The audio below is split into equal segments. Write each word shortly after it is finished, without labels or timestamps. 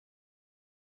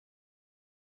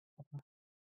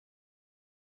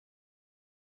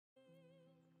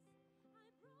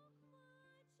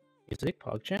Music,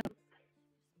 PogChamp.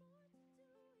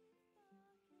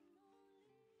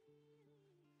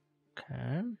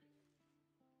 Okay.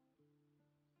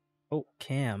 Oh,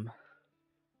 cam.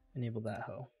 Enable that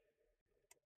hoe.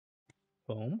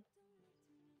 Boom.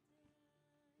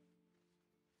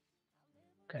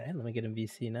 Okay, let me get in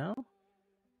VC now.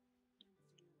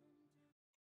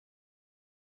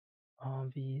 On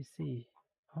VC.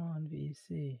 On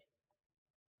VC.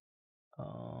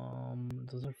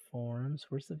 Those are forms.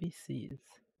 Where's the VCs?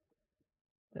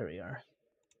 There we are.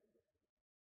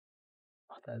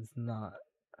 Oh, that's not.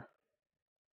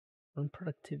 Run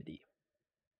productivity.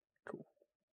 Cool.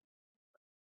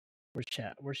 Where's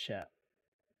chat? Where's chat?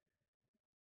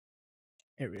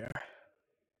 Here we are.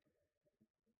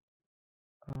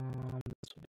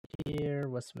 This will be here.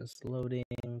 Westminster loading.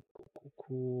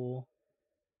 Cool.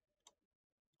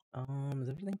 Is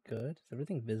everything good? Is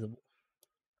everything visible?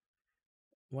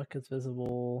 WEKA's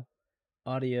visible.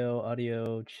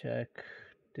 Audio, check.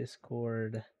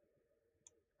 Discord.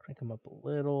 Crank them up a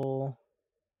little.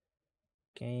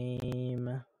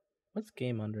 Game. What's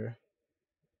game under?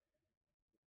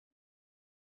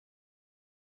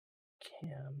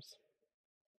 Cams.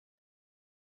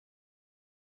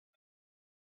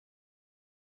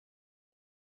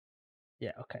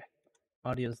 Yeah, okay.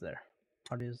 Audio's there.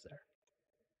 Audio's there.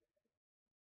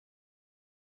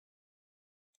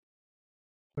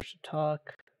 Push to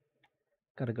talk.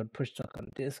 Gotta go to push talk on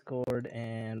Discord,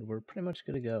 and we're pretty much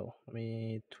good to go. Let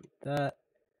me tweet that.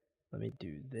 Let me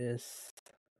do this.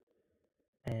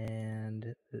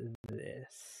 And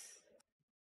this.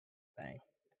 Bang.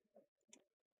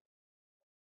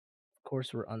 Of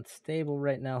course, we're unstable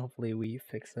right now. Hopefully, we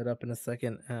fix that up in a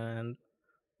second, and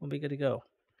we'll be good to go.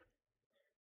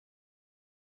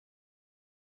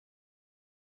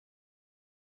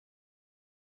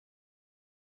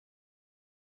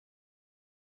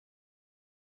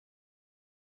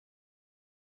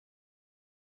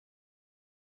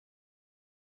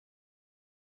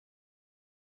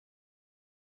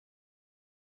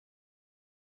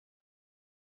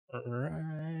 All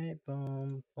right,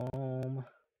 boom, boom.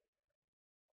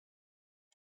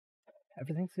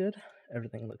 Everything's good.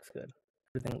 Everything looks good.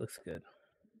 Everything looks good.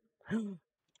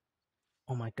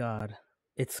 Oh my god,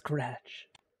 it's Scratch,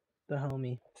 the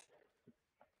homie.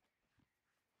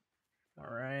 All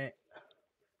right.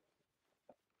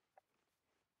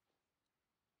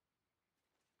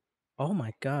 Oh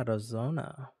my god,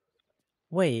 Ozona.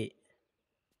 Wait,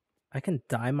 I can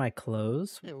dye my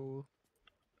clothes? Hello.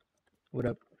 What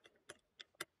up?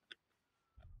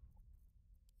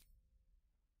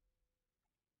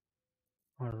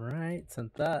 All right,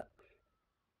 sent that.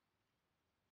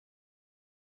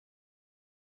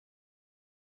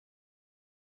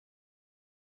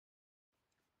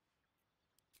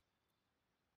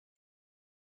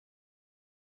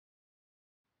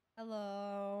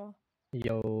 Hello.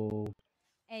 Yo,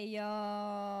 Hey,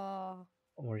 yo.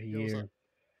 we're Yo, what's here. up?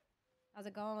 How's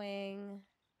it going?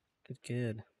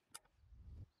 Good.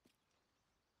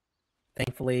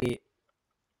 Thankfully,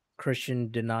 Christian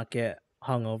did not get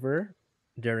hungover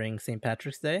during St.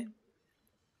 Patrick's Day.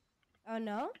 Oh,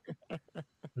 no?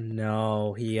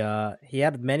 No, he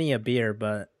had many a beer,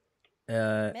 but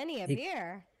Many a he,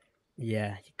 beer.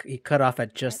 yeah, he cut off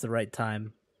at just What? the right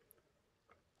time.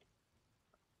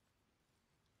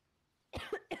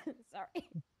 Sorry.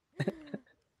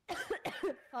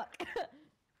 Fuck.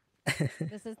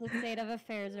 This is the state of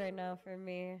affairs right now for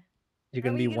me. You're Are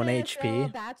gonna we be 1 gonna throw a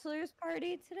HP. bachelor's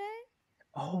party today?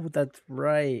 Oh, that's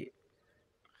right.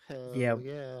 Hell Yeah,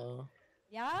 yeah.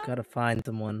 Yeah? gotta find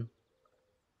someone.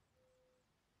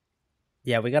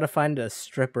 Yeah, we gotta find a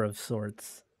stripper of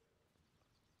sorts.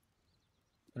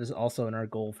 That is also in our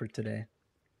goal for today.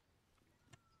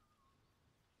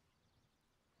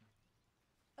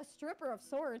 A stripper of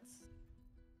sorts.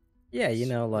 Yeah, you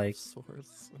know, Stripper of like,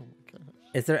 sorts. Oh my gosh.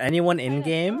 is there anyone What in kind of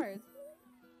game? sorts?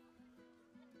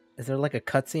 Is there like a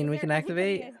cutscene Is we there can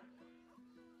anybody activate?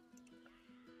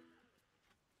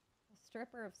 A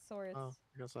stripper of sorts. Oh,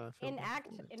 I guess I feel In bad.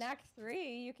 Act 3,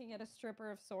 you can get a stripper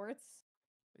of sorts.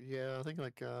 Yeah, I think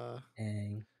like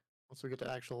Dang. once we get to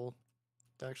the actual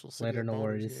city Later, of no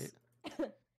Baldur's worries.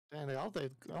 Gate. Dang, I'll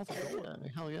take gold at me.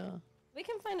 Hell yeah. We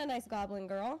can find a nice goblin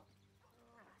girl.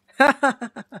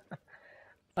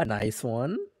 A nice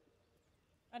one.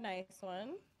 A nice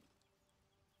one.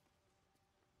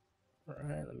 All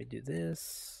right, let me do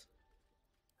this.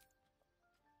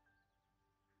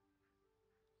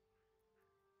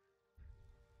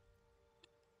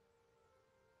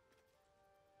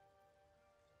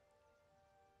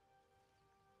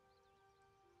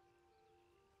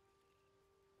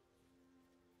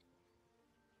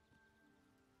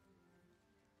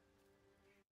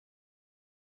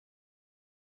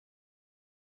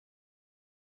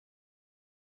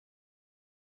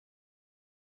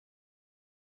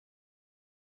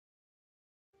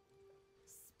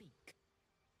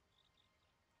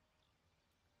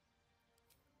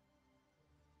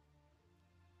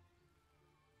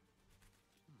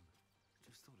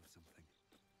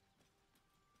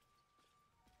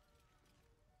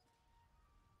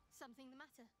 something the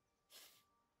matter?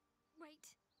 Wait.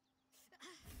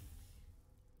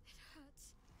 It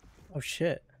hurts. Oh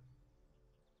shit.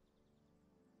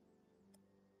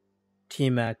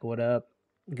 T-Mac, what up?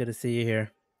 Good to see you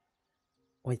here.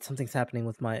 Wait, something's happening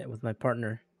with my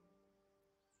partner.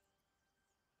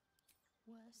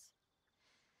 Worse.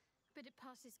 But it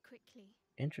passes quickly.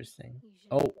 Interesting. Usually.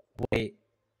 Oh, wait.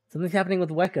 Something's happening with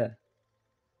WEKA.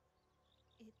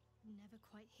 It never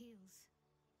quite heals.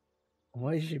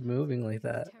 Why is she moving like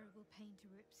that? Terrible pain to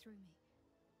rip through me.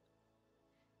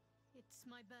 It's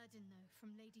my burden, though, from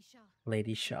Lady Shah.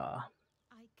 Lady Shah.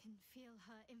 I can feel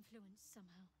her influence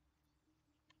somehow.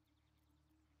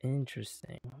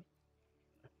 Interesting.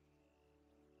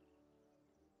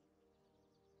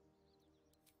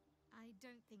 I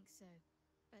don't think so,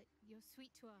 but you're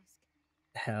sweet to ask.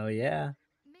 Hell yeah.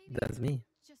 Maybe That's me.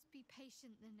 just be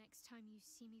patient the next time you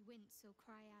see me wince or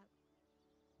cry out.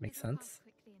 Makes It'll sense. pass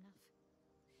quickly enough.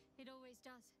 It always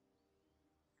does.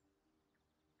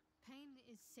 Pain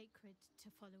is sacred to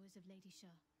followers of Lady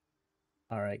Shah.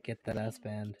 Alright, get that ass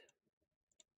band.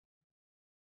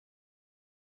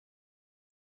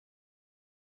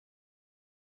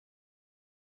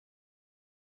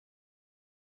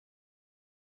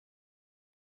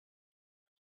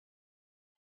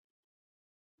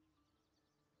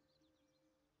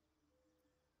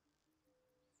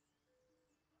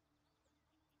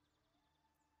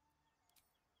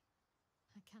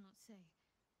 I cannot say.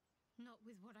 Not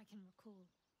with what I can recall.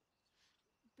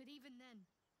 But even then,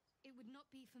 it would not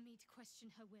be for me to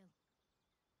question her will.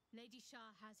 Lady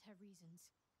Shah has her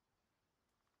reasons.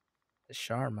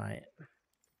 Shah might.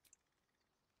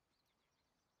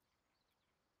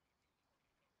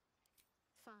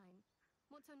 Fine.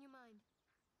 What's on your mind?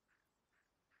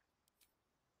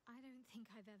 I don't think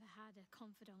I've ever had a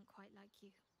confidant quite like you.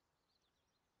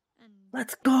 And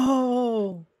Let's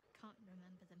go! can't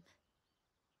remember them.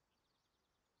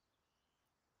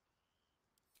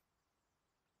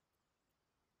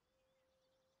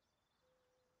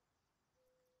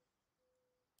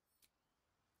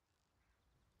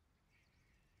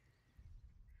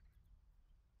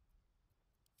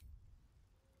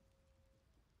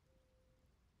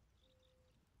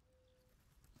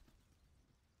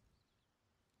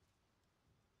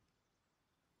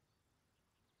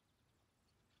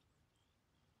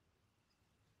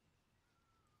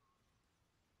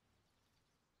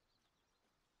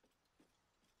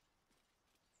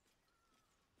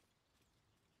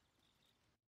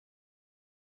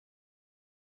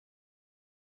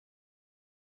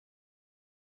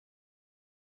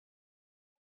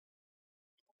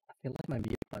 I feel like my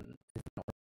mute button is not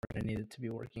working. I need it to be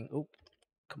working. Oh,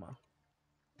 come on.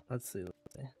 Let's see.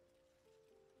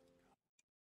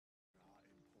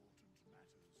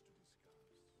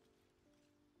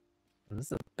 This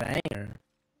is a banger.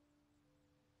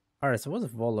 Alright, so what's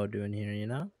Volo doing here, you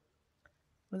know?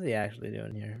 What's he actually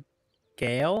doing here?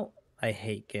 Gale? I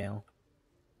hate Gale.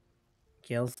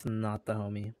 Gale's not the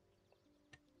homie.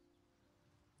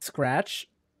 Scratch?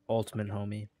 Ultimate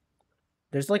homie.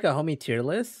 There's like a homie tier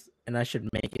list, and I should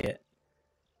make it.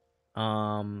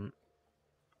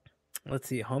 Let's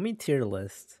see. Homie tier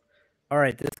list.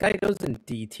 Alright, this guy goes in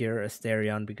D tier,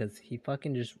 Asterion, because he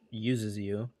fucking just uses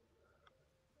you.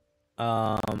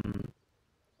 Lizelle,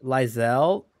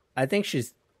 I think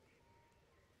she's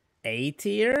A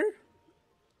tier.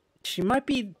 She might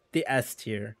be the S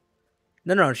tier.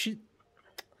 No,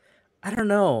 I don't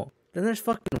know. Then there's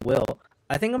fucking Will.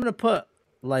 I think I'm gonna put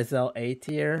Lizelle A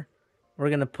tier.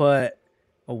 We're gonna put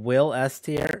a Will S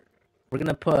tier. We're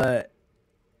gonna put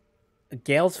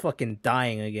Gale's fucking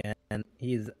dying again.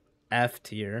 He's F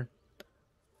tier.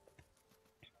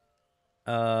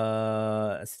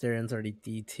 Asterian's already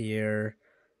D tier.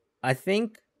 I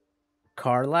think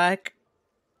Karlak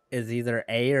is either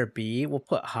A or B. We'll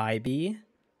put high B.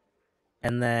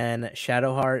 And then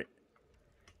Shadowheart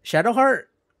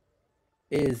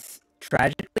is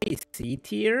tragically C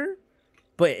tier,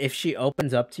 but if she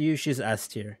opens up to you, she's S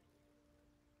tier.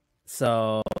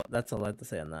 So that's all I have to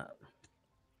say on that.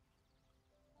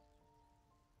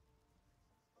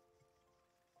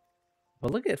 But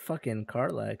look at fucking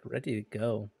Karlak ready to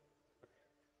go.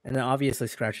 And then obviously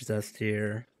Scratch is S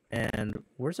tier. And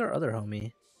where's our other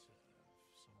homie?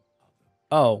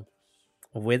 Oh,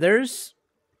 Withers?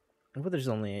 Withers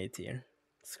only A tier.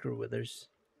 Screw Withers.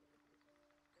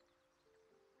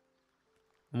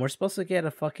 And we're supposed to get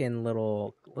a fucking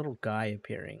little guy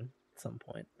appearing at some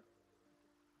point.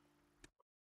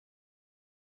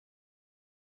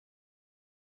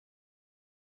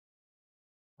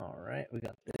 All right, we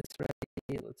got this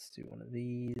ready. Let's do one of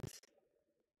these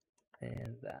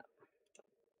and that.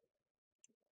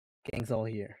 Gang's all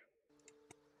here.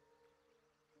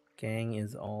 Gang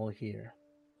is all here.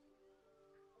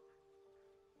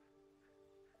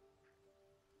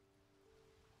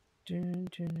 Dun,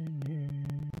 dun, dun,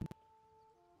 dun.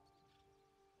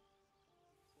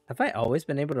 Have I always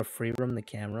been able to free roam the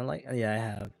camera? Like, yeah, I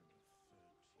have.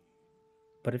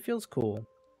 But it feels cool.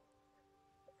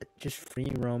 Just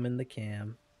free roaming the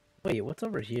cam. Wait, what's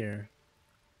over here?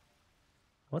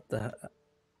 What the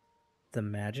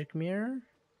magic mirror?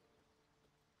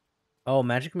 Oh,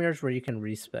 magic mirror is where you can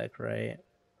respec, right?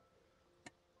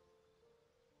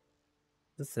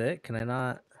 Is this it? Can I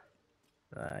not?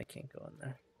 I can't go in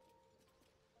there.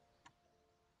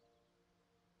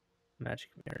 Magic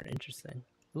mirror, interesting.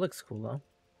 It looks cool though.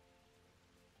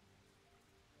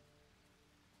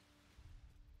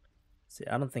 See,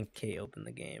 I don't think Kate opened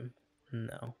the game.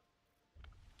 No.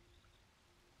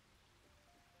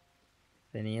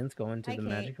 Finian's going to Hi, the Kate.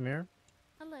 magic mirror.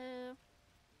 Hello.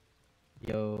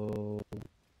 Yo.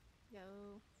 Yo.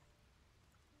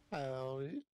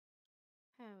 Howdy.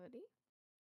 Howdy.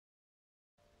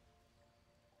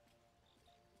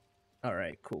 All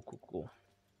right, cool.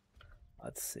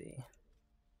 Let's see.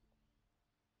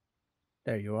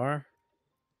 There you are.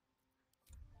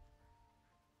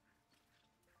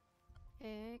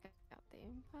 Hey, got the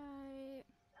invite.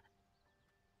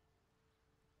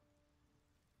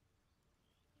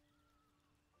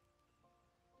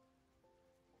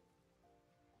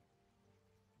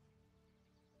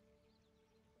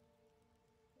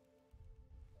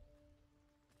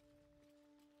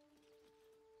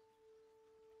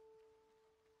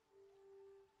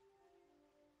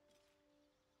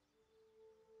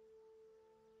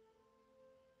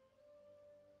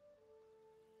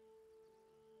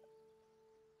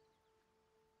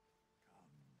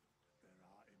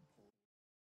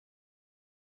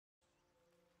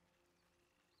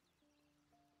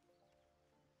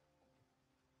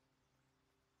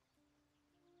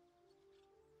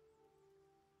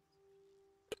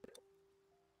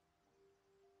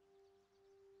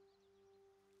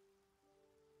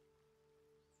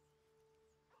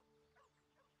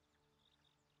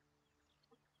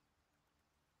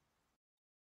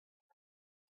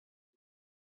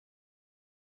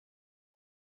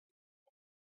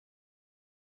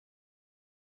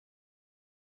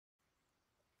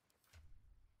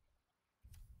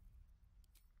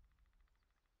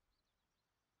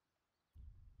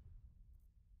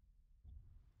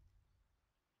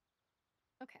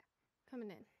 Okay, coming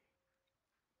in.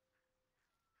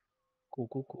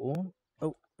 Cool.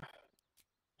 Oh,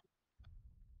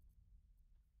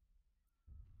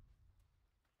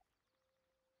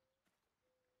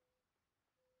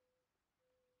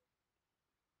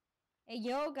 Hey,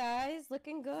 yo, guys,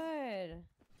 looking good.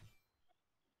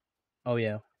 oh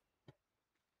yeah.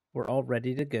 We're all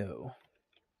ready to go.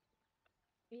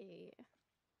 Yeah.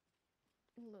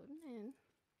 Loading in.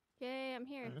 Yay, I'm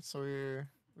here. Alright, so we're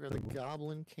at the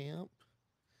goblin camp.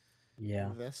 Yeah.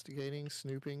 Investigating,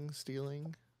 snooping,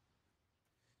 stealing,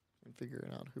 and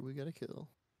figuring out who we gotta kill.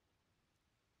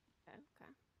 Okay.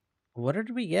 What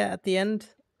did we get at the end?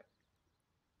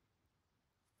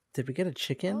 Did we get a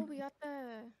chicken? Oh, we got the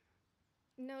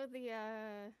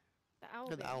owl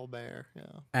The bear. owl bear,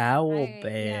 yeah. Owl Yeah.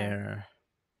 bear.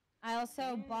 I also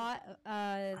Yeah. bought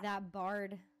that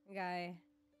bard guy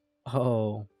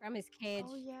Oh, from his cage.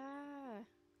 Oh yeah.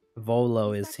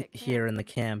 Volo He's is back at here camp. in the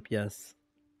camp, yes.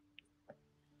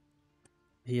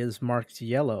 He is marked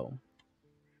yellow.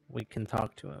 We can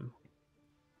talk to him.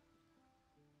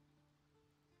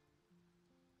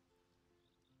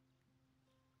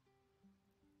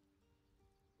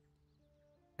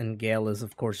 And Gale is,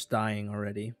 of course, dying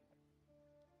already.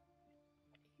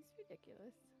 He's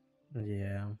ridiculous.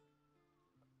 Yeah.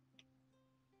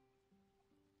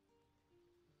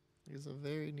 He's a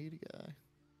very needy guy.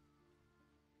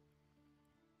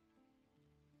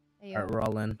 Hey, Alright, yo. we're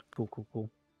all in.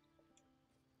 Cool.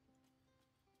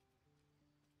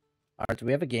 Alright, do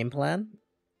we have a game plan?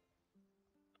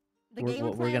 The We're- game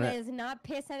we're plan gonna- is not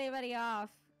piss anybody off.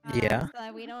 Yeah. So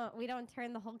that we don't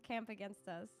turn the whole camp against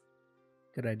us.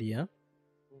 Good idea.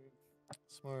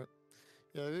 Smart.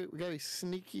 Yeah, we gotta be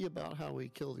sneaky about how we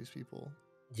kill these people.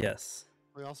 Yes.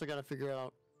 We also gotta figure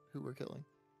out who we're killing.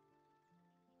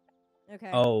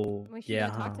 Okay. Oh, We should yeah.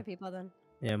 go talk huh. to people then.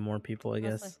 Yeah, more people, I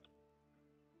Mostly. guess.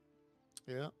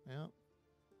 Yeah.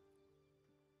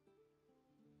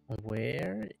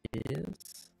 Where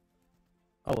is...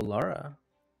 Oh, Laura.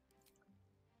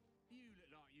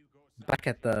 Back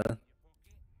at the...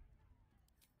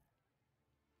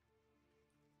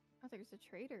 Oh, there's a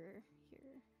trader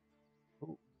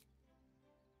here.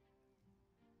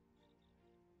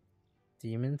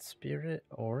 Demon Spirit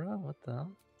Aura? What the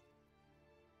hell?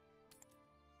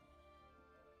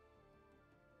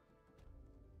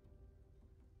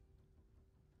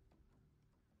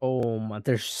 Oh my,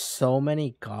 there's so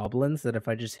many goblins that if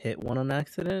I just hit one on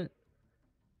accident.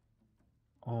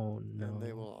 Oh no. And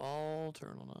they will all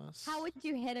turn on us. How would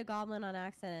you hit a goblin on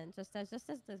accident? Just as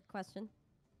the question.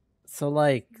 So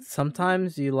like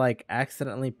sometimes you like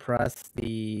accidentally press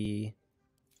the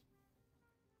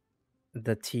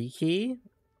T key.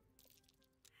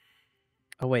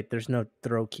 Oh wait, there's no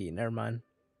throw key. Never mind.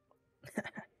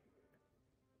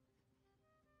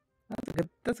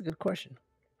 That's a good question.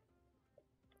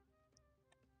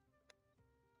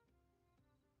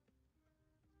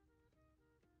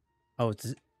 Oh,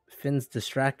 it's Finn's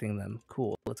distracting them.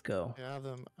 Cool. Let's go. Yeah,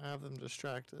 I have them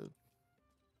distracted.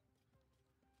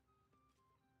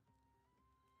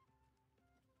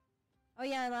 Oh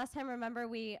yeah, and last time remember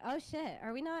we. Oh shit,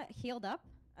 are we not healed up?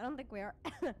 I don't think we are.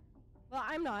 Well,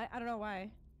 I'm not. I don't know why.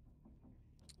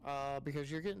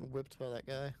 Because you're getting whipped by that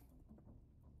guy.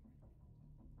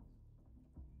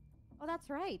 Oh, that's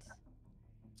right.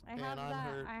 I And have I'm that.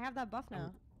 hurt. I have that buff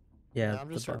now. Yeah, I'm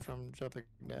the just hurt buff. from jumping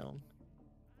down.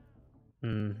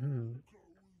 Mm-hmm.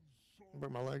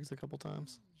 Broke my legs a couple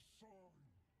times.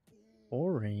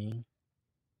 Boring.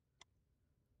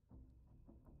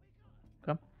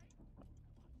 Come.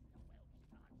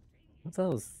 What's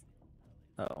those?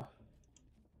 Oh.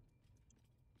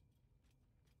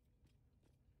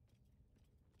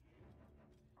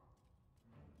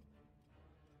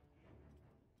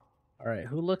 All right,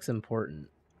 who looks important?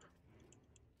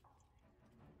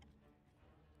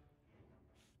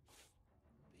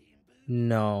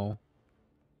 No.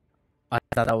 I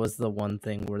thought that was the one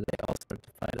thing where they all start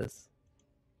to fight us.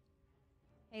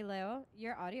 Hey Leo,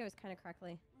 your audio is kind of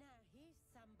crackly. Now here's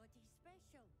somebody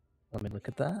special. Let me look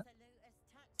The at that. Absolute has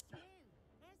touched you,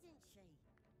 hasn't she?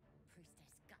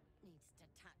 Priestess Gut needs to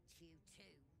touch you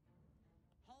too.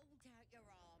 Hold out your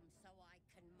arm so I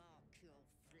can mark your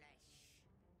flesh.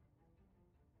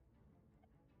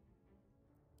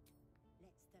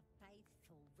 Let's the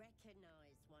faithful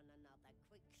recognize one another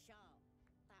quick sharp.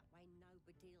 That way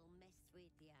nobody'll mess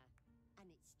with ya.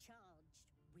 And it's charged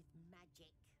with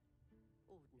magic.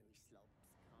 Ordinary slobs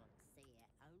can't see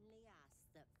it. Only us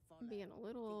that follow. Being a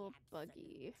little the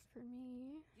buggy absolute. for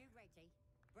me. You ready?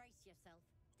 Brace yourself.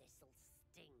 This'll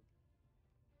sting.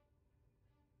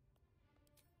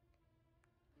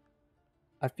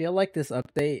 I feel like this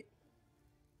update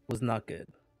was not good.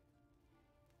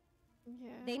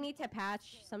 Yeah. They need to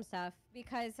patch some stuff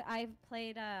because I've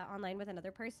played online with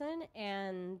another person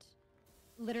and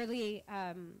literally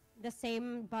the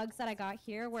same bugs that I got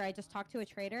here where I just talked to a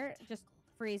trader just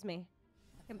freeze me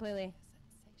completely.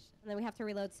 And then we have to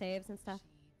reload saves and stuff.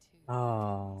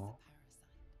 Oh.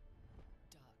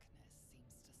 Darkness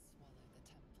seems to swallow the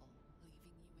temple,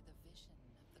 leaving you with a vision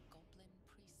of the goblin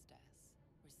priestess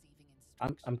receiving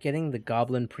instructions. I'm getting the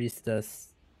goblin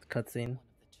priestess cutscene. One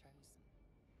of the chosen.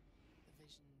 The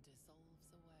vision dissolves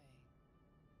away.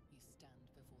 You stand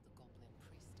before the goblin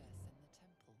priestess in the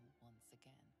temple once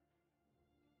again.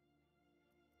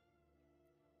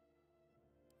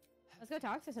 Let's go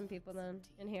talk to some people then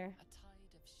in here. A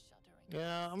tide of shuddering.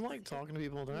 Yeah, I'm like talking to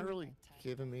people. They're not really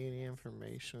giving me any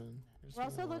information. They're just We're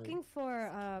also kinda like- looking for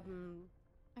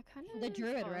I kind of the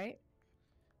druid, right?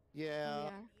 Yeah, Yeah. You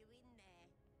in there?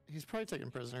 he's probably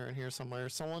taken prisoner in here somewhere.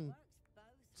 Someone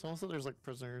Works both said ways. there's like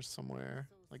prisoners somewhere,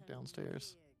 There's like also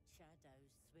downstairs. weird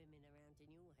shadows swimming around in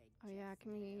your head. Oh yeah,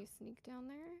 can we Chesterfield. sneak down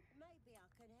there? Maybe I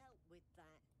can help with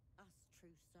that. Us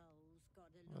true souls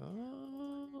gotta look out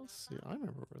for one Let's see. another. I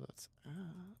remember where that's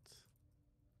at.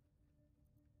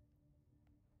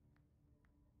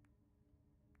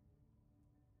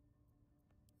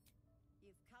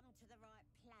 You've come to the right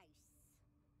place.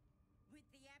 With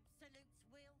the Absolute's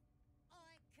will,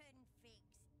 I can fix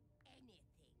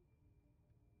anything.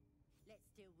 Let's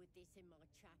deal with this in my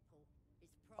chapel.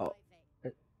 It's Oh,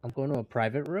 private. I'm going to a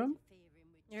private room? Interfering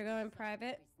with You're true going soul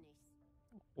private?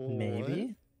 business.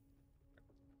 Maybe.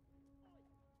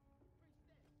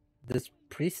 This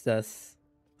priestess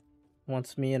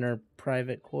wants me in her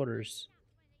private quarters.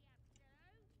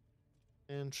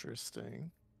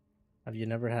 Interesting. Have you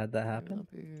never had that happen?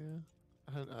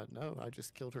 No, I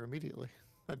just killed her immediately.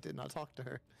 I did not talk to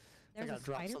her. There's I a think I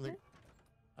dropped spider something. pit?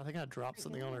 I think I dropped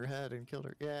something on her head and killed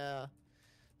her. Yeah,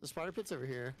 the spider pit's over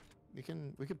here. We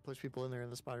can push people in there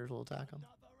and the spiders will attack them.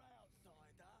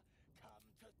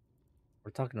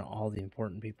 We're talking to all the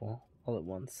important people all at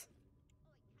once.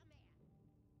 Oi, come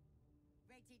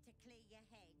here. Ready to clear your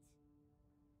head?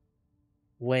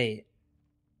 Wait,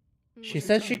 Mm, she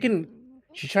says she can.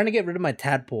 She's trying to get rid of my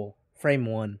tadpole. Frame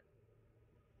 1.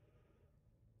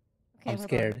 Okay, I'm hold on.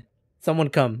 scared. Someone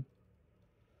come.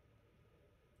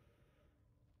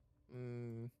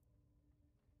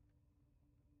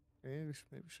 Maybe we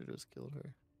should have just killed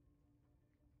her.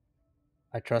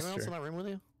 I trust Anyone else in her. that room with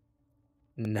you?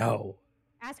 No.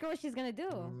 Ask her what she's gonna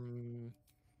do.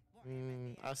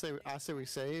 I say we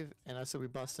save, and I say we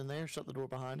bust in there, shut the door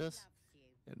behind us,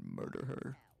 and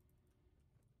murder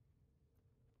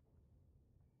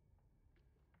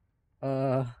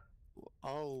her.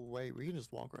 Oh wait, we can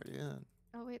just walk right in.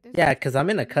 Oh wait, there's Yeah, a because I'm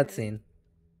in a door here. cutscene.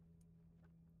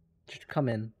 Just come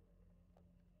in.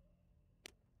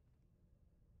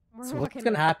 We're So what's walking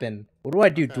gonna in. happen? What do I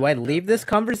do? Do I Okay, leave this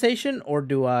conversation or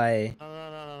do I?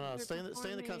 No. They're Stay in the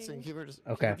cutscene. performing. Keep her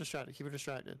Okay. distracted. Keep her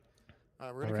distracted. All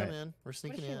right, we're gonna Alright. come in. We're What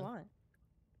sneaking does she in. want?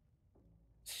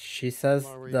 She says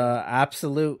Lamar, where you the at?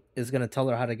 absolute is gonna tell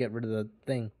her how to get rid of the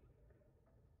thing.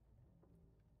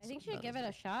 I think she'd give it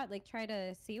a shot. Like try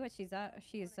to see what she's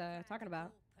talking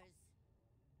about.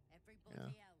 Yeah.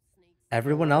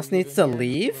 Everyone Lamar, else you needs get to in here,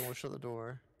 leave? Then we'll shut the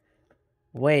door.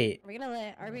 Wait. Are we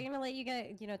gonna let you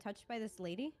get touched by this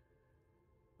lady?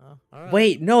 Oh, all right.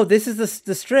 Wait, no, this is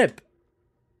the strip.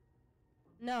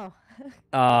 No.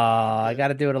 I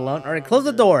gotta do it alone. Alright, close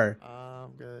the good. door.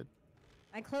 I'm good.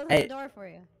 I closed Hey. the door for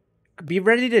you. Be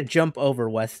ready to jump over,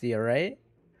 Westy, alright?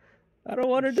 I don't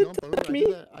want her to Jump over. touch me.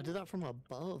 I did that from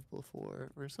above before.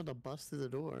 We're just gonna bust through the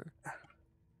door.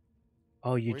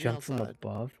 Oh, you Waiting jumped from outside.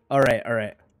 above? Alright.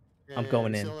 Yeah, I'm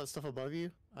going you in. See all that stuff above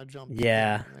you? I jumped.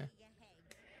 Yeah. down there.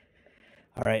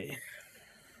 Alright.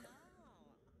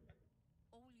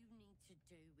 All you need to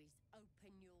do is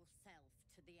open yourself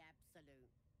to the absolute,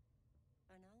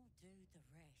 and I'll do the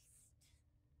rest.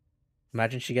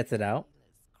 Imagine she gets it out.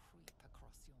 Feelers creep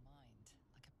across your mind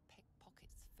like a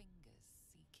pickpocket's fingers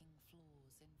seeking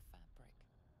flaws in fabric.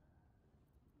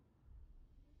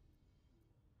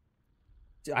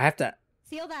 I have to.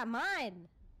 Seal that mine.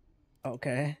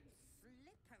 Okay.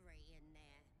 Slippery in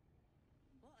there.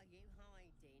 What are you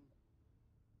hiding?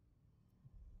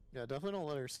 Yeah, definitely don't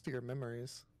let her see your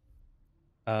memories.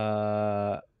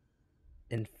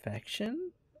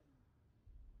 Infection?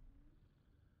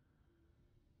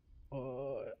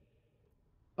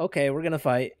 Okay, we're gonna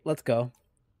fight. Let's go.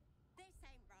 This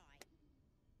ain't right.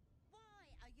 Why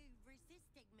are you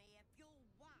resisting me if you're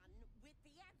one with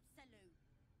the absolute?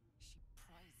 She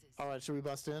prizes All right, should we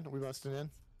bust in? Are we busting in? and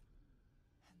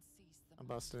sees the I'm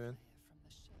busting in. multiplayer from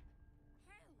the ship.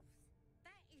 Health.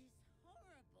 That is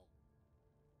horrible.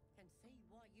 Can see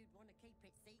why you'd want to keep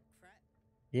it secret.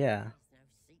 Yeah. There's no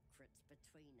secrets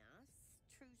between us,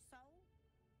 true soul.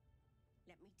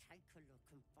 Let me take a look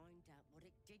and find out what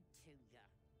it did to you.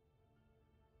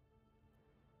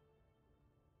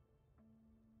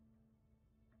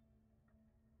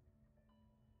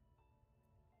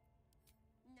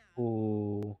 No,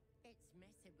 Ooh. it's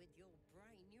messing with your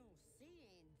brain. You're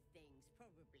seeing things,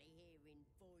 probably hearing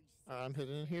voices. I'm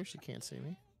hidden in here. She can't see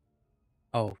me.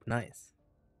 Oh, nice.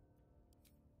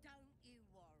 Don't you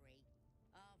worry.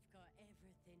 I've got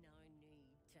everything I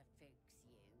need to fix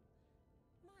you.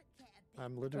 Might get a bit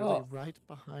I'm literally Oh. right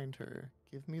behind her.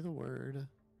 Give me the word,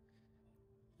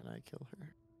 and I kill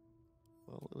her.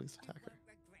 Well, at least You attack her. won't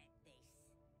regret this.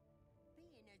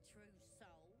 Being a true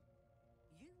soul,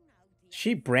 you know the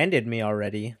She answer branded me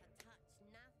already. to touch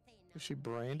nothing She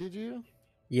branded you?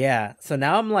 Yeah, so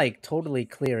now I'm like totally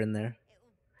clear in there.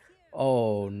 It'll cure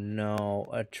Oh no,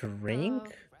 a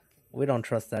drink? We don't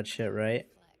trust that shit, right?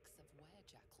 Flecks of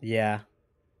werejackal. Yeah.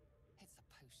 It's a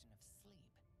potion of sleep.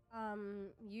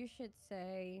 You should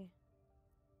say,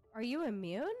 are you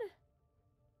immune?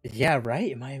 Yeah,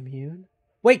 right? Am I immune?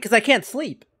 Wait, because I can't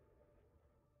sleep.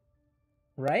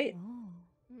 Right?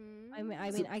 Hmm. I mean,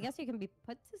 I guess you can be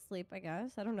put to sleep. I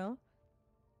guess I don't know.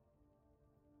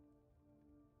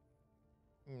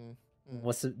 Mm.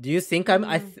 What's do you think I'm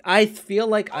I feel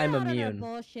like Call I'm her out on her immune.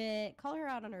 bullshit. Call her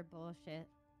out on her bullshit. I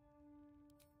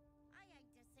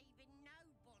ain't deceiving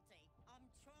nobody. I'm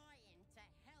trying to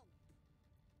help.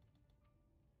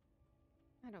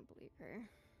 I don't believe her.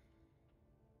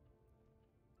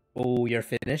 Oh, you're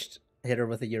finished? Hit her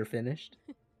with a you're finished.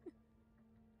 This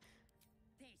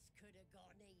could have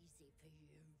gone easy for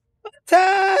you.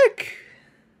 Attack!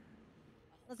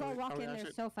 Let's Are all we- walk are we in there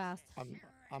actually- so fast. I'm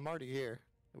already here.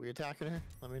 Are we attacking her?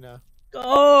 Let me know. Shut the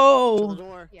Go!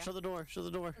 door. Yeah. Shut the door. Shut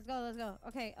the door. Let's go. Let's go.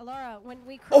 Okay, Alora, when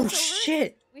we cross Oh over,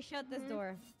 shit! we shut this Mhm.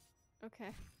 door. Okay.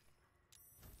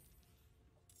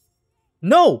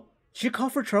 No! Did you call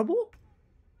for trouble?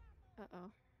 Uh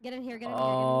oh. Get in here. Get in here.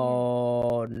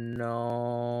 Oh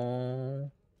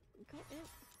no. Go in.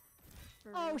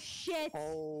 Oh First. shit!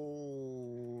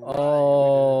 Oh. Oh.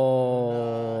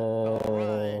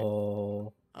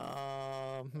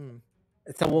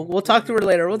 Right, So we'll talk to her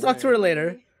later. We'll talk to her later.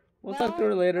 Ready? We'll talk to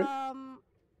her later.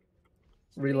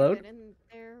 Should we Reload. get in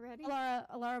there ready? Alora,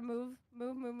 Alara, move.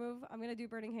 I'm gonna do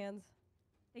burning hands.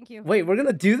 Thank you. Wait, we're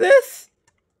gonna do this?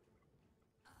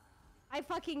 I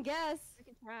fucking guess. We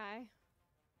can try.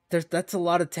 That's a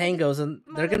lot of tangos, and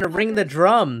they're gonna ring the Motherfuckers.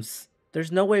 drums.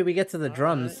 There's no way we get to the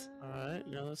drums. All right.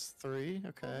 Yeah, that's 3. Well,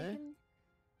 Okay. we can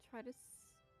try to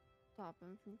stop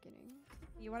him from getting.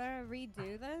 You want to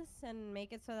redo this and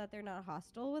make it so that they're not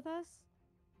hostile with us?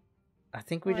 I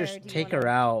think we Or just do you take wanna- her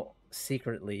out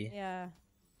secretly. Yeah.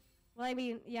 Well, I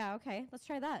mean, yeah, okay. Let's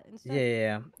try that instead.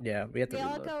 Yeah. We have to We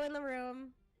all reload. go in the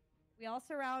room. We all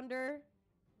surround her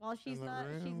while she's In the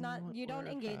not. She's not. room You don't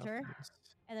where engage her, happens.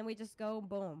 and then we just go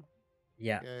boom.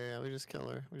 Yeah. Yeah, we just kill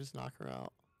her. We just knock her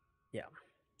out. Yeah.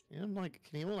 And like,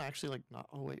 can anyone actually like not?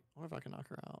 Oh wait, I wonder if I can knock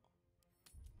her out.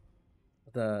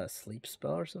 The sleep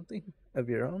spell or something of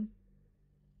your own?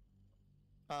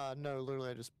 No, literally,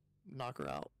 I just knock her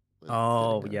out. with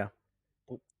Oh, hitting her. yeah.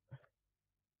 Oh.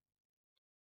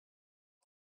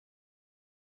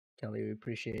 Kelly, we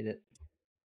appreciate it.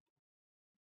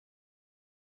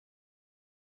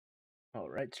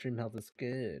 Alright, stream health is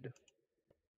good.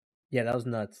 Yeah, that was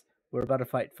nuts. We're about to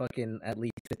fight fucking at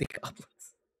least 50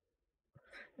 goblins.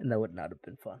 And that would not have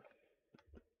been fun.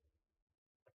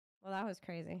 Well, that was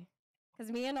crazy.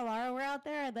 Because me and Alara were out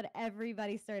there, and then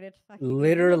everybody started fucking.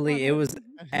 Literally, it was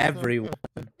everyone.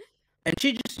 And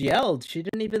she just yelled. She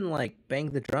didn't even, like,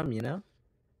 bang the drum, you know?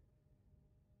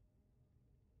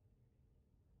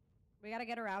 We gotta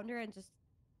get around her and just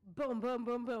boom, boom,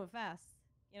 boom, boom, fast.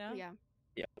 You know?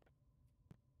 Yeah.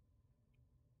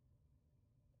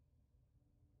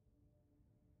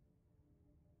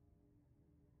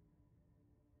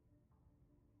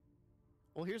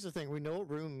 Well, here's the thing. We know what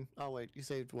room. Oh wait, you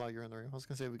saved while you're in the room. I was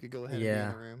gonna say we could go ahead and be Yeah.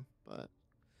 in the room, but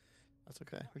that's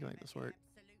okay. We can make this work.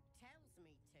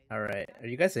 Alright, are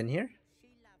you guys in here?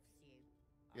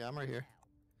 Yeah, I'm right here.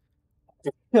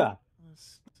 Yeah.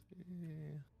 Let's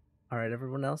see. Alright,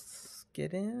 everyone else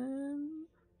get in?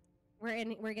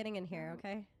 We're getting in here.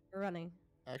 Okay, we're running.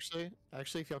 Actually,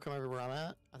 if y'all come over where I'm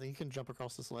at, I think you can jump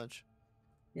across this ledge.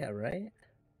 Yeah, right?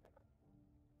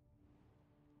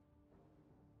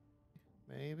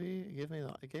 Maybe it gave me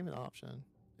the option.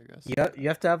 There you guys. You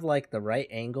have to have, like, the right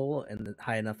angle and the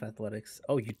high enough athletics.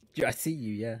 Oh, I see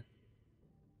you, yeah.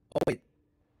 Oh, wait.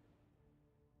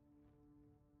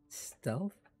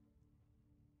 Stealth?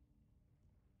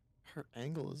 Her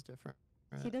angle is different.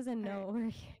 She doesn't know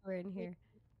Alright. we're in here.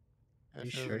 Yeah, You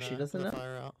she sure she put doesn't the know?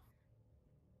 Fire out.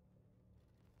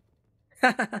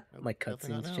 My Nope, definitely not cutscene's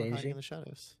now, hiding changing. in the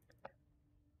shadows.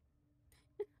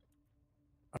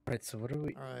 Alright, so what are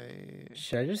we... All right.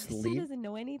 Should I just She leave? doesn't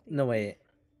know anything. No, wait.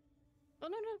 Oh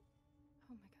no no.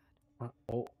 Oh my god.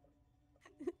 Oh,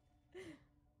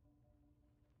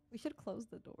 We should close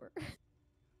the door.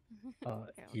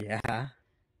 Okay, yeah.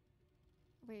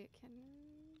 Wait, can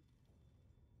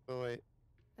Oh wait.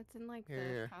 that's in like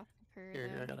Here. the path of her. Here,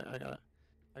 I got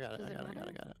it. Does it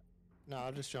matter? No,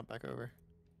 I'll just jump back over.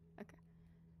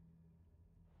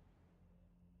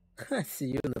 I see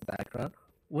you in the background.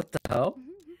 What the hell?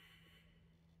 Mhm.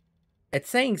 It's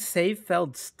saying save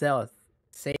failed stealth.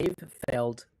 Save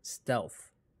failed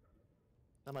stealth.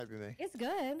 That might be me. It's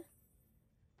good.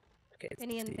 Okay, it's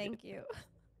Finian, succeeded. thank you.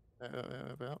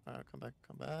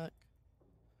 Come back.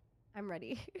 I'm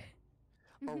ready.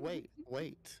 Oh wait.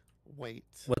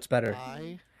 What's better?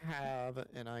 I have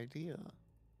an idea.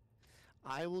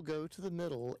 I will go to the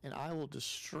middle and I will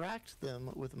distract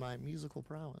them with my musical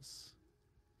prowess.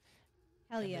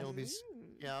 Hell And yeah. they'll be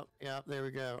Mm. Yep, there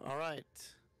we go. All right.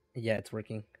 Yeah, it's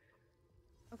working.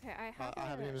 Okay, I have. I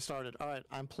haven't a- even started. All right,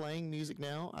 I'm playing music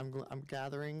now. I'm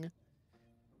gathering.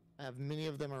 I have many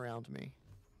of them around me.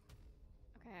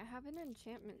 Okay, I have an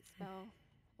enchantment spell.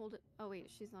 Hold it. Oh wait,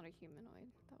 she's not a humanoid.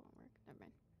 That won't work. Never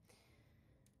mind.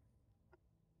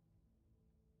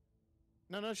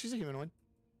 No, she's a humanoid.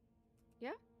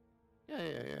 Yeah?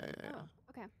 Yeah. Oh,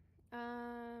 okay.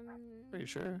 Pretty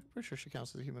sure she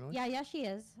counts as a humanoid. Yeah, she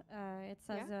is. It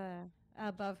says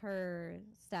above her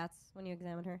stats when you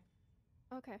examine her.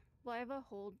 Okay. Well, I have a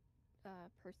hold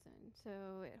person, so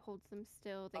it holds them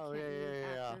still. They Oh, can't yeah, move,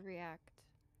 yeah, act, or react.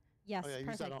 Yes, Oh yeah,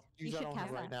 perfect. use you that should on her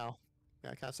cast right that. now.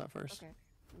 Yeah, cast that first. Okay.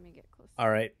 Let me get close.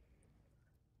 Alright.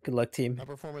 Good luck, team. My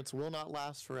performance will not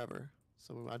last forever,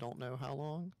 so I don't know how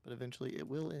long, but eventually it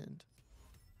will end.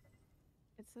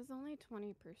 It says only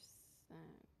 20%.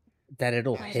 That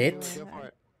it'll Nice. hit? Go for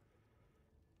it.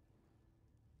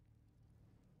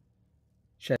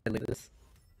 Should I leave this?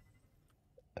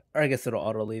 Or I guess it'll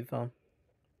auto leave, huh?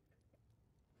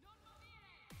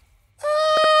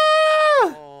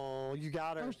 Oh, you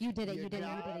got her. Oh, you did it. You did it.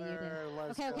 got You did it. her.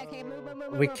 Let's Okay. Move. go.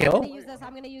 Move. We move. kill?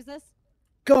 I'm gonna use this.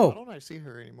 Why Go! don't I see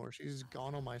her anymore? She's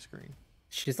gone on my screen.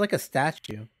 She's like a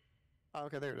statue. Oh,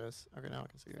 okay, there it is. Okay, now I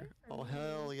can see her. for Oh me.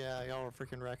 hell yeah, y'all are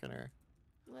freaking wrecking her.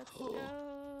 Let's go.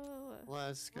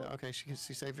 Let's go. Okay, she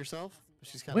saved herself. But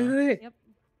she's kind Wait, of. wait, wait. Yep.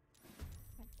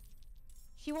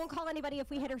 She won't call anybody if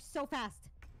we hit her so fast.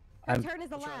 Her I'm- turn is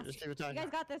the That's right, last. just keep You attacking. guys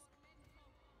got this.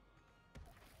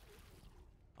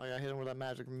 Oh yeah, hit him with that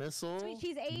magic missile. Sweet,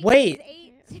 she's 8. Wait.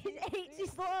 She's 8. She's 8.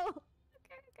 She's slow.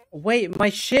 Wait, my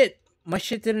shit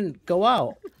didn't go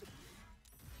out.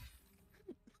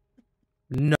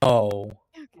 No.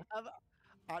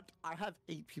 I have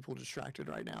 8 people distracted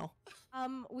right now.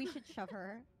 We should shove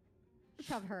her.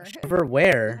 Shove her. Shove her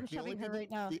where? I'm shoving her people, right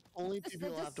now. the only Just- two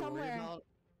people I just have to worry somewhere. about,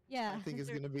 Yeah. I think, is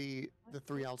going to be the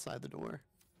 3 outside the door.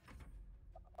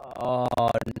 Oh no.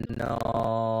 Okay,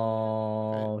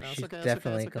 no, it's She's okay, it's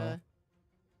definitely okay, it's okay. gone.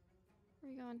 Where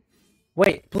are you going?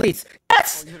 Wait, please.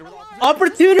 Yes! Oh, you hit her with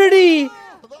Opportunity! the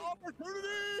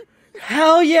opportunity!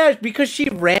 Hell yeah, because she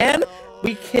ran,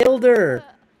 we killed her.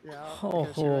 Yeah. Oh.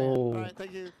 because she ran. All right,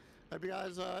 thank you. Hope you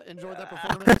guys enjoyed that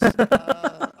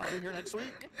performance. I'll be here next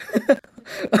week.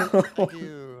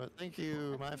 Thank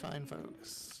you, my fine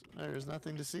folks. There's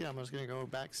nothing to see. I'm just gonna go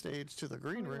backstage to the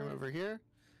green room over here.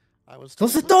 I was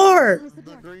Close told the this door! was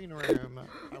the green room.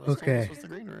 I was told Okay. this was the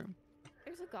green room.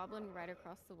 There's a goblin right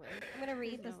across the way. I'm gonna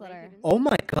read There's this no way letter. he didn't Oh see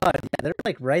my it. god, yeah, they're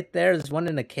like right there. There's one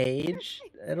in a cage.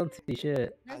 I don't see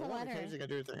shit. There's I a don't want the letter. cage, they gotta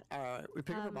do anything. Alright, we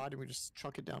pick up her Um, body and we just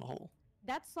chuck it down a hole.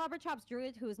 That Slobberchop's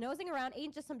druid who is nosing around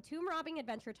ain't just some tomb robbing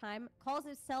adventure time, calls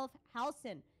himself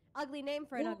Halson. Ugly name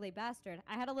for an ugly bastard.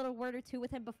 I had a little word or two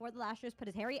with him before the lashers put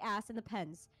his hairy ass in the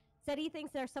pens. Said he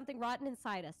thinks there's something rotten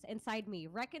inside us, inside me.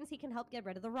 Reckons he can help get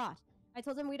rid of the rot. I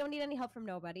told him we don't need any help from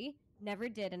nobody. Never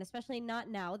did, and especially not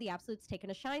now. The Absolute's taken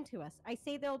a shine to us. I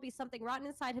say there will be something rotten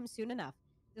inside him soon enough.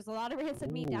 There's a lot of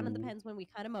rancid meat down in the Ooh. pens when we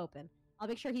cut him open. I'll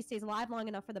make sure he stays alive long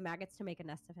enough for the maggots to make a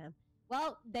nest of him.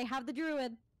 Well, they have the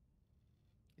druid.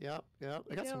 Yep,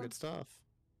 they got some you. good stuff.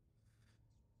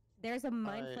 There's a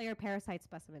mind Alright. flayer parasite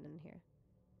specimen in here.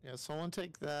 Yeah, someone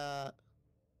take that.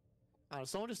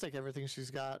 Someone just take everything she's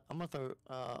got. I'm gonna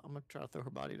try to throw her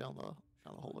body down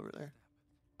the hole over there.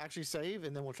 Actually save,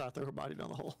 and then we'll try to throw her body down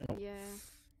the hole. Yeah.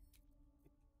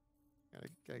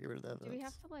 Gotta get rid of that evidence. Do we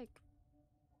have to like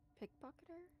pickpocket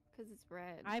her? Cause it's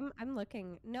red. I'm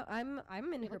looking. No, I'm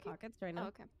in You her looking? pockets right Oh, now.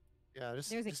 okay. Yeah, just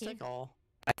There's a key. take all.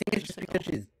 I think it's Just just take because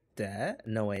all. she's dead.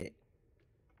 No, wait.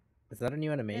 Is that a new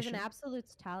There's animation? an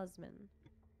Absolute's talisman.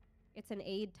 It's an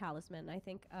aid talisman. I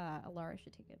think Alara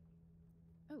should take it.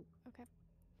 Oh, okay.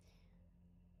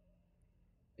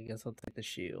 I guess I'll take the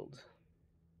shield.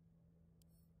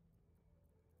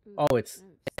 Ooh, Oh, it's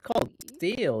called sweet.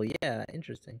 steel. Yeah,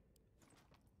 interesting.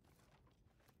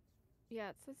 Yeah,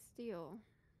 it says steel.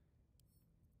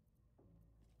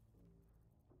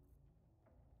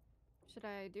 Should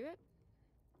I do it?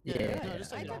 Yeah, no,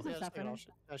 just I take it got all. some Yeah, just stuff take in it all. it.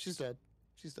 Yeah, she's dead.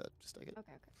 She's dead. Just take it.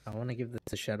 Okay, okay. I want to give this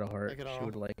to Shadow Heart. Take it She all.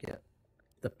 would like it.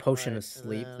 The potion Alright, of and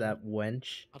sleep, then- that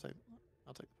wench. I'll take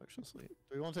the potion of sleep.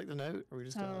 Do we want to take the note, or we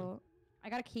just gonna? So I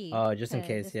got a key. Oh, just in to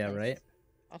case. this Yeah, place. right.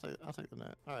 I'll take the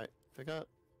note. All right, pick up.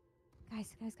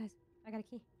 Guys, I got a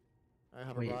key. I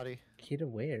have Wait. her body. Key to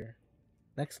where?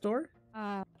 Next door?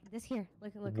 This here.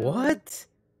 Look. What?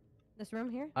 This room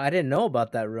here. I didn't know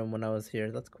about that room when I was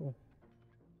here. That's cool.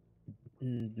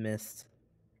 Missed.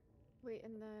 Wait,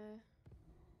 in the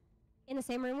In the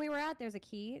same room we were at, there's a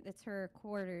key. It's her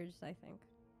quarters, I think.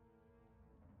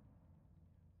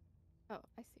 oh,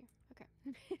 I see. Okay.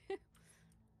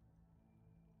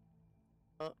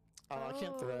 Oh, I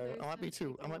can't Oh, throw. there's I might be the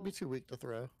too. I might be table. too weak to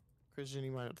throw. Christian,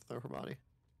 you might have to throw her body.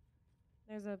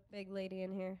 There's a big lady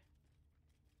in here.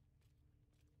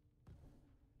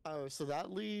 Oh, so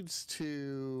that leads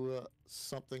to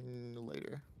something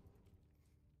later.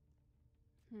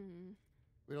 Hmm.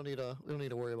 We don't need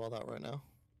to worry about that right now.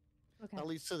 Okay. That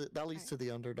leads to the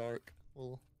Underdark.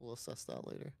 We'll assess that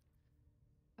later.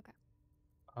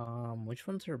 Which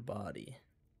one's her body?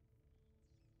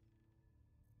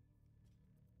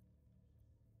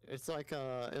 It's like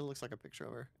it looks like a picture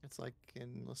of her. It's like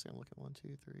in, let's see, I'm looking 1,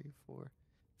 2, 3, 4,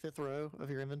 5th row of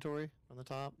your inventory on the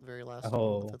top, the very last one on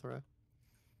Oh. the 5th row.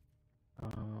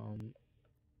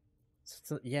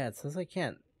 Yeah, it says I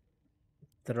can't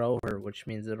throw her, which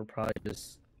means it'll probably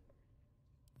just.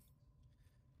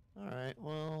 All right,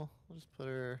 well, we'll just put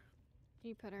her. Can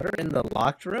you put her, Put her in the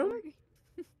locked room, inventory?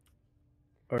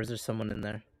 or is there someone in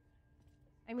there?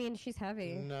 I mean, she's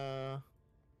heavy. No.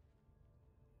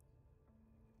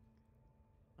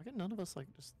 Why can none of us like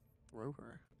just throw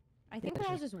her? I think Yeah, we're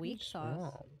all she's just pretty weak sauce.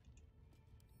 strong.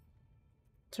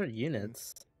 What's her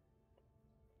units?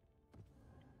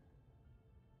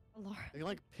 Alara. We can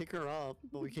like pick her up,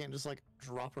 but we can't just like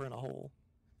drop her in a hole.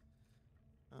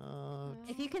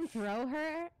 If you can throw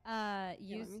her, Yeah,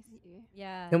 use let me see.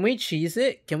 yeah. Can we cheese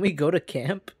it? Can we go to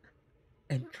camp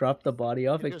and drop the body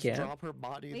off You at just camp? drop her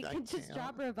body. We that can just count.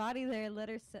 drop her body there, let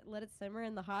it simmer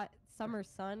in the hot summer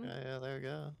sun. Yeah, there we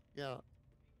go. Yeah.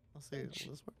 Let's see. Will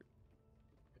this work?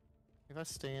 If I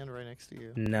stand right next to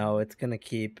you. No, it's gonna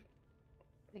keep.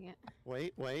 Dang it.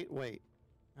 Wait.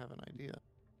 I have an idea.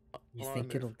 You Hold on, think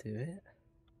move. it'll do it?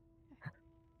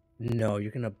 No,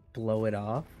 you're gonna blow it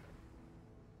off.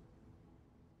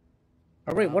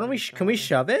 Oh wait, Nah, why don't we? maybe Can we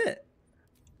shove shove it?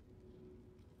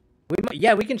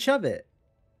 Yeah, we can shove it.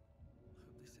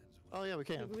 Oh yeah, we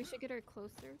can. Maybe we should get her closer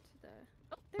to the.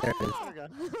 Oh, There there it is. There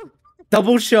we go.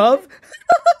 Double shove.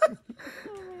 Oh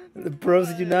my The God.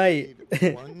 bros unite.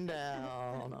 One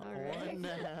down. Alright. One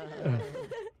down.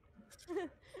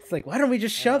 It's like, why don't we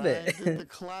just shove I did the it?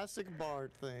 classic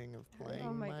bard thing of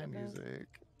playing my my goodness.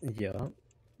 music. Yeah.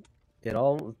 It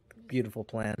all beautiful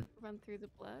plan. Run through the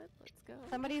blood. Let's go.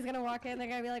 Somebody's gonna walk in, they're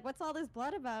gonna be like, "What's all this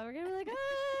blood about?" We're gonna be like,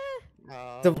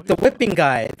 "Ah, The What do you whipping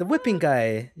guy. The whipping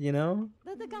guy. You know.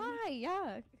 the guy,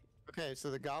 yeah." Okay,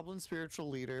 so the goblin spiritual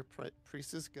leader,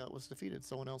 Priestess Gut, was defeated.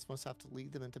 Someone else must have to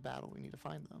lead them into battle. We need to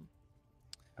find them.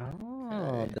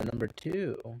 Oh, Okay. the number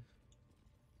 2.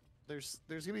 There's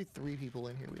gonna be 3 people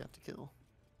in here we have to kill.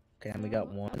 Okay, and we got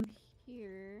So, one. Up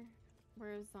here,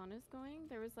 where Zana's going,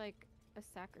 there was like a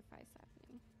sacrifice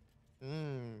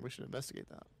happening. We should investigate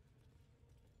that.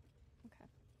 Okay.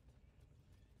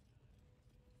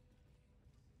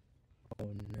 Oh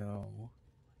no.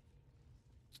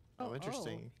 Oh, Oh,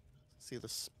 interesting. See, the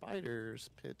spider's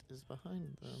pit is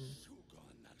behind them.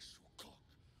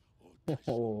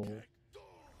 Oh.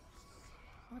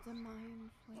 What's a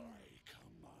mind flare?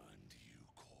 Command you,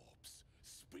 corpse.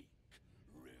 Speak.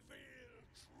 Reveal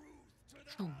truth to the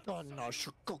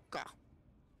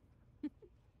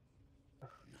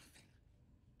Nothing.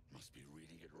 Must be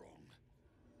reading it wrong.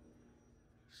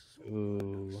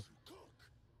 Ooh.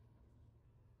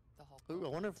 Ooh, I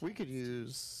wonder if we could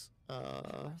use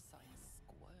Our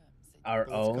let's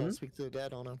go own? speak to the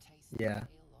dead on him. Yeah.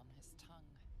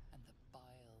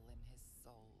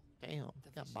 Damn,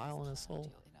 got bile in his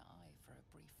soul.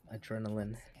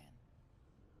 Adrenaline.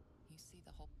 You see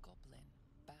the hobgoblin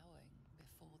bowing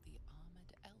before the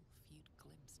armored elf you'd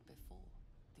glimpsed before.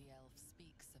 The elf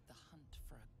speaks of the hunt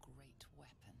for a great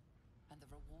weapon and the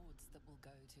rewards that will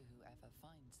go to whoever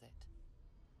finds it.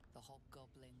 The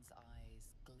hobgoblin's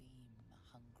eyes gleam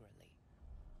hungrily.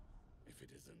 If it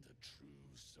isn't a true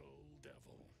soul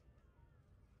devil.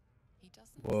 He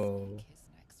doesn't Whoa. speak his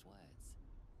next words,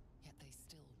 yet they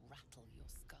still rattle your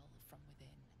skull from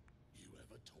within. You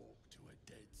ever talk to a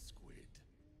dead squid?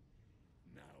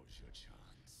 Now's your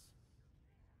chance.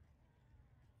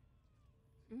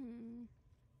 Mm.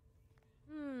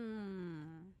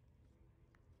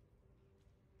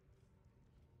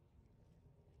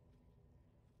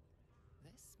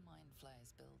 This mind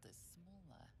flayer's build is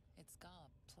smaller, its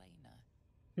garb plainer.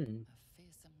 Hmm. A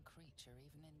fearsome creature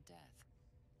even in death,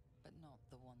 but not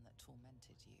the one that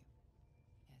tormented you.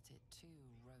 Yet it too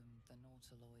roamed the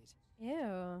Nautiloid.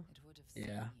 Ew. It would have seen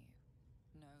Yeah.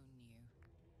 you, known you.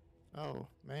 Oh,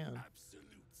 man.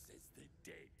 Absolute says the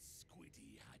dead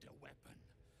squiddy had a weapon.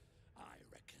 I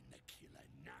reckon the killer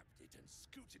nabbed it and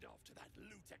scooted off to that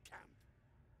looter camp.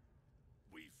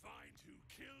 We find who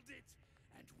killed it,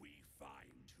 and we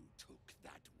find who took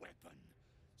that weapon.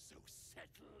 So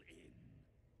settle in.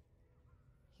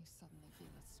 You suddenly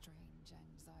feel a strange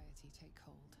anxiety take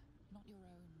hold. Not your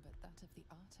own, but that of the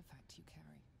artifact you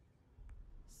carry.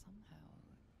 Somehow,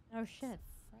 Oh it's shit.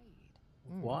 afraid.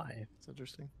 Why? It's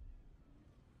interesting.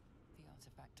 The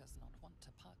artifact does not want to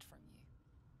part from you.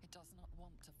 It does not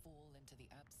want to fall into the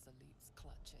Absolute's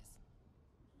clutches.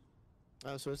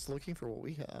 Oh, so it's looking for what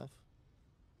we have.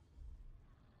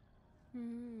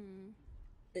 Hmm.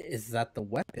 Is that the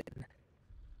weapon?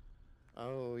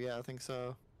 Oh, yeah, I think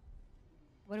so.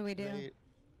 What do we do? Wait,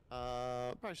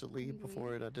 probably should leave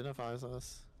before it identifies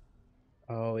us.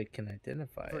 Oh, it can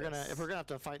identify If we're gonna us. have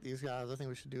to fight these guys, I think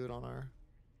we should do it on our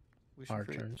Our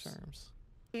create the terms.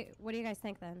 What do you guys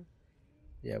think then?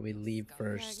 Yeah, we leave Yeah, I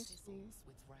first. guess so.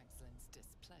 With Ragzlin's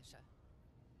displeasure.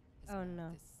 His Oh, mouth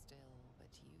no. is still, but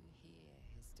you hear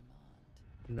his demand.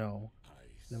 No. I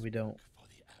No, we don't. speak for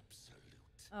the absolute.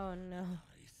 Oh no.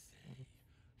 I say, you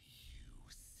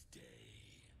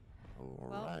stay.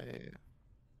 Alright.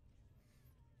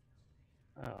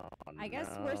 Oh, I guess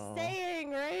we're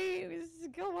staying, right?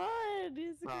 Just go on.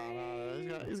 It's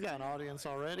great. He's got an audience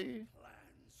already.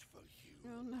 Plans for you.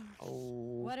 Oh no.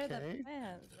 Okay. What are the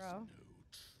plans, bro? No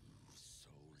true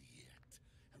soul yet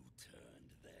who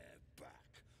turned their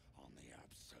back on the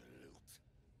absolute.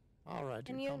 Alright, dude,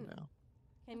 Can you- calm down.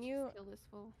 Can you? Kill this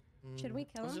fool. Should we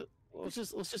kill him? Let's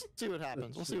just see what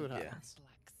happens. We'll see what Yeah. happens.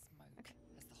 Black smoke Okay.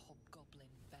 as the hobgoblin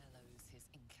bellows his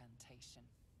incantation.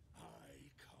 I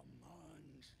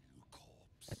command you,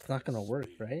 corpse. It's not gonna work,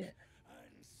 speak right?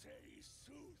 And say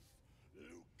sooth,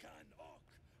 Lucan ok,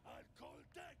 al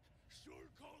koldek,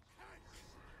 shulkok hank.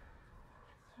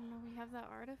 Oh no, we have that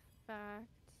artifact.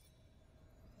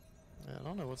 Yeah, I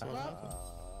don't know what's going to happen.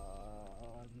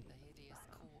 The hideous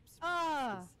corpse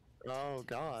Ah! rises, Oh its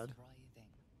God. tentacles writhing.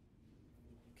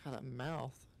 God, that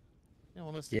mouth. You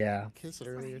almost Yeah. kissed it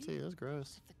earlier too. That's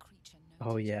gross. The creature Oh,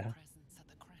 noted your yeah. presence at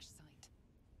the crash site.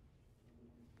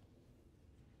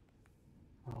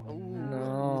 Oh Ooh,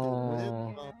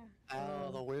 no. Yeah.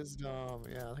 Oh, the wisdom.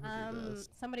 Yeah, I think we do this.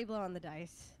 Somebody blow on the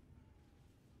dice.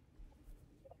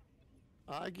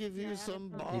 I give you Yeah, some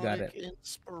you got bardic it.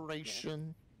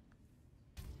 inspiration.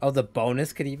 Oh, the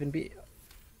bonus could even be.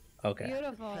 Okay.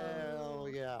 Beautiful. Hell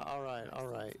yeah. All right, all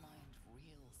right. Max's mind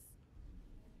reels,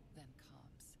 then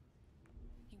calms.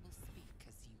 He will speak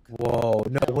as you command, Whoa!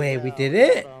 No Hell way, we yeah, did wisdom.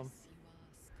 it. as you ask.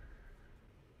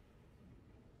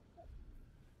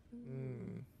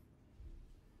 Mm.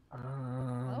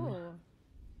 Oh.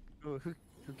 Oh,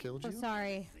 who killed Oh, you?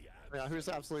 sorry. Yeah, who's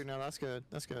absolutely no. That's good.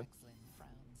 That's good. Rexlin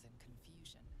frowns in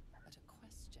confusion at a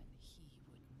question he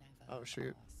would never Oh, have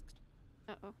shoot. asked.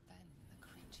 Uh-oh. Then the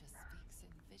creature speaks in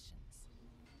visions.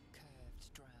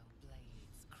 Curved drow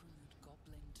blades, crude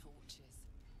goblin torches.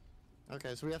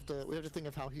 Okay, so we have to think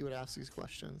of how he would ask these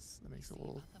questions. That makes it a See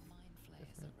little. other mind flayers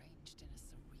different. arranged in a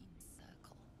serene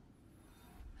circle.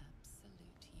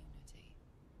 Absolute unity.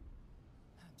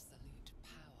 Absolute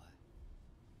power.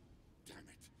 Damn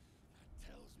it, that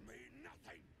tells me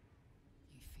nothing.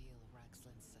 You feel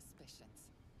Ragzlin's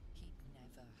suspicions. He'd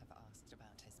never have asked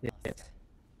about his Yeah. master.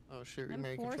 Oh shoot, we I'm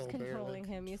may force control controlling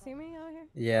barely. him. You see me out here?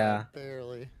 Yeah.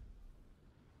 Barely.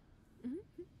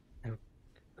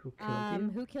 Who killed you?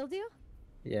 Who killed you?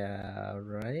 Yeah.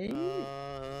 Right. Who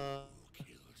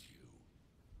killed you?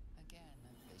 Again,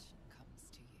 a vision comes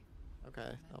to you.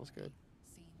 Okay, that was good.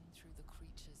 Seen through the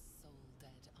creature's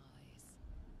soul-dead eyes,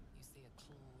 you see a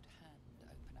clawed hand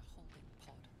open a holding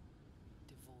pod,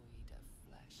 devoid of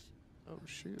flesh. Oh only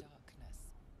shoot.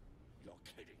 darkness. You're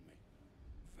kidding me.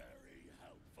 Very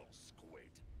helpful, squid.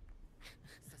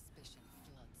 Suspicion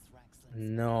floods Ragzlin's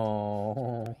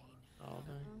No. brain, Oh,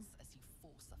 okay. hurls as you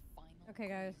force a final Okay,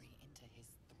 guys. query into his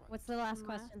throat. What's the last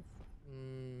Last- question?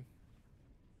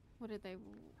 What did they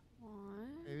want?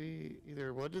 Maybe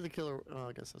either what did the killer? Oh,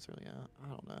 I guess that's really I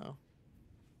don't know.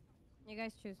 You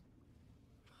guys choose.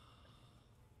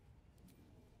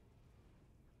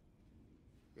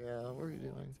 Yeah, what are you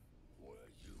doing? Were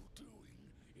you doing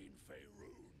in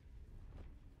Faerun?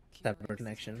 That Curiosity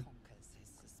connection. conquers his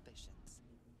suspicions.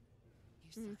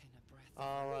 You suck in a breath. of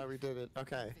All right, relief. we did it.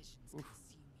 Okay. Visions Oof.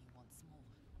 consume you once more.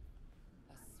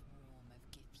 A swarm of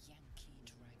Githyanki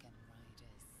dragon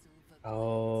riders, silver blades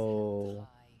Oh. held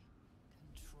high,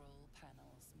 control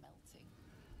panels melting,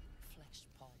 flesh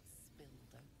pods spilled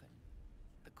open.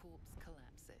 The corpse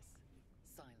collapses,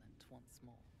 silent once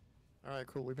more. All right,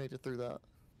 cool. We made it through that.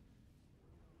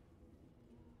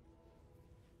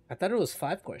 I thought it was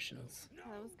 5 questions, No,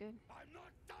 That was good. I'm not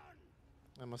done.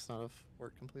 That must not have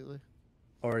worked completely.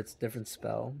 or it's different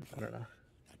spell. I don't know.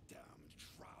 That damned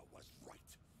Drow was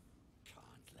right.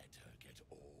 Can't let her get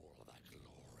all of that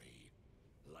glory.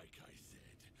 Like I said,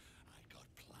 I got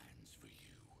plans for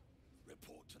you.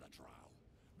 Report to the Drow.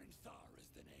 Minthar is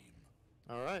the name.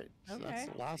 All right. So that's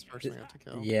Okay. the last person we have to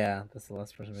kill. Yeah, that's the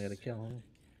last person we gotta kill.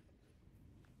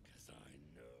 Cause I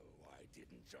know I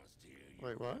didn't just hear you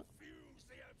Wait, what? refuse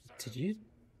the absolute. Did you?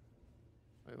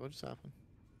 Wait, what just happened?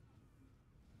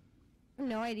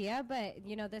 No idea, but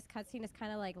you know this cutscene is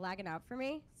kind of like lagging out for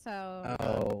me, so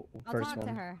Oh, I'll first talk one.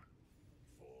 to her.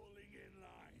 Falling in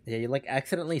line. Yeah, you like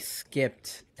accidentally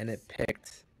skipped and it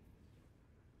picked.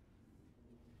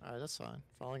 All right, that's fine.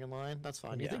 Falling in line. That's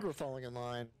fine. You think Yeah. we're falling in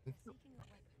line, Seeking a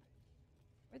weapon.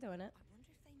 We're doing it. I wonder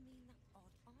if they mean that odd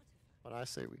artifact. but I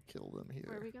say we kill them here.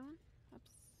 Where are we going?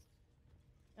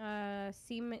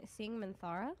 Seeing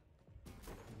Minthara.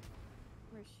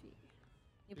 Where's she?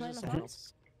 You Is playing there the someone phone?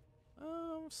 else?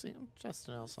 See, I'm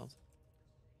testing out something.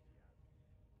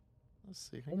 Let's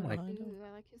see. Can Oh you my- behind him? Ooh, I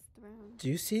like his throne. Do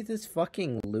you see this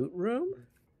fucking loot room?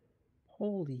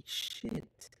 Holy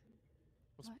shit.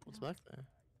 What's What? back there?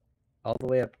 All the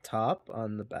way up top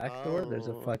on the back door, there's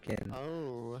a Oh. fucking.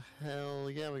 Oh, hell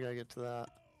yeah, we gotta get to that.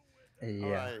 Yeah.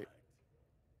 Alright.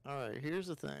 Alright, here's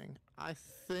the thing. I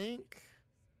think.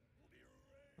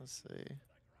 Let's see.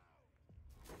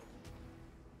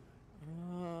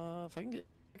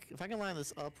 If I can line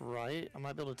this up right, I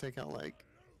might be able to take out like.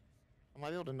 I might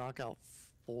be able to knock out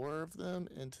 4 of them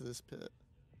into this pit.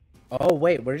 Oh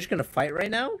wait, we're just gonna fight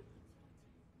right now?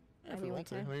 Yeah, if I we mean, we want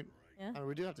to. can. I mean, Yeah.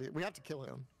 we do have to. We have to kill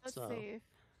him. Let's so save.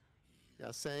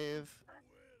 yeah, save.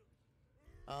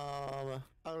 Oh,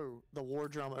 the war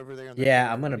drum over there. In the Yeah,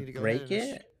 corner. I'm We gonna need to go ahead break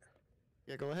and it.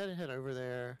 Yeah, go ahead and head over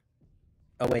there.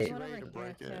 Oh Get wait, you One ready over to here,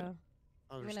 break it. too.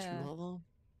 Oh, I'm there's gonna- 2 of them.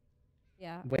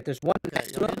 Yeah. wait. There's one Okay,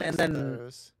 next to y'all him, get and next to then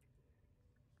those.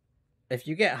 if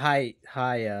you get high.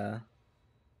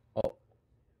 Oh,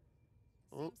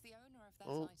 Oh, Seems the owner of that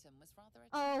oh. item was rather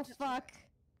Oh attracted to fuck. it.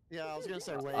 Yeah, I was gonna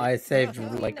say wait. I saved I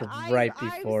mean, like right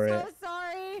before I'm it. so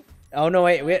sorry. Oh no,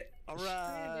 wait. All We're gonna do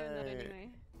that right. anyway.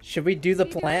 Should we do the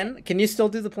We do plan? Can you still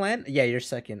do the plan? Yeah, you're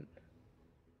second.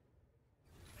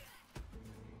 I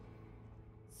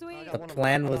Sweet. got The one of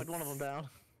plan them. I was- knocked one of them down.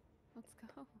 Let's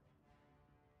go.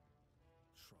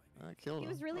 I killed He him.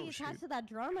 was really Oh, attached shoot. to that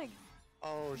drum.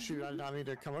 Oh shoot! I did not mean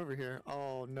to come over here.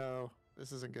 Oh no,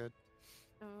 this isn't good.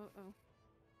 Oh.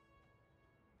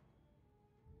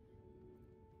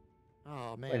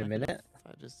 Oh man. Wait a I could've- minute.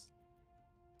 I just.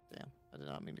 Damn! I did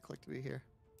not mean to click to be here.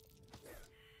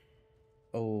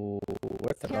 Oh,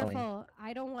 we're throwing. Careful.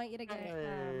 I don't want you to get.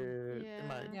 Hey, yeah. it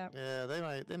might, Yep. yeah,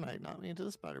 they might knock me into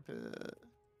the spider pit.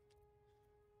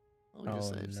 Well, we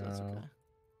just Oh, saved, so that's no. okay.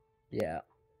 Yeah.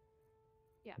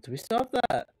 Yeah. Do we still have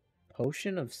that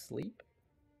potion of sleep?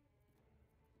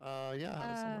 Yeah, I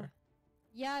have it somewhere.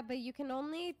 Yeah, but you can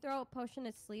only throw a potion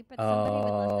of sleep at somebody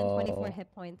with less than 24 Oh.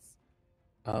 hit points.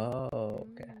 Oh,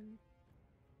 okay. Mm.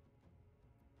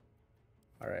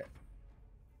 All right.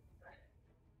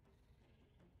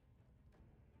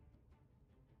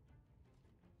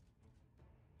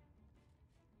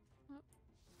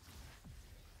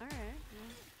 All right.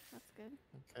 Well, that's good.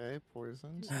 Okay,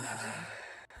 poisons.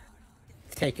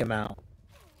 Take him out.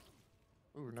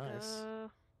 Ooh, nice.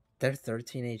 They're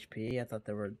 13 HP. I thought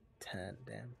they were 10.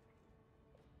 Damn.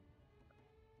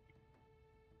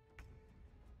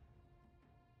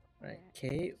 Right,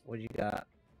 Kate, what do you got?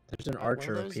 There's an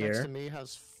archer One of up those next here. to me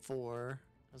has 4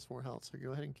 health, so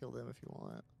go ahead and kill them if you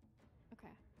want.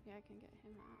 Okay. Yeah, I can get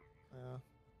him out. Yeah.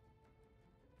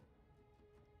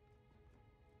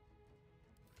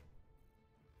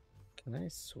 Can I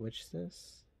switch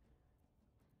this?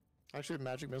 Actually, with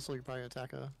magic missile, you can probably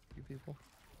attack a few people.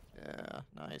 Yeah,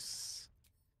 nice.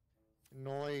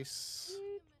 Nice.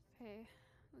 Okay.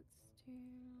 Let's do.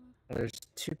 There's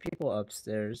 2 people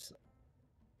upstairs.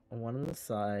 One on the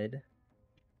side.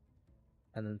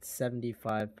 And then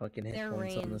 75 fucking hit They're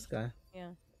points on this ranged. guy. Yeah.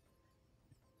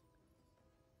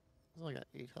 He's only got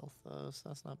 8 health though, so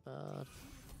that's not bad.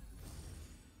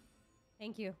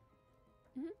 Thank you.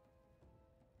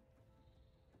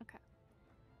 Okay.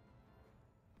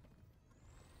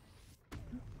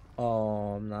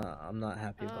 Oh, I'm not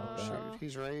happy about Oh, that. shoot,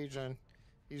 he's raging.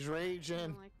 He's raging. I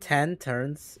don't like that. 10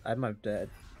 turns, I might be dead.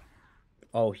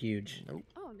 Oh, huge. Nope.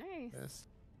 Oh, nice. Yes.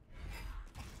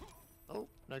 Oh,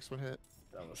 next one hit.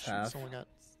 That was Shoot, half. someone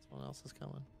else is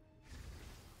coming.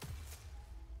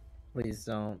 Please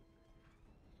don't.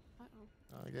 Uh-oh.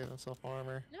 Oh, he gave himself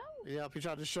armor. No. Yep, he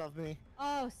tried to shove me.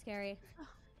 Oh, scary.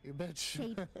 You bitch.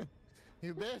 Shade.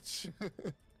 You bitch.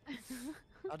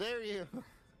 How dare you?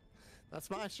 That's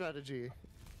my strategy.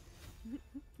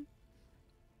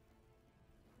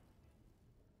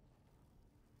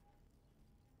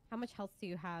 How much health do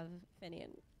you have, Finian?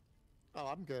 Oh,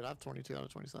 I'm good. I have 22 out of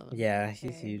 27. Yeah,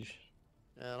 he's Okay. huge.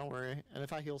 Yeah, don't worry. And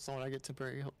if I heal someone, I get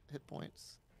temporary hit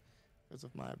points because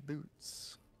of my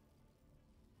boots.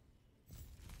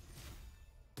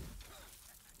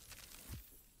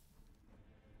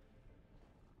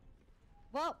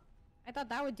 Well, I thought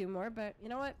that would do more, but you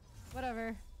know what?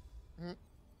 Whatever. A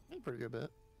pretty good bit.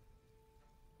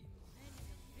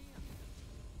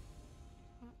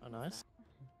 Oh, What was nice. that?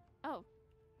 Oh.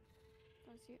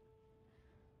 That was you.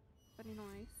 Very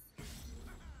nice.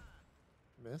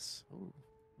 Miss. Ooh,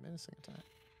 menacing attack.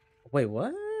 Wait,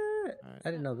 what? Alright.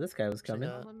 I didn't know this guy was coming.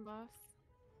 Yeah. Golem boss.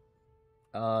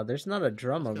 There's not a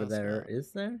drum Let's over go, there, Scott.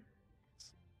 is there?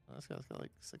 Oh, this guy's got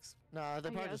like 6. Nah, they Oh, yeah,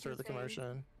 probably I was just heard the gonna say-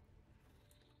 commotion.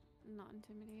 Not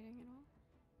intimidating at all.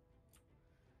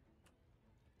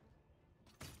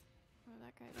 Oh,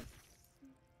 that guy was.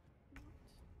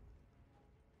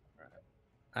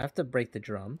 I have to break the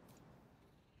drum.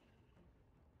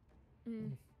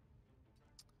 Mm.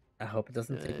 I hope it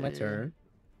doesn't take my Okay. turn.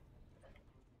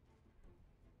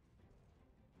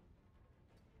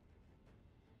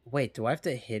 Wait, do I have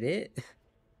to hit it?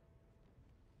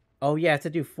 Oh yeah, I have to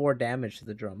do 4 damage to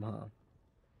the drum, huh?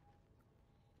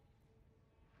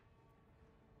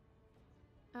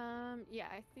 Yeah,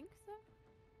 I think so.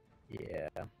 Yeah.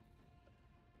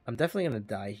 I'm definitely gonna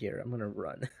die here. I'm gonna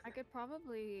run. I could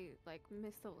probably like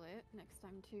miss a lit next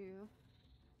time too.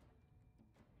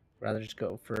 Rather just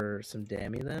go for some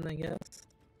dammy then, I guess.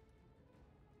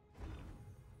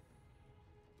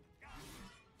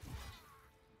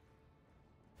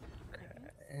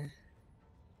 Okay.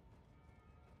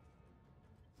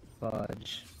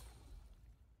 Fudge.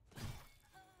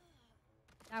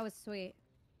 That was sweet.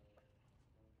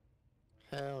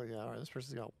 Hell yeah! All right, this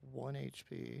person's got 1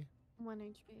 HP. 1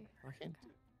 HP. I can't.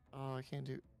 Oh, I can't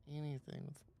do anything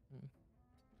with.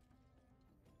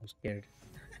 I'm scared.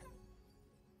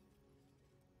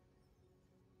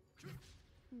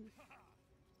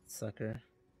 Sucker.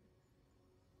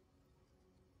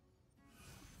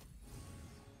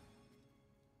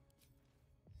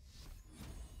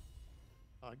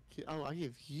 Oh, I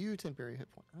gave you temporary hit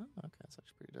point. Oh, okay, that's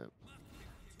actually pretty dope.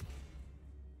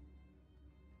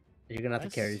 You're gonna have to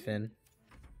carry Nice. Finn.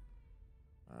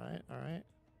 All right, all right.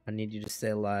 I need you to stay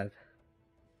alive.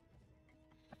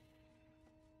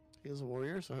 He is a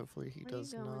warrior, so hopefully he Where you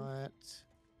does going? not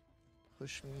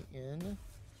push me in.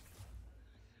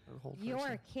 Or hold You're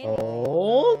person. kidding.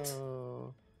 Hold?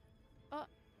 No. Oh.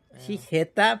 He Damn.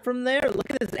 hit that from there?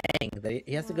 Look at his ang.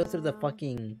 He has to go through the Wow.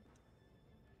 fucking...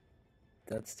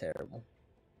 That's terrible.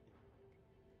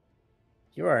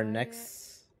 You are I- next...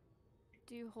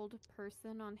 Do you hold a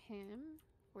person on him?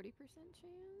 40%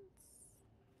 chance?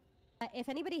 If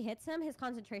anybody hits him, his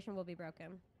concentration will be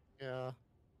broken. Yeah.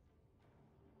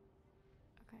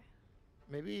 Okay.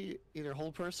 Maybe either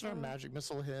hold person or Oh. magic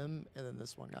missile him, and then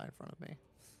this one guy in front of me.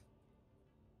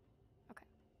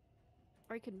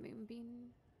 Or I could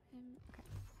moonbeam him. Okay.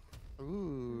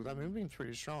 Ooh, that moonbeam's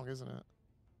pretty strong, isn't it?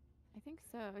 I think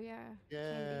so, yeah. Can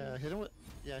Yeah, be. hit him with.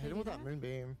 Yeah, Can hit I him do with that that?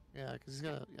 moonbeam. Yeah, because he's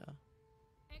got. Yeah.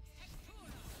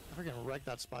 I freaking wrecked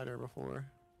that spider before.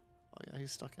 Oh yeah,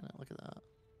 he's stuck in it. Look at that.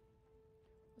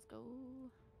 Let's go.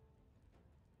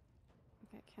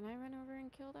 Okay, can I run over and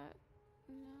kill that?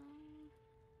 No.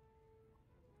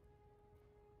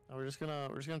 Oh, we're just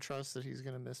gonna trust that he's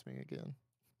gonna miss me again.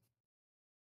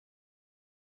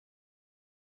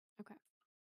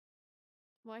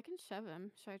 Well, I can shove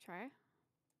him. Should I try?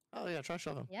 Oh yeah, try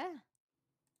shove him. Yeah.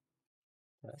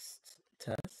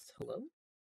 Test. Hello?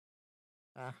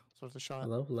 Ah, so it's a shot.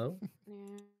 Hello? Hello? Yeah.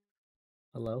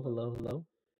 Hello? Hello? Hello?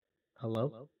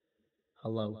 Hello?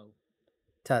 Hello?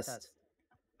 Test.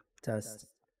 Test.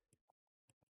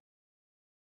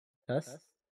 Test.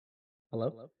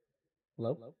 Hello?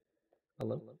 Hello?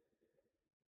 Hello?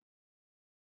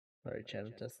 Alright, chat,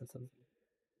 I'm testing something.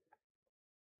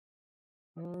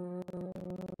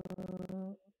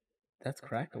 That's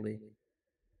crackly.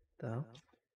 Though.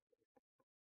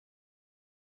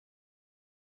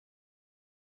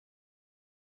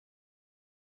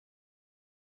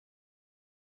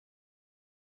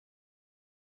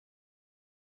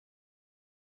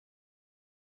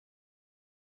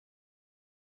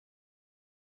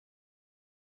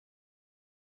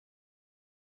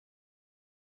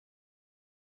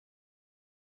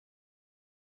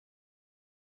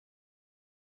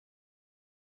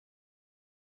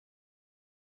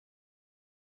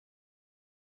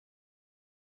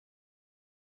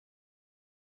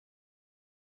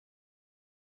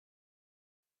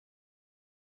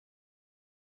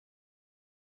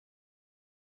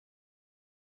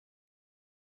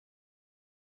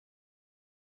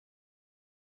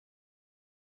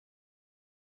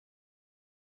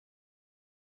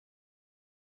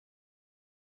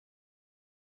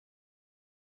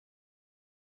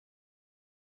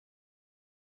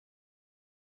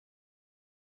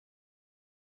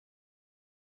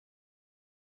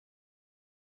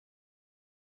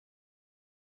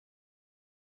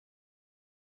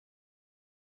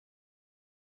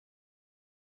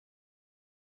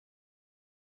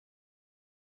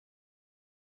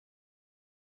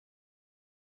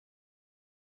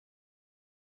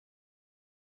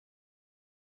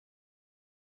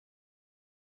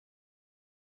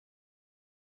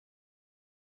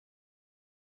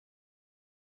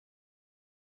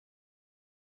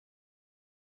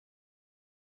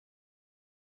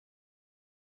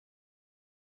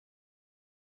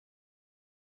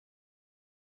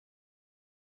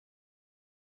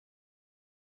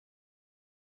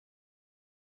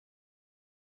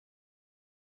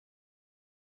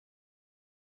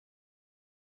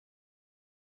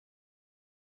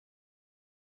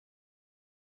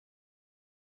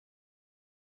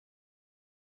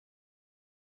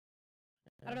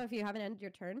 I don't know if you haven't ended your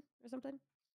turn or something.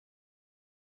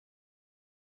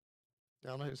 I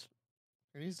don't know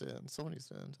who needs to end. Someone needs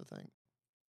to end, I think.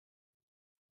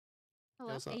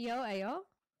 Hello? What's up? Ayo, ayo.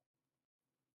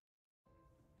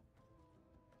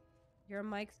 Your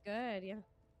mic's good. Yeah.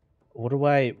 What do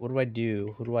I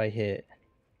do? Who do I hit?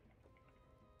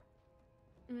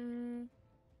 Mm,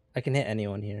 I can hit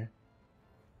anyone here.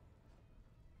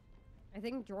 I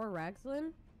think Jor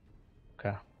Ragzlin,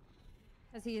 Okay.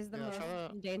 because he is the Yeah, most try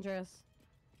to- dangerous.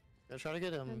 Yeah, try to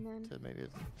get him And then- to maybe.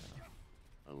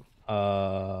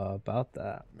 About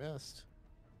that. Missed.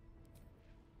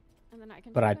 and then I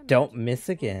can. But try I to don't magic miss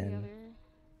missile the again. other,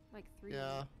 like 3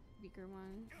 Yeah. weaker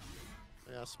ones.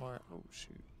 Yeah, smart. Oh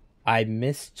shoot. I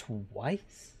missed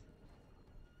twice.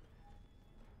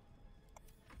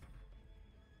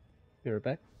 Be right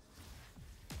back.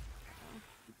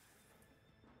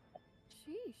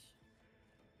 Sheesh.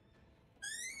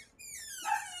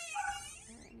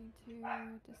 Alright, I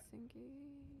need to disengage.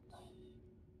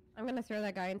 I'm gonna throw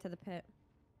that guy into the pit.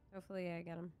 Hopefully, I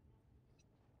get him.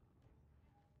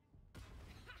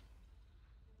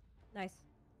 Nice.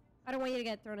 I don't want you to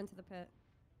get thrown into the pit.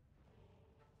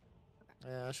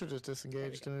 Yeah, I should just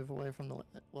disengage to move away from the.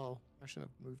 Well, I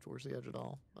shouldn't have moved towards the edge at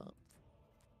all. But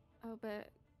Oh, but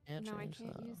can't now I change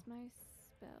can't that. use my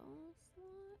spell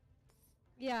slot.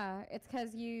 Yeah, it's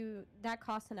because that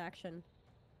costs an action.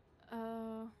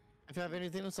 Oh, If you have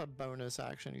anything that's a bonus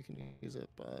action, you can use it,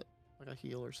 but like a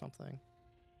heal or something.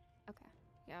 okay.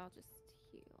 Yeah, I'll just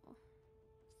heal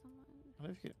someone. I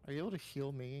don't know if you are you able to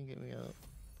heal me and get me up?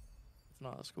 If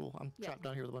not, that's cool. I'm Yeah. trapped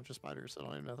down here with a bunch of spiders, so I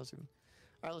don't even know if that's even.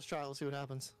 All right, let's try. Let's see what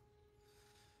happens.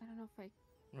 I don't know if I.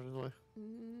 Where's the way?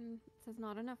 It says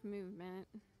not enough movement.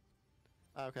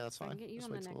 Oh, okay, that's I fine. can get you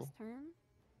Just on the wait till. next turn.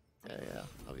 Yeah,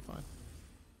 that'll be fine.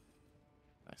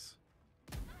 Nice.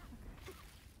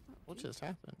 What geez. just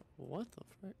happened? What the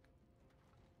frick?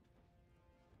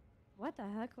 What the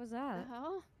heck was The that?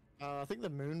 hell? I think the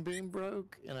moonbeam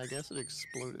broke, and I guess it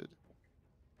exploded.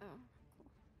 Oh,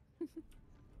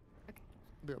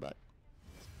 Be right back.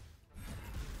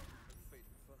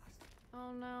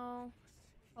 oh no.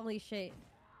 Holy shit.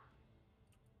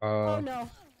 Uh, Oh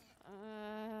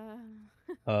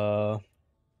no.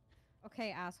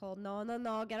 Okay, asshole. No, no,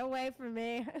 no. Get away from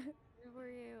me. Where were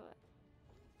you?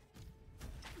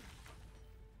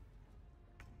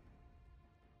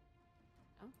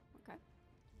 Oh,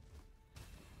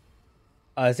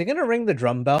 okay. is he gonna ring the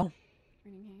drum bell?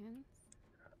 Raining hands.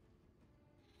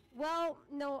 Well,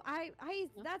 no,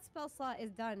 that spell slot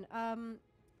is done.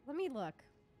 Let me look.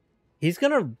 He's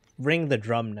gonna ring the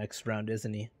drum next round,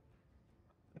 isn't he?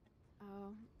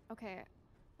 Oh, okay.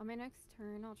 On my next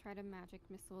turn, I'll try to magic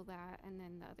missile that, and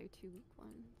then the other 2 weak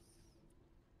ones.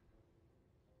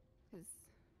 Because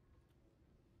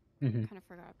Mm-hmm. kind of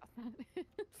forgot about that.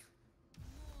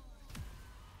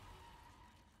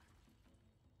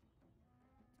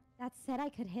 That said, I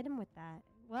could hit him with that.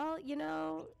 Well,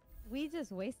 we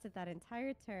just wasted that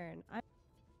entire turn.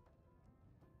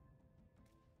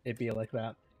 It'd be like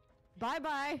that. Bye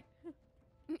bye.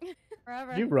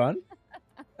 Forever. Did you run?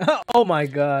 Oh my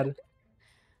god.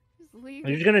 Just leave. Are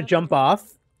you it just gonna up. jump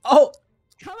off? Oh!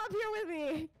 Come up here with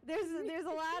me. There's a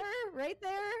ladder right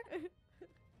there.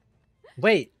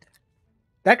 Wait.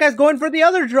 That guy's going for the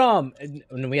other drum!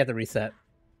 And we have to reset.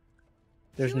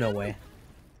 There's no way.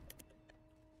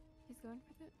 He's going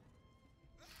for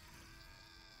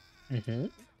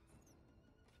it.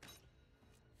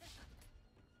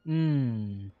 Mm-hmm.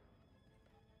 Mmm.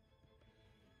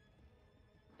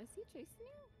 Is he chasing you?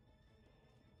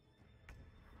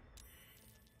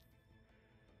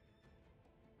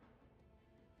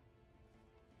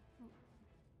 Oh.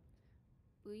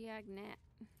 Booyah, Gnat.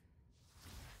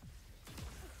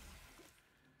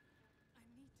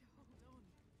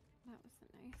 That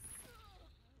wasn't nice.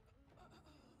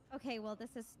 Okay, well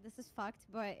this is fucked,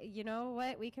 but you know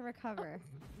what? We can recover.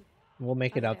 We'll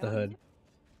make it out the Okay. hood.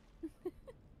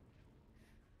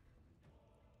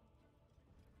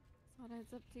 So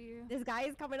that's up to you. This guy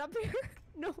is coming up here.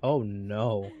 No. Oh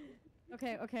no.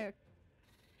 Okay, okay.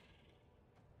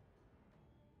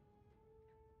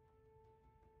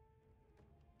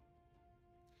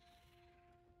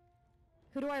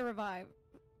 Who do I revive?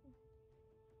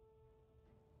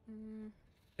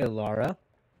 Ilara?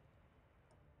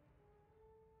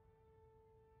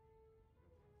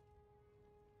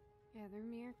 Yeah, they're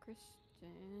mere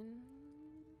Christian.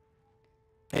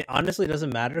 It honestly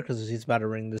doesn't matter because he's about to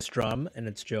ring this drum and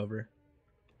it's Jover.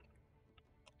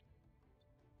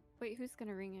 Wait, who's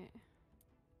gonna ring it?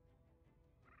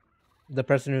 The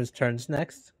person whose turn's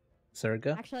next?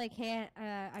 Serga? Actually, I can't.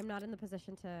 I'm not in the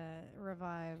position to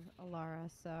revive Alara,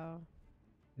 so.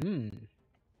 Hmm.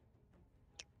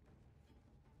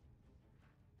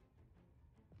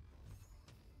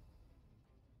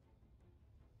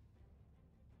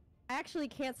 I actually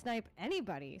can't snipe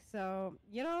anybody, so,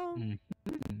 Mhm.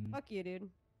 fuck you, dude.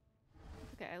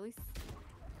 Okay, at least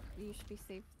you should be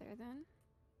safe there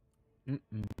then.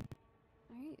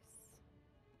 Nice.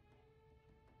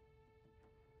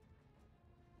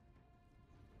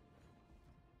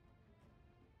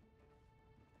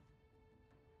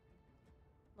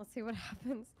 Let's see what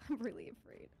happens. I'm really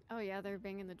afraid. Oh yeah, they're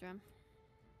banging the drum.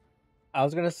 I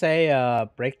was gonna say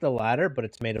break the ladder, but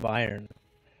it's made of iron.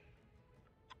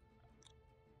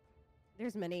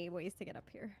 There's many ways to get up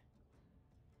here.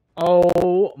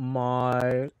 Oh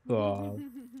my god.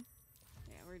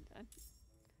 Yeah, we're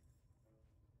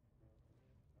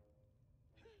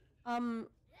done.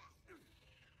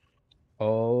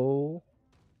 Oh.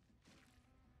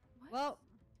 Well,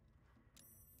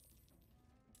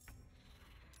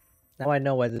 Now I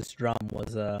know why this drum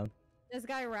was this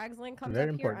guy Ragsling comes very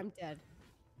up here, important. I'm dead.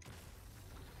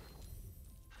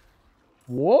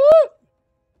 What?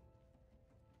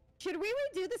 Should we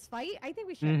redo this fight? I think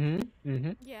we should.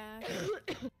 Yeah.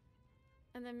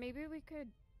 And then maybe we could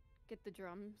get the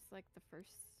drums like the first.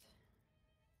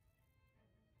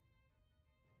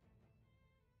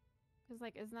 Because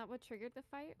like, isn't that what triggered the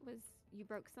fight? Was you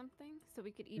broke something? So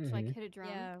we could each like hit a drum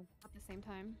at the same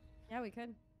time. Yeah, we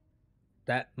could.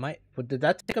 That might. Did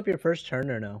that take up your first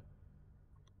turn or no?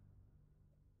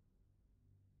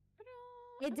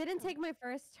 It didn't take my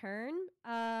first turn.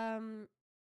 I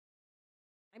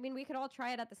mean, we could all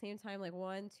try it at the same time, like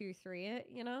 1, 2, 3 it,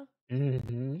 you know?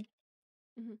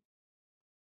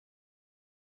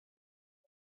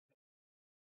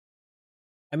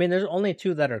 I mean, there's only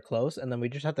 2 that are close, and then we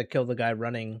just have to kill the guy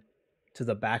running to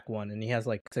the back one, and he has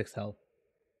like 6 health.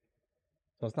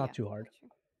 So it's not too hard.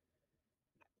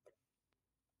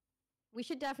 We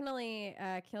should definitely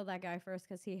kill that guy first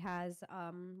because he has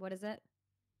what is it?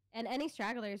 And any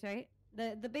stragglers, right?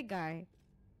 The big guy.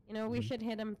 You know, we should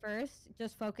hit him first.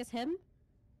 Just focus him.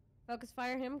 Focus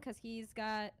fire him because he's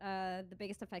got the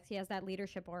biggest effects. He has that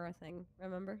leadership aura thing,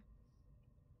 remember?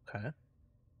 Okay.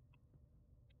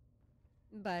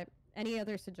 But any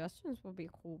other suggestions will be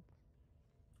cool.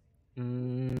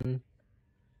 You're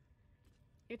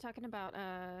talking about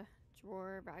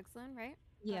Drawer Ragsland, right?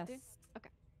 Yes. Okay.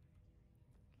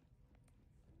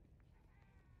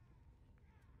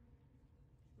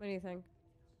 What do you think?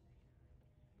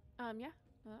 Yeah, no,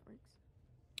 that works.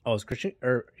 Oh, is Christian?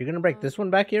 Or you're gonna break this one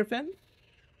back here, Finn?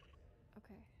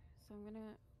 Okay, so I'm gonna.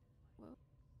 Whoa.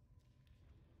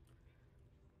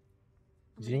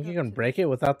 Do you think you can break it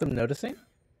without them noticing?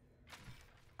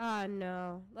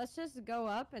 No. Let's just go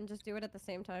up and just do it at the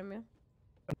same time,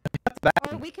 yeah.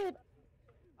 Or we could.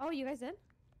 Oh, you guys did?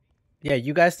 Yeah,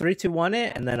 you guys 3, 2, 1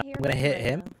 it, and then I'm gonna hit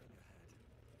him.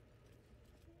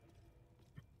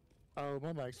 Oh,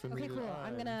 my mic's been Okay, muted. cool.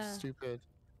 I'm gonna. Stupid.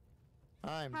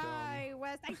 I'm dumb. Hi,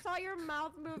 Wes. I saw your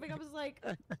mouth moving. I was like,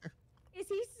 is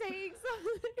he saying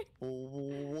something?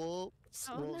 Whoops.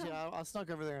 Oh, Well, no. yeah, I snuck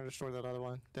over there and destroyed that other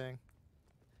one. Dang.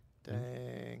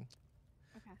 Dang.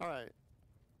 Okay. All right.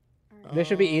 This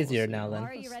should be let's easier see, now I'm then.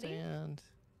 Are you ready? stand.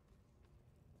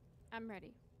 I'm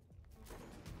ready.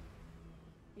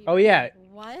 Oh yeah.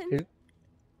 1, Here-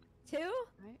 2,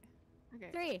 Right.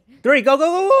 Okay. 3. 3, go, go,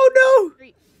 go, go, no!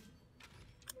 3.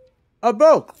 I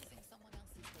broke!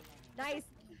 Nice.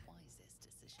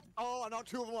 Oh, I knocked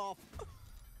 2 of them off.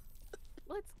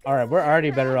 Let's go. Alright, we're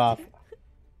already better off.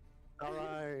 All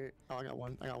right. Oh, I got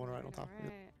one. I got one right on top.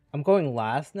 Yep. Alright. I'm going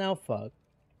last now? Fuck.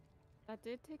 That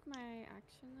did take my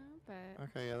action though, but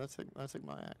Okay, yeah, that's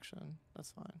my action.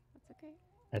 That's fine. that's okay.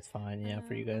 That's fine, yeah,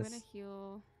 for you I'm guys. gonna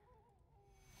heal.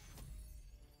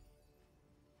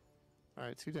 All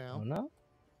right, 2 Oh down. no?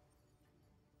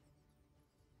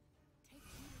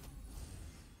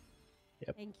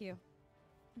 Thank you.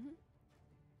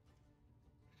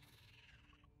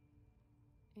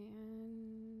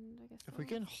 And I guess If we I'll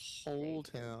can stay hold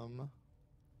here. him.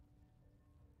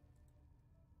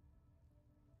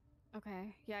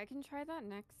 Okay. Yeah, I can try that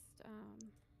next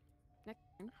next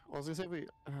turn. I was gonna say maybe.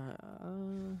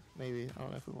 I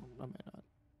don't know if we won't. I may not.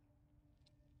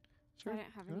 I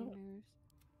didn't have any sure. moves.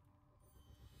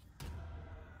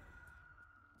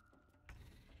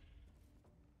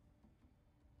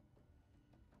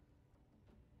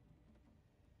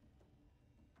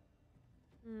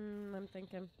 I'm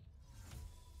thinking.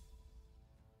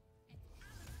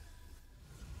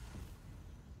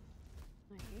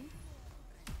 Nice.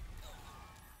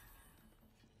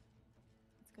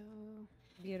 Let's go.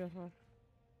 Beautiful.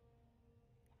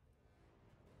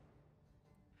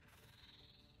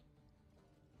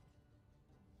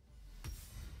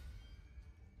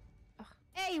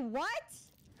 Hey, what?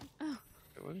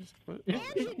 What is, what? And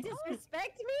you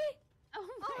disrespect me? Oh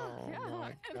my Oh god.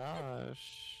 my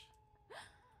gosh.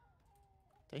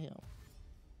 Damn.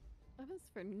 That was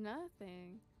for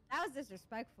nothing. That was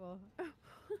disrespectful.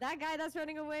 That guy that's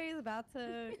running away is about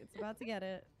to. It's about to get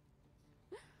it.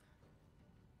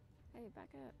 Hey, back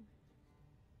up.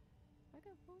 Back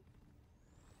up, fool.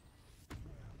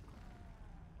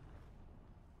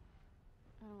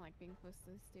 I don't like being close to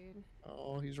this dude.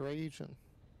 Oh, he's raging.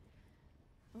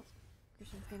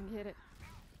 Christian's gonna get it.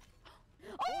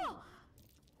 Oh,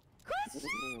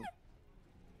 Christian!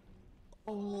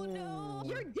 Oh no!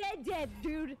 You're dead,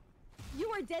 dude. You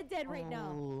are dead right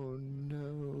now. Oh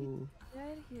no!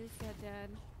 Dead? He is dead.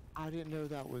 I didn't know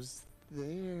that was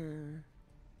there.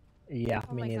 Yeah,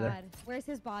 Oh me my neither. god, where's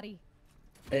his body?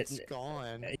 It's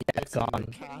gone. Yeah, it's in gone. the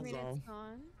What do you mean chasm. it's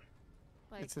gone?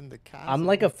 Like, It's in the chasm. I'm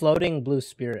like a floating blue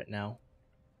spirit now.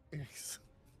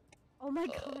 Oh my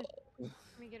god. can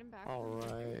we get him back? All from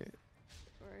here? right.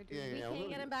 Or do Yeah, We yeah. can't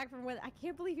get him back from where. I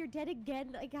can't believe you're dead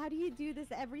again. Like, how do you do this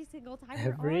every single time?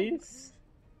 we're Every. on?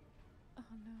 Oh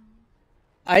no.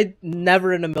 I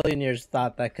never in a million years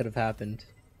thought that could have happened.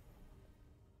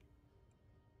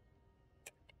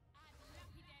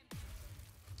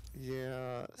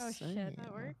 Yeah. Oh, shit, same.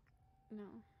 That work? No.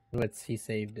 But he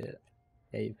saved it.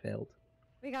 Yeah, he failed.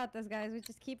 We got this, guys. We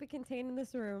just keep it contained in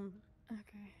this room.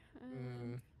 Okay.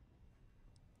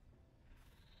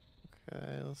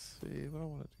 Okay, let's see what I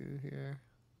want to do here.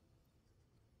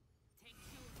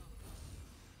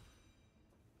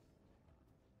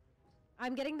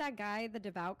 I'm getting that guy, the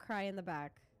devout cry in the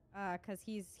back, cause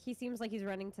he seems like he's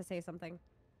running to say something.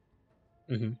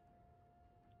 Mm-hmm.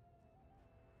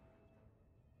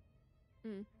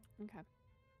 Okay.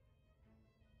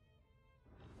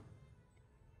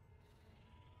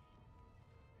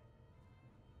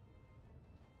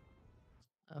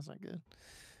 That's not good.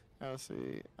 Let's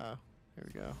see. Oh, here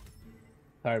we go.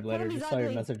 Sorry, Blader, he's just saw your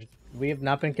ugly. message. We have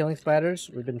not been killing spiders.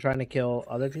 We've been trying to kill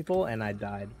other people, and I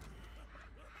died.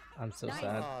 I'm so Nice.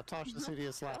 sad. Oh, Tosh the City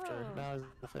has left her. Oh. Now is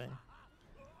the thing.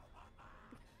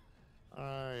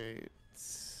 Alright.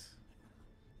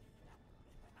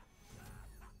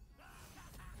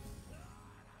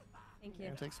 Thank you.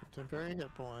 Gonna take some temporary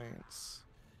hit points.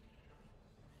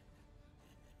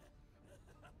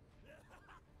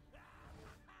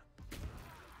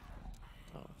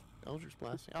 Oh, Eldritch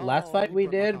blasting. Last Oh, fight you we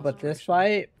broke my did, but this concentration.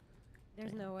 fight.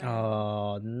 There's no way.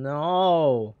 Oh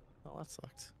no! Oh, that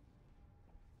sucked.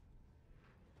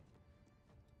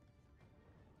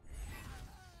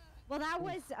 Well, that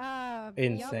was yup,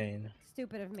 Insane.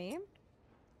 stupid of me.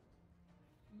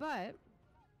 But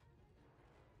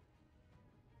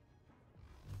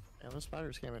And the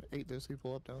spiders came and ate those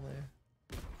people up down there.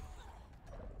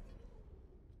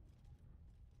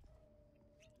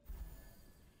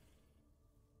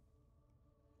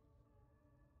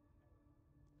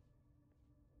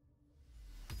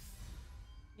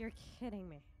 you're kidding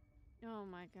me, Oh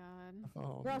my god.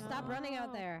 Oh, bro. no. Stop running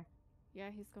out No. there. Yeah,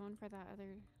 he's going for that other.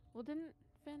 Well, didn't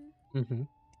Finn? Mm-hmm.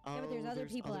 Oh, but there's other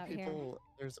people out here.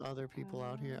 There's other people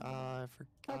out here. Ah, I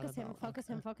forgot Focus him. about Focus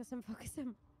okay. him. Focus him. Focus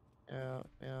him.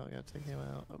 Yeah, take him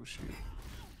out. Oh shoot.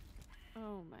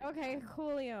 Oh my. Okay, God.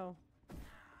 Coolio.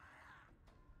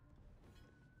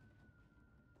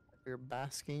 You're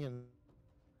basking in.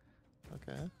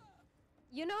 Okay.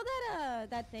 You know that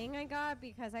that thing I got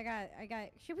because I got.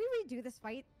 Should we redo this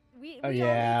fight? We Oh, all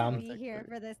yeah. need to be here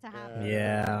for this to happen.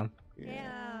 Yeah.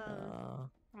 Yeah.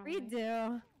 Probably. We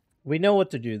do. We know what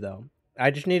to do though.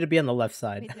 I just need to be on the left We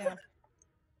side.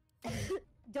 do.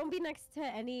 Don't be next to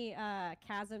any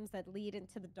chasms that lead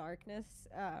into the darkness,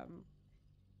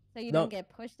 so you No. don't get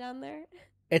pushed down there.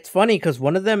 It's funny because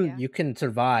one of them Yeah. you can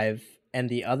survive, and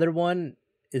the other one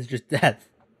is just death.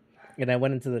 And I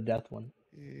went into the death one.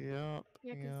 Yep.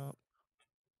 Yeah, 'cause- Yep.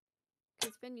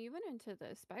 Because Finn, you went into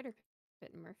the spider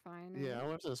pit and we're fine. Yeah, I right?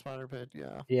 went to the spider pit.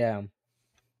 Yeah. Yeah.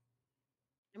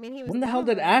 I mean, he was. When the hell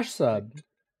did down. Ash sub?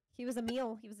 He was a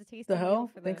meal. He was a tasty The meal hell?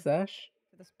 for the, Thanks, Ash.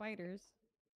 for the spiders.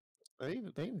 They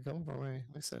even come for me.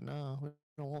 They said no, we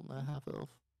don't want that half elf.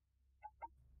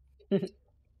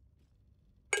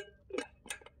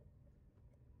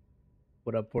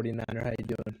 What up, 49er? How you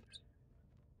doing?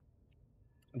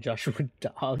 Joshua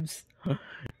Dobbs.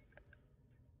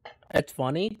 It's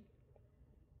funny.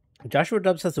 Joshua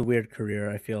Dobbs has a weird career,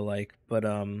 I feel like, but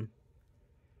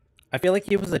I feel like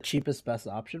he was the cheapest best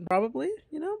option, probably.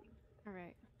 You know, All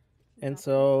right. and Got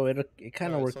so it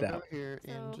kind of Alright, worked so I'll out. go here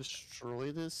and So-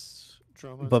 destroy this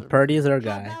drum. But Purdy is our How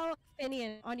guy, about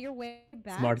Finian on your way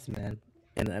back? smartest man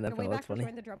in the Your way NFL. back That's from funny.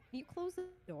 join the drum. Can you close the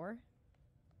door?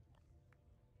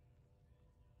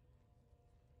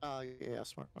 Yeah,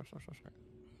 smart.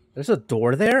 There's a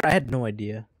door there. I had no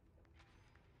idea.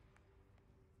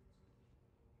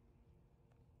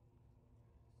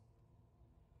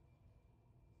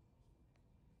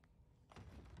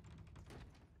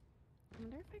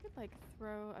 wonder if I could like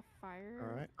throw a fire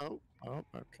All right. Oh,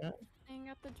 okay. thing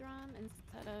at the drum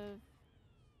instead of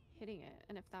hitting it,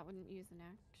 and if that wouldn't use an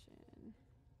action,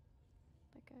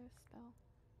 like a spell.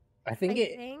 I I think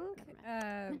it. think.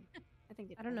 I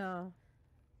think it. I don't does. know.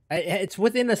 It's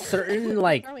within a certain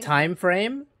like Throwing time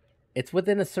frame. It's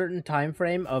within a certain time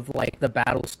frame of like the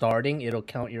battle starting. It'll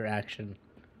count your action.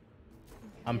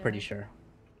 I'm pretty Yeah. sure.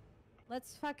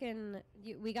 Let's fucking.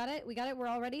 We got it. We got it. We're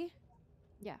all ready.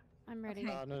 Yeah, I'm ready.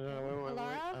 Okay. No, wait.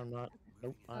 Alara? I'm not.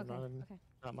 Nope, I'm Okay. not in Okay.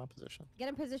 not my position. Get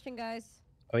in position, guys.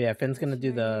 Oh yeah, Finn's gonna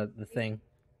do Missionary. the thing.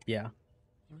 Yeah.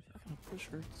 I can push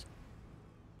her.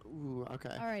 Ooh, okay.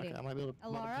 Alrighty. Okay, I might be able to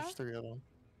Alara? push 3 of them.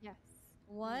 Yes.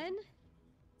 1,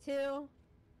 2,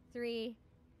 3,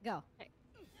 go.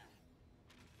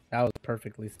 That was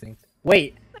perfectly synced.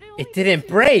 Wait, But it didn't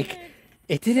break.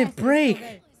 It didn't Yes, it's so break. good.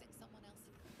 Is it someone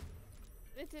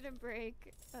else? It didn't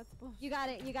break. That's bullshit. You got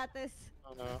it. You got this.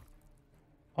 Oh no.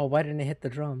 Oh, why didn't it hit the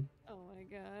drum? Oh my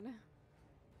god.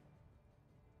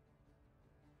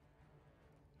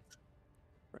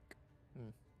 Frick.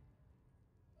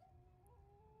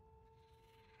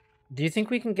 Do you think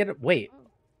we can get it? Wait, Oh,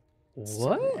 what?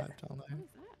 Still alive down what there.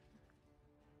 is that?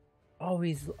 Oh,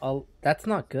 he's. Oh, that's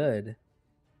not good.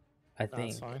 I No,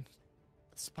 think. it's fine.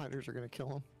 The spiders are gonna kill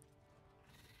him.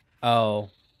 Oh.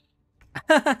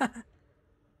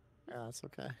 Yeah, it's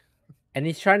okay. And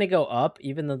he's trying to go up,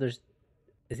 even though there's.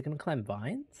 Is he gonna climb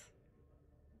vines?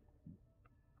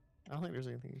 I don't think there's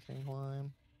anything you can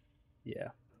climb. Yeah.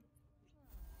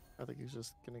 I think he's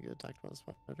just gonna get attacked by the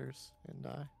spiders and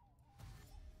die.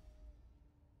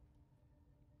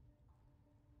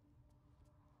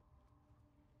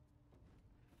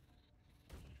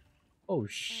 Oh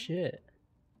shit!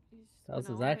 He's just That was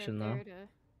been his all the way action, up though. there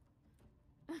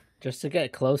to- Just to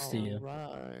get close to you.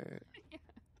 Alright. Yeah.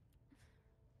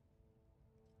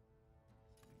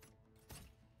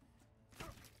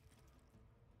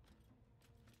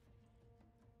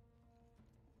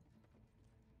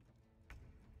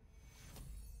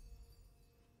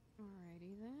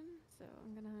 Alrighty then. So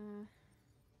I'm gonna.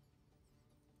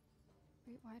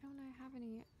 Wait, why don't I have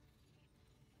any?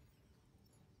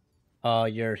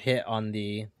 Your hit on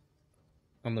the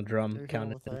drum You're hitting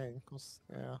counted, the thing.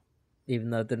 Yeah. even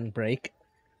though it didn't break.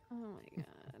 Oh my god.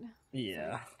 So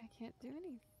Yeah. I can't do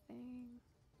anything.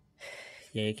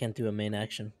 Yeah, you can't do a main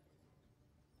action.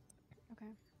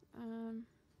 Okay.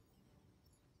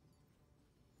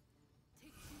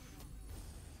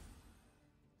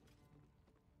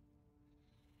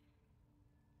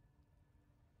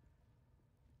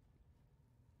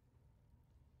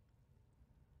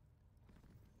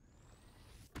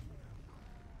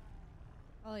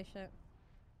 Holy shit.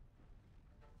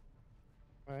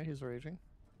 Alright, he's raging.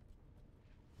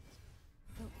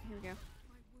 Oh, here we go.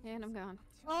 And I'm gone.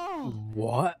 Oh.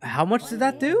 What? How much did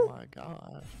that Oh do? my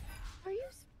god. Are you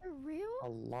for real? A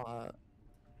lot.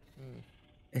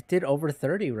 It did over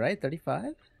 30, right?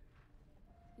 35?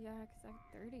 Yeah, because I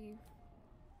have 30.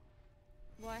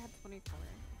 Well, I had 24.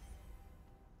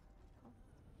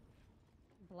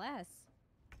 Bless.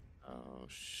 Oh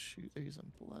shoot, they're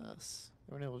using bless.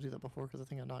 They weren't able to do that before because I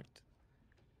think I knocked.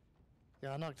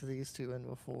 Yeah, I knocked these two in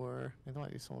before. I think there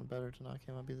might be someone better to knock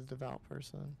him. I'd be the devout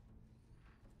person.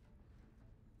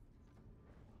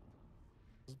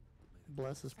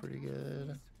 Bless is pretty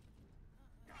good.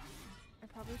 I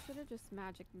probably should have just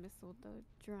magic missiled the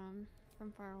drum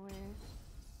from far away.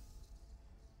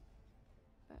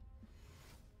 But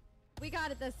We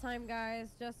got it this time, guys.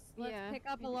 Just let's Yeah, pick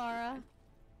up we did Alara, good.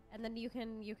 and then you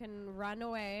can run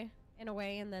away in a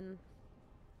way, and then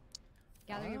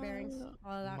gather your bearings.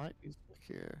 All of that. Might be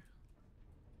here.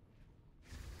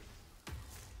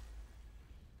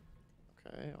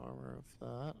 Okay, armor of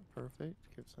that. Perfect.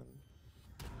 Gives him.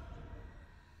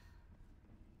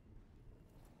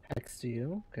 Next to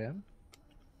you. Okay.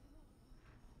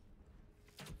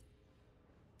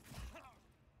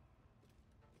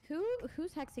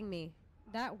 Who's hexing me?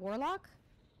 That warlock?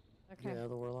 Okay. Yeah,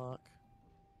 the warlock.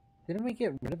 Didn't we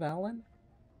get rid of Alan?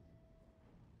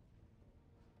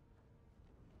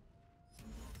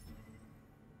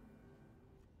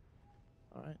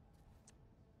 Alright.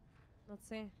 Let's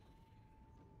see.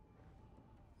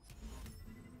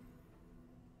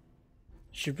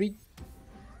 Should we?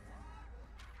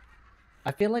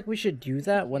 I feel like we should do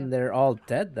that when they're all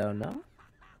dead, though, no?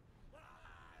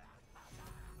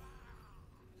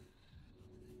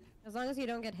 As long as you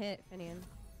don't get hit, Finian.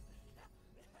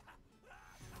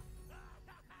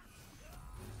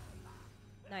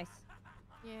 Nice.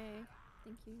 Yay.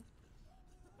 Thank you.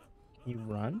 Can you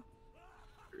run?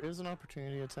 There is an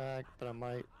opportunity attack, but I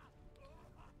might.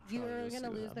 You try to are just gonna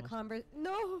see what lose the happens. convers.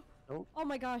 No. Oh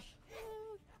my gosh.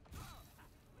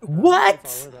 What?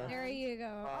 Follow that. There you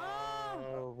go.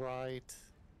 Oh, right.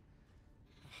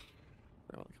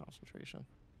 Barely concentration.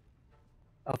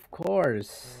 Of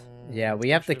course. Yeah,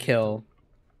 we I have to should've kill.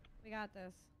 We got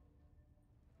this.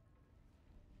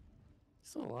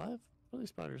 Still alive? What are these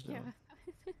spiders doing?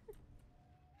 Yeah.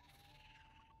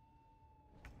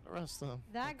 Arrest them.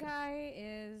 That guy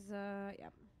is,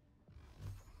 yep.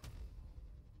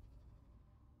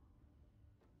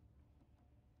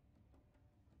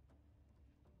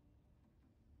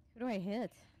 Who do I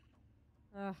hit?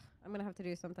 Ugh, I'm gonna have to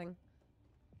do something.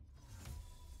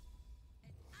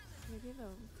 Maybe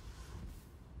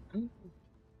they'll.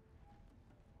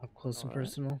 Up close and Alright.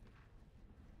 personal.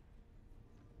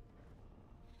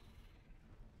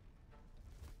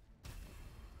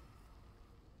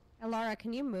 Alara,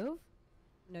 can you move?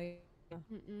 No.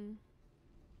 Mm-mm.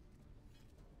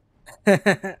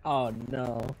 Oh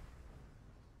no.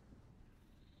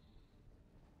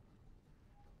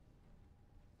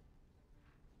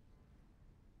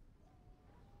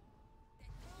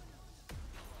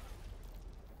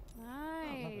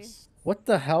 Nice. What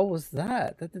the hell was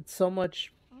that? That did so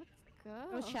much. Let's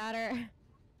Oh, go. shatter.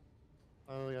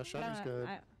 Oh yeah, Shadow's good.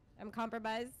 I'm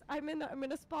compromised. I'm in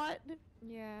a spot.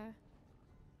 Yeah.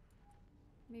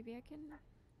 Maybe I can.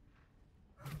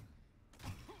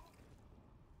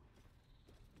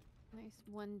 Nice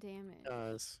 1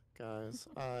 damage. Guys,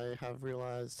 I have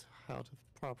realized how to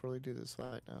properly do this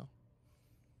fight now.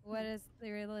 What is the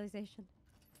realization?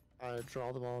 I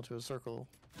draw them all into a circle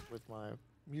with my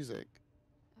music,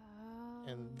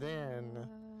 and then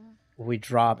We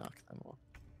dropped. knock them off.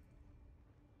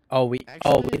 Oh, we.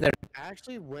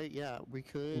 Actually, wait, yeah, we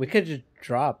could. We could just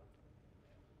drop.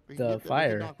 we the we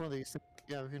fire. knock one of these.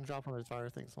 Yeah, we can drop one of these fire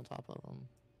things on top of them.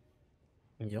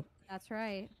 Yep. That's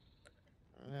right.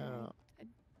 Yeah. I,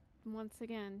 once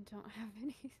again, don't have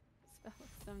any spells,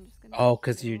 so I'm just gonna. Oh,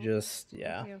 cause you heal. just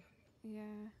yeah. You. Yeah.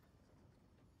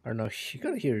 Or no, you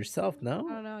gotta heal yourself. I No.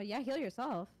 don't know. Yeah, heal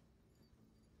yourself.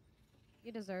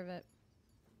 You deserve it.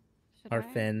 Should Or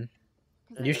I? Finn.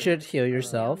 'Cause You I should heal heal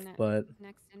yourself, ne- but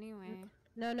next anyway.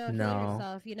 No, heal No.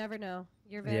 yourself. You never know.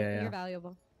 You're very, Yeah, yeah. you're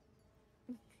valuable.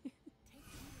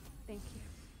 Thank you.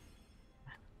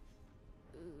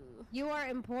 Ooh. You are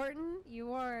important.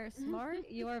 You are smart.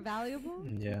 You are valuable.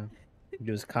 yeah, he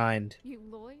was kind. You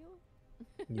loyal?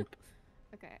 Yep.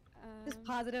 Okay. Just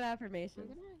positive we're affirmation.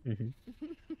 gonna. hmm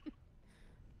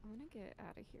I'm gonna get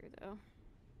out of here though.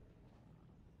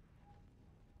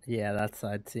 Yeah, that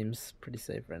side seems pretty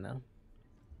safe right now.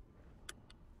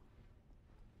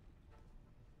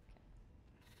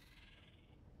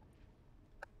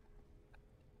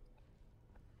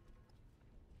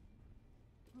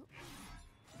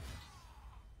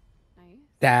 Nice.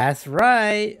 That's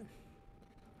right.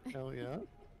 Hell yeah.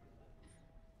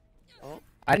 Oh,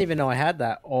 I didn't even know I had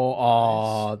that.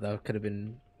 Oh, that could have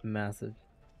been massive.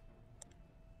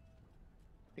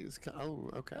 he's. Oh,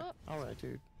 okay. Oh. All right,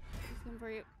 dude. He's coming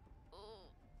for you. Oh.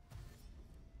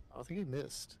 I think he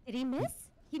missed. Did he miss?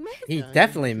 He missed. He Yeah, he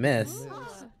definitely missed.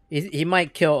 missed. He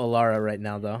might kill Alara right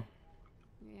now though.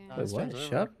 Yeah. Wait, Wait, what? turns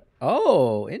Shut. over.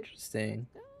 Oh, interesting.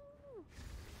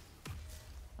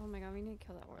 Oh my god, we need to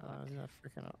kill that warlock. He's got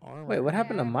freaking armor. Wait, what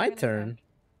happened to Yeah, my we're gonna turn?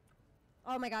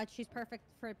 Oh my god, she's perfect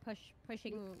for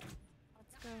pushing.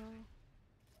 Let's go.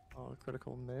 Oh,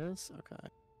 critical miss. Okay.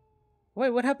 Wait,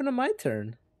 what happened to my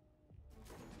turn?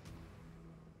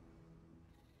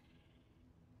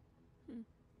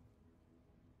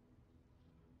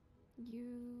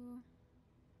 You.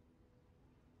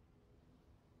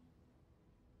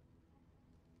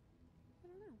 I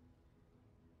don't know.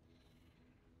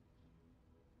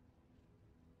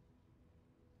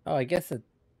 Oh, I guess it.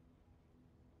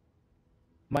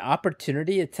 My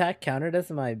opportunity attack counted as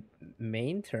my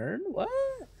main turn? What?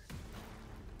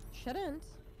 Shouldn't.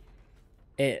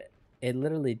 It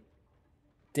literally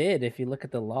did if you look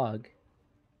at the log.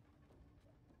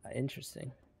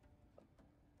 Interesting.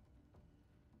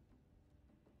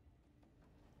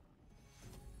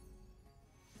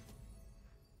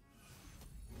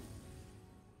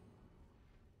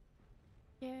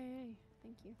 Yay!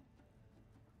 Thank you.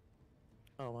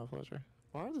 Oh, my pleasure.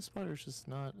 Why are the spiders just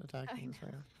not I attacking this know.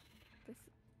 man? This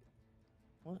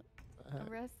What the heck?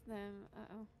 arrest them.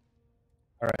 Uh-oh.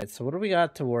 Alright, so what do we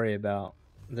got to worry about?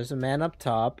 There's a man up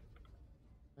top.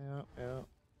 Yeah, yeah.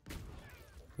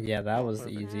 Yeah, that was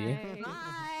Perfect. easy. Nice.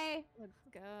 Bye. Let's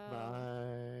go.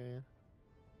 Bye.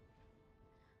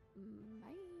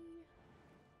 Bye.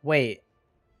 Wait,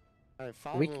 All right,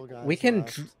 5 We- little guys we can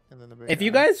left, dr- and then the big if you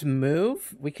guy. guys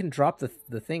move, we can drop the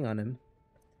thing on him.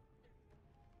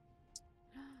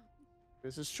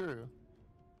 This is true.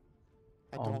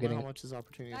 I Oh, I'm don't getting know how much his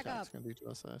opportunity Back attack's up. gonna do to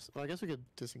us. Well, I guess we could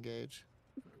disengage.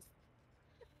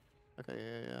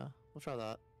 Okay, yeah. We'll try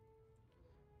that.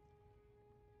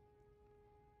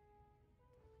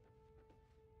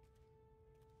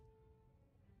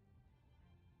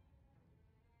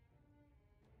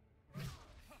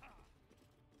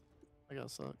 I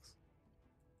guess sucks.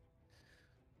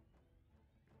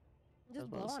 Just about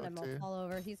blow to on suck him, I'll too. fall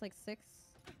over. He's like 6.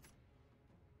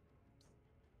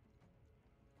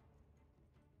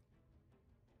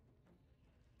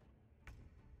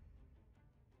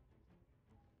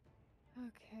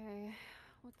 Okay,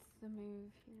 what's the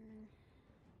move here?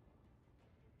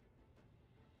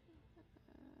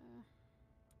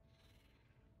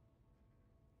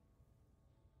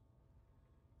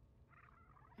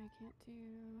 I can't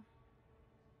do.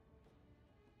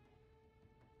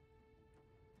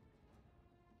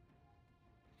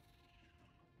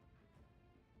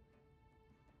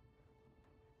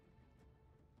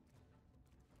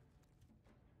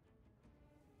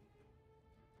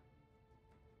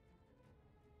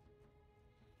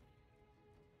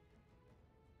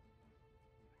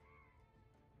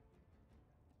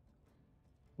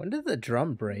 When did the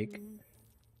drum break?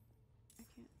 I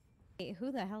can't. Wait,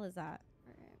 who the hell is that?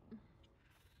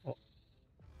 Alright.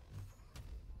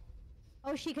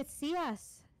 Oh, she could see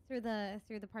us through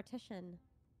the partition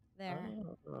there.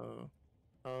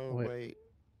 Oh, Wait. wait.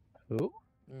 Who?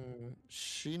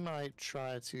 She might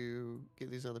try to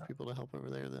get these other people to help over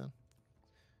there then.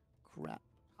 Crap.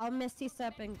 I'll Misty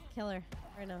Step and kill her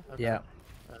right now. Okay. Yeah.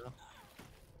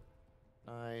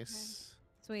 Nice.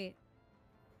 Sweet.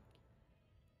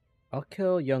 I'll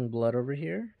kill Young Blood over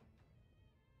here.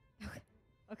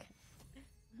 Okay.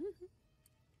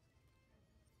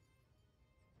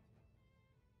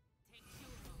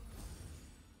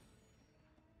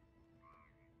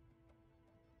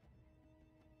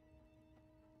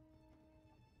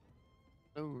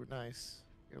 Oh, nice.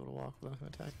 You're able to walk without him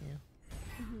attacking you.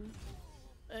 Mhm.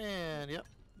 And, yep,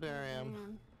 there I am.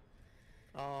 Damn.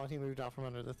 Oh, he moved out from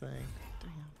under the thing.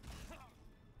 Damn.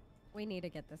 We need to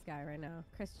get this guy right now.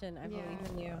 Christian, I Yeah. believe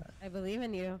in you. I believe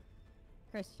in you.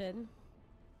 Christian.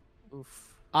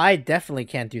 Oof. I definitely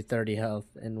can't do 30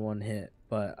 health in one hit,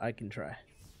 but I can try.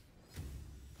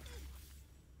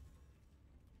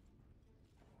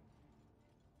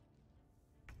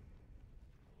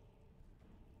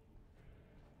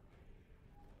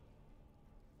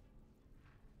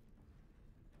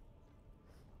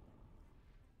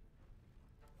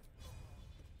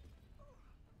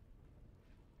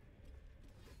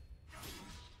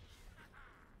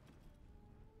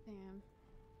 Damn.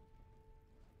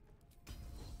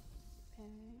 Okay.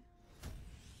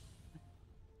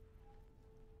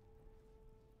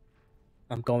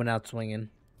 I'm going out swinging.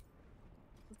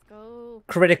 Let's go.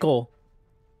 Critical.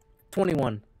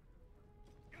 21.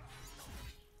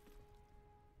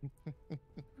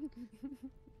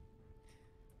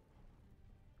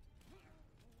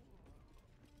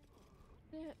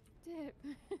 Dip.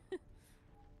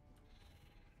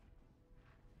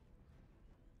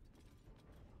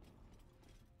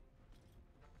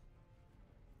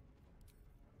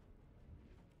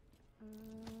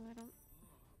 I don't.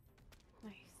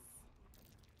 Nice.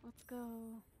 Let's go.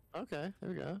 Okay, there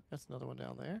we go. That's another one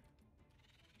down there.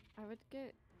 I would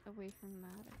get away from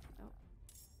that. Oh.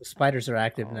 The spiders are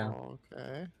active now.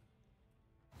 Okay.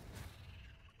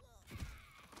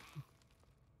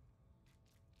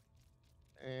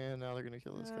 And now they're gonna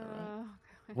kill this guy, right?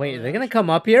 Wait, yeah, they're gonna sure. come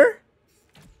up here?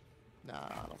 Nah,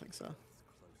 I don't think so.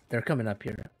 They're coming up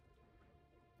here.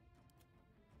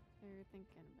 They're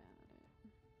thinking about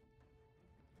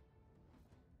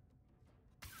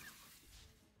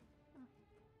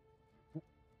it.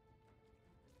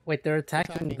 Wait, they're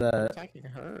attacking the. Attacking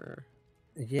her.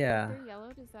 Yeah. If they're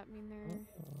yellow, does that mean they're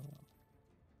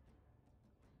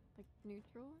like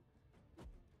neutral?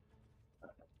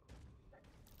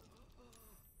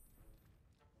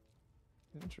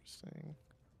 Interesting.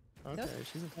 Okay,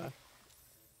 she's attacking.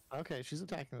 Okay, she's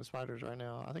attacking the spiders right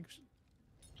now. I think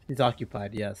He's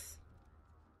occupied, yes.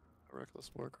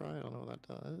 reckless war cry. I don't know what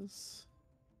that does.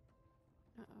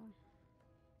 Uh-oh.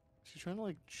 She's trying to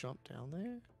like jump down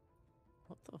there.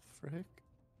 What the frick?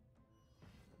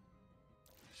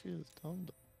 She is dumb.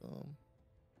 What's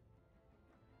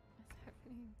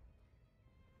happening?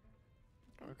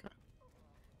 Okay.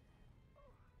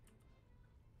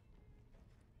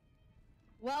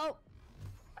 Well.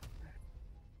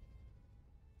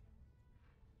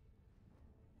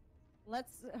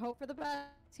 Let's hope for the best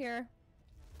here.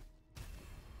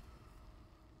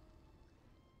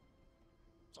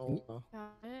 Oh, Got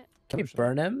it. Can you Oh, shit.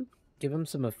 burn him? Give him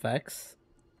some effects.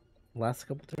 Last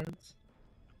couple turns. Got it. okay. Got it.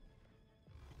 Okay. Got it.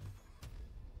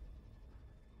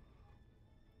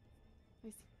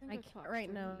 I to can't talk right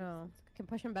to now. him. No, can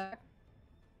push him back.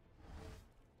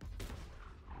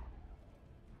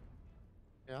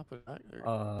 Yeah, I'll put it back there.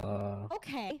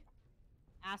 Okay,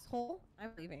 asshole.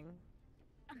 I'm leaving.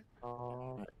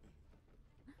 Alright.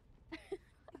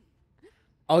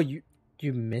 Oh, you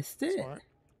missed it? Smart.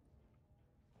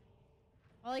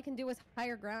 All I can do is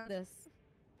higher ground this.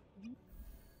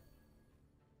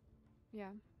 Yeah.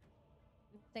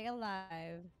 Stay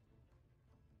alive.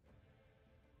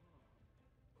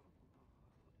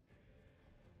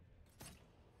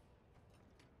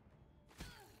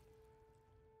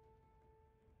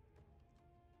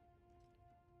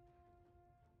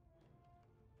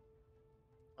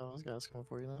 Oh, this guy's coming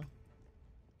for you now.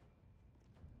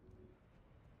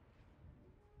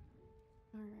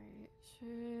 Alright.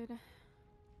 Should.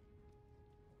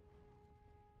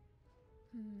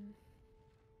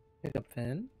 Pick up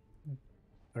Finn?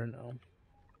 Or no?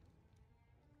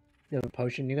 You have a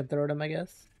potion you can throw at him, I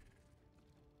guess?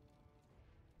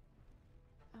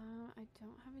 I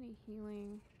don't have any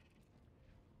healing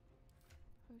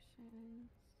potions.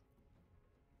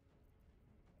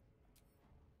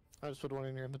 I just put one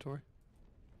in your inventory.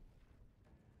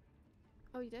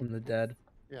 Oh, you did? From the Nice. dead.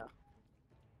 Yeah.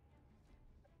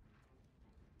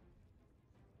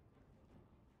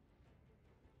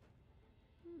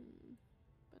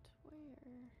 But where?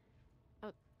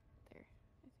 Oh, there,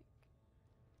 I think.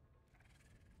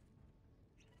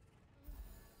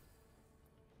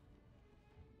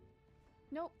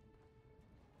 Nope.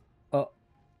 Oh.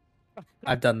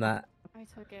 I've done that. I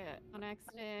took it on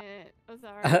accident. Oh,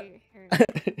 sorry. Here, I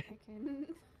can.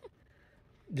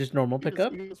 Just normal You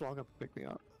pickup? you can just walk up and pick me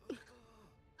up.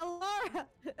 Laura.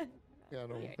 Yeah,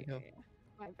 normal Yeah, pickup.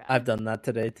 My bad. I've done that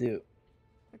today too.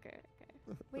 Okay.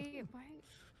 Wait, why?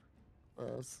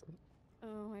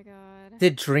 Oh my god.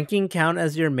 Did drinking count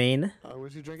as your main?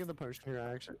 Was you drinking the potion here,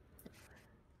 actually?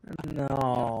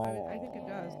 No. I think it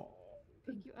does.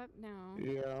 Pick you up now.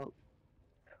 Yeah.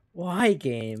 Why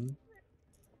game?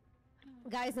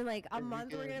 Guys, in like a Every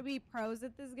month, we're game. gonna be pros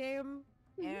at this game,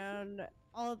 and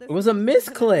all of this. It was a is gonna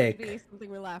misclick. Be something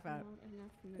we laugh at. Not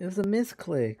enough It was a movement.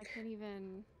 misclick. I can't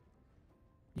even.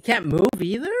 You can't move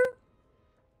either?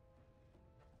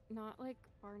 Not like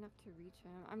far enough to reach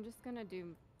him. I'm just gonna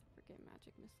do forget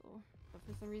magic missile. But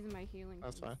for some reason, my healing.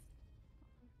 That's is- fine.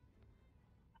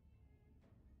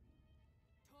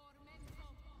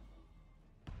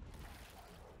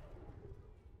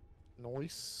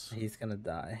 Nice. He's gonna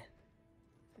die.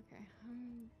 Okay.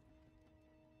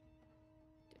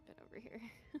 Dip it over here.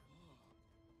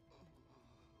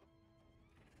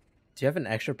 Do you have an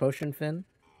extra potion, Finn?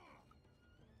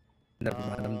 Never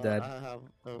mind, I'm dead. I have.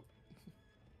 Oh,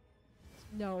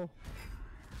 No.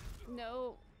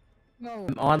 No. No.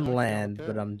 I'm on Okay, land, okay.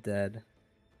 but I'm dead.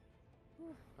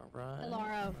 alright.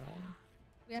 Laura.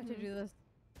 We have to do this.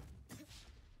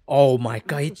 Oh my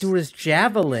god, he threw his You're a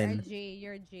javelin. G.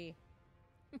 You're a G.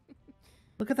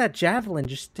 Look at that javelin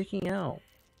just sticking out.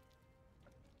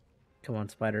 Come on,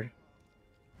 spider.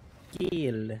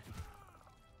 Kill.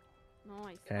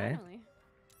 Nice. Okay. Finally.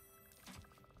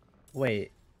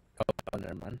 Wait. Oh,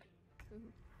 never mind. Ooh,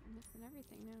 I'm missing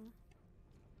everything now.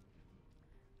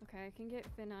 Okay, I can get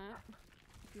Finn up.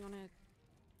 If you wanna.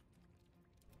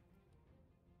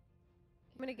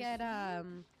 I'm gonna get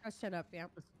Christian up. Yeah.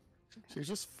 She's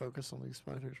just focused on these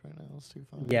spiders right now. It's too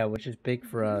fun. Yeah, which is big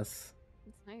for us.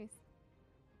 It's nice.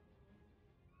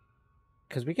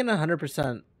 Because we can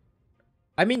 100%...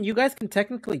 I mean, you guys can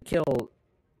technically kill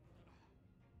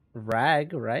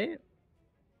Rag, right?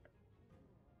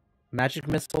 Magic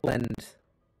Missile and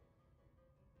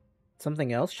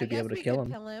something else should be able to kill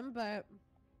him. Kill him, but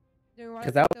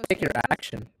Because that would take your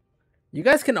action. You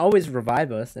guys can always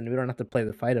revive us, and we don't have to play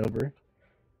the fight over.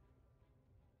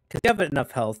 Because you have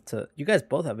enough health to... You guys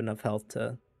both have enough health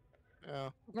to... Yeah.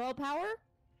 Girl power.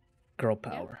 Girl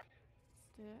power.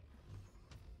 Let's do it.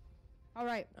 All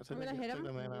right, That's I'm it, gonna take hit him,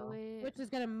 the man out. Wait. which is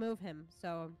gonna move him.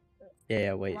 So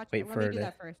Yeah, wait. watch Wait let for me her do to...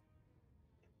 that first.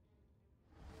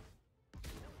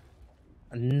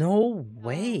 No Oh my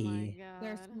way.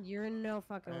 There's god. you're in no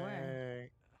fucking way. Hey.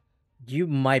 You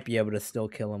might be able to still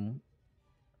kill him.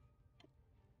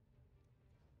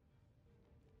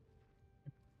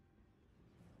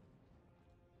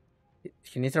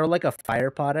 Can you throw like a fire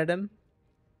pot at him?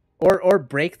 Or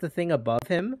break the thing above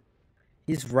him?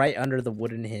 He's right under the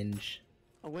wooden hinge.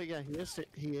 Oh wait, yeah, he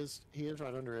is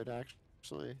right under it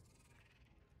actually.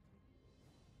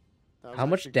 That was How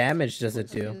much actually damage does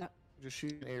it close. do? Just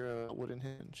shoot an arrow at wooden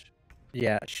hinge.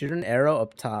 Yeah, shoot an arrow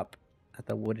up top at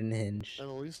the wooden hinge.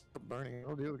 That'll at least stop burning.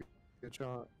 It'll do a good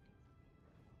shot.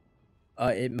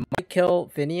 It might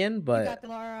kill Finian, You but got the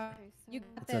Laura. Okay, You got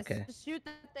It's this. okay. Just shoot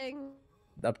that thing.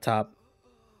 Up top.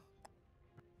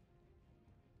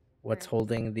 What's Where?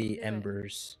 holding the Do it.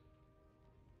 embers?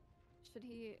 Should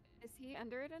he? Is he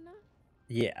under it enough?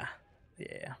 Yeah.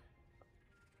 Yeah.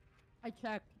 I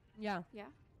checked. Yeah, Yeah.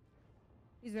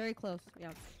 he's very close.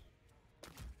 Yeah.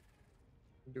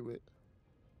 Do it.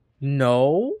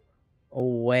 No.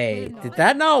 Oh, wait. No. Did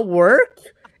that not work?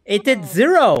 It did Oh.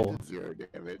 0. 0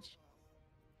 damage.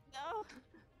 No.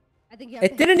 I think you have It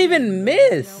to didn't hit even him, you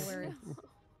miss. know, where it's-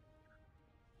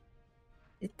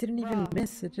 It didn't even Bruh.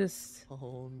 miss. It just.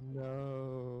 Oh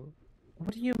no.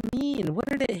 What do you mean? What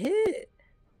did it hit?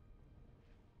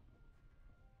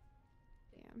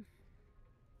 Damn.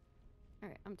 All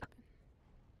right, I'm done.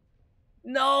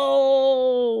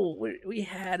 No. We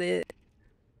had it.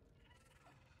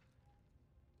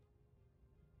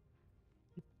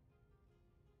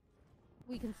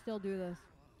 We can still do this.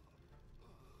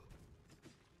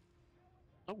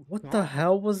 Oh, What the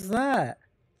hell was that?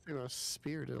 A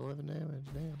spear did 11 damage.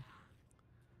 Damn.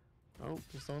 Oh,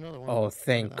 just throw another one. Oh,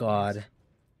 thank that God. was.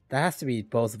 That has to be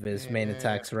both of his main Yeah.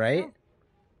 attacks, right?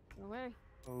 No way.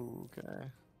 Okay.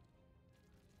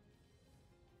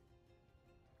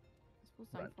 This will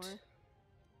time for. Right.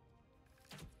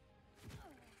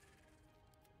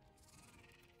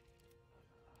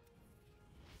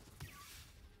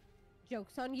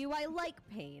 Joke's on you. I like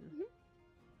pain.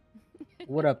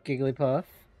 What up, Gigglypuff?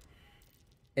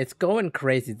 It's going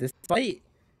crazy. This fight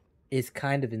is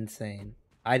kind of insane.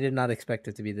 I did not expect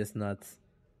it to be this nuts.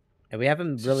 And we have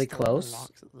him It's really just throwing close,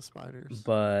 rocks at the spiders.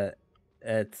 but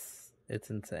it's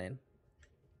insane.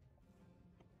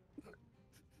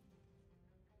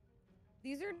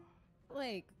 These are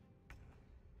like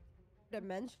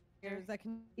dimensions that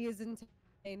can be as insane.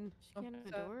 She can't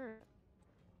So adore.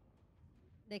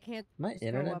 they can't. My just go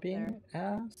internet up being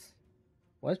ass?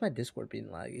 Why is my Discord being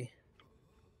laggy?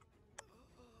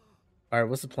 Alright,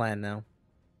 what's the plan now?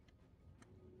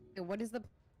 there. What is the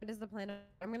plan?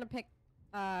 I'm gonna pick.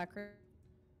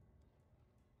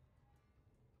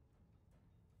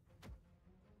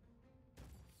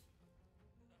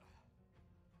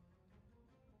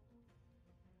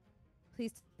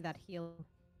 Please tell me that heal.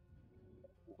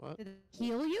 What? Did it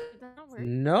heal you? Did that not work?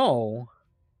 No.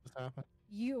 What's happened?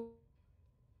 You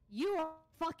are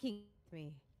fucking with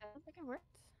me. I don't think it worked.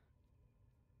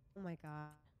 Oh my god.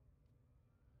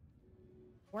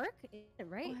 Work?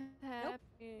 Right? What happened?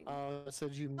 It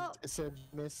said you. Oh. It said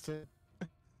missed it.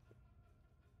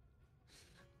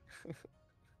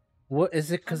 What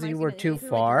is it? On Because my you were screen, too it threw,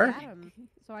 like, far? at him.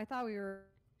 So I thought we were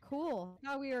cool. I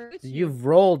thought we were. You've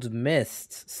rolled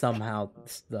missed somehow,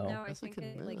 though. No, I Guess I think can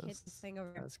it like hit miss. this thing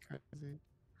over. That's crazy.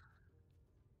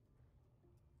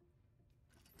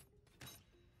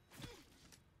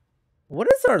 What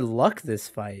is our luck this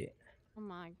fight? Oh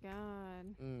my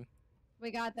god. Mm.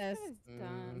 We got this. That is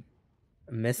done.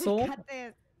 A missile? We got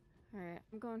this. Alright,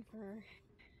 I'm going for.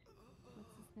 What's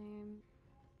his name?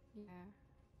 Yeah.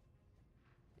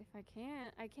 If I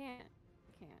can't, I can't.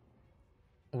 I can't.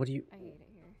 What do you? I hate it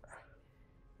here.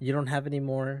 You don't have any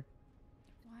more?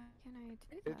 Why can't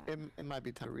I do that? It might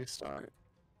be time to restart.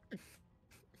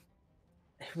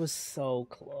 It was so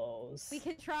close. We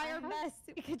can try I our have best.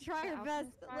 We can try the our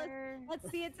best. Fire. Let's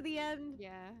see it to the end.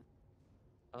 Yeah.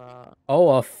 Oh,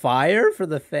 a fire for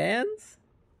the fans?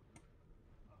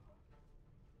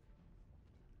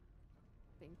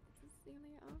 I think this is the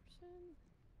only option.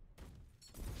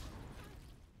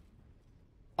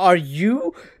 Are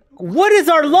you? What is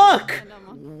our luck? And I'm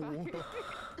on fire.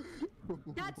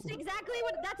 That's exactly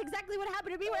what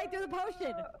happened to me when I threw the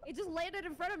potion. It just landed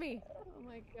in front of me. Oh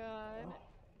my god.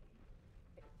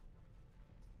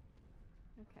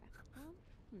 Okay. Well,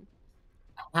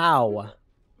 How?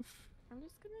 I'm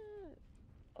just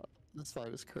gonna This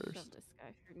fight is shove cursed. this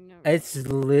guy for no It's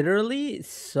reason. literally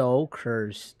so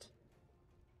cursed.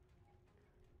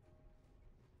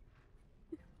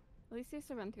 At least he has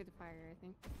to run through the fire, I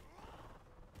think.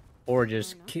 Or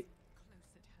just enough.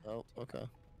 Oh, okay.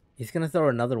 he's gonna throw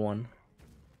another one.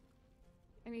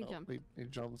 And he Oh, jumped. he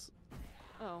jumps.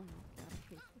 Oh my god, I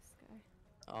hate this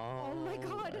guy. Oh, my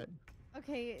God. right.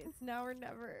 Okay, it's now or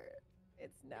never.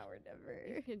 It's now or never.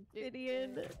 You can do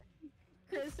Gideon, it.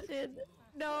 Christian,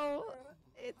 no.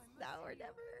 It's now or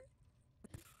never.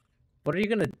 What are you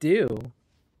gonna do?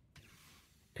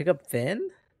 Pick up Finn?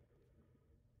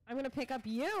 I'm gonna pick up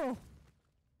you.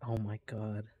 Oh my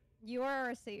god. You are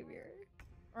our savior.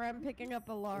 Or I'm picking up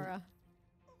Alara.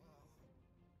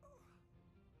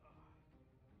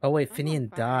 Oh wait, I'm on Finian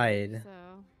fire, died. So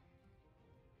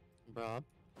Bro, I've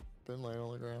been laying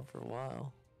on the ground for a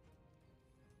while.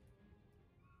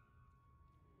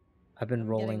 I've been I'm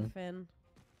rolling. getting Finn.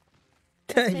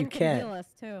 This You thing can heal can't.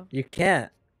 us too. You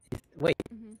can't. Wait.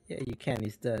 Mhm. Yeah, you can.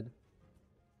 He's dead.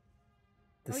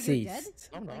 Oh, you're dead? Deceased.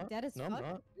 I'm Like not. dead as No, I'm fuck?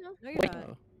 not. No, you're Wait. not.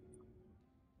 No.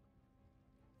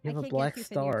 You I have a can't black get you,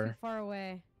 Finn. You're too star. far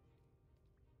away.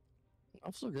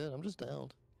 I'm still good. I'm just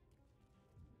downed.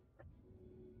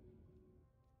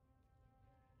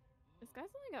 This guy's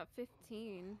only got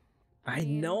 15. I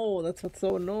mean, know. That's what's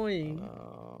so annoying.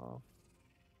 but-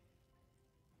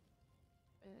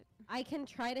 I can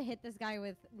try to hit this guy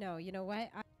with. No, you know what?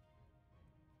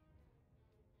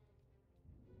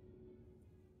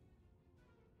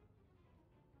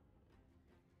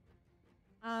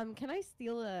 Can I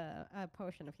steal a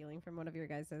potion of healing from one of your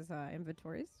guys'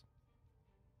 inventories?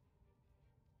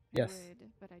 Yes. would,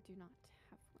 but I do not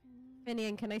have one.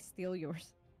 Finian, can I steal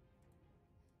yours?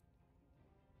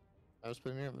 I was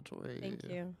putting in your inventory. Thank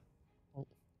you. Oh.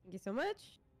 Thank you so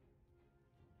much.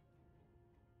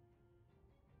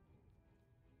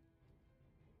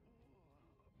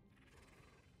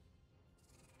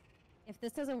 If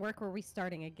this doesn't work, we're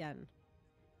restarting again.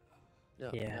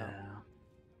 Yeah.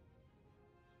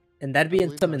 And that'd I be in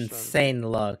believe some that's strategy. insane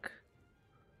luck.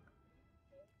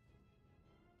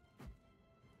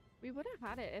 We would have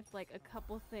had it if like a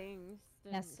couple things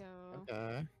didn't Yes. go.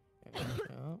 Okay.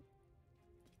 Yeah.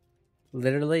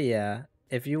 Literally, yeah.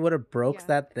 If you would have broke Yeah.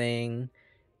 that thing,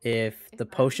 if If the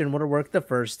I- potion would have worked the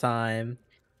first time.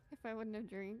 If I wouldn't have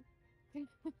drank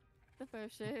the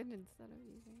potion instead of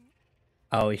using it.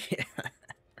 Oh yeah.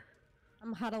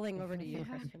 I'm huddling over to you, Yeah.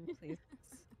 Kristen, please.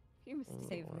 You must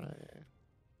Save me. Alright.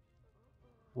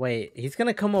 Wait, he's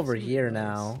gonna come over See what he here does.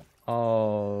 now.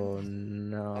 Oh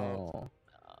no. Oh.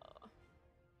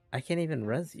 I can't even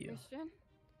res you. Christian?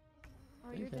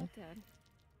 Oh, you're Okay. dead.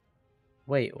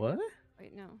 Wait, what?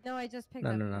 Wait, no. No, I just picked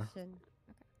No, up no, no. Christian.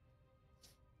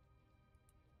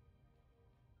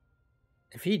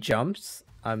 If he jumps,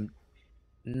 I'm.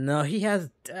 No, he has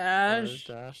There's dash.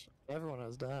 dash. Everyone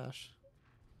has dash.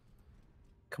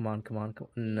 Come on, come on, come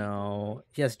on. No.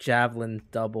 He has javelin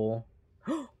double.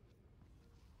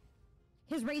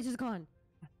 His rage is gone.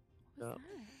 What's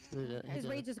Yeah. He did- he His did.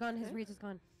 rage is gone. His Good? rage is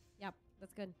gone. Yep,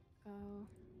 that's good. that? Oh.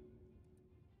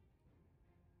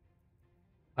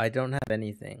 I don't have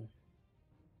anything.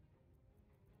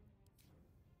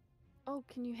 Oh,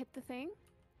 can you hit the thing?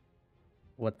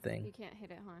 What You thing? can't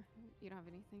hit it, huh? You don't have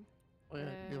anything. Oh,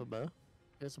 yeah. You have a bow?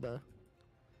 Here's a bow.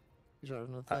 He's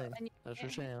driving the thing. And you That's your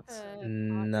can't hit chance. the bot, you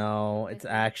No, hit it's the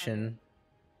target. action.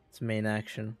 It's main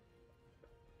action.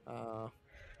 Fine.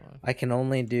 I can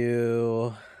only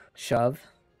do shove,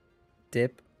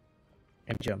 dip,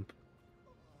 and jump.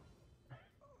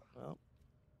 Well,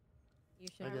 You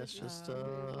I should. guess just move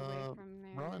away from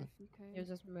there run. if you could. You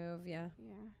just move. Yeah.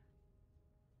 Yeah.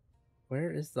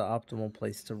 Where is the optimal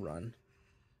place to run?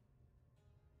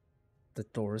 The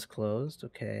door is closed.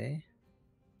 Okay.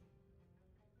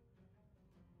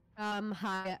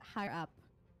 Higher up.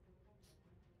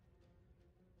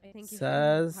 I think you should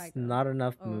Says higher. not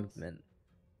enough Oh, movement.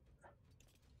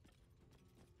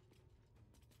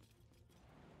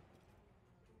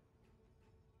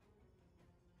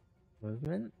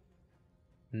 Movement?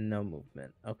 No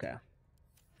movement. Okay.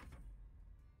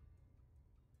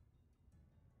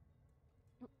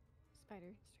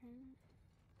 Spider's turn.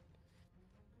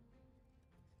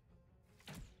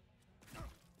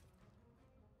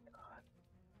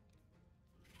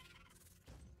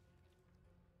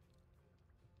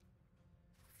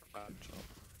 jump.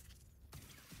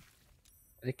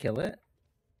 Did it kill it?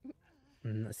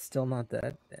 It's still not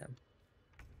dead. Damn.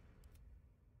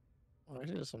 Well, I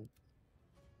did some.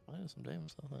 I did some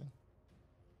damage, I think.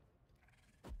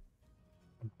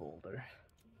 Boulder.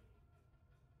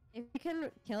 If you can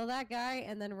kill that guy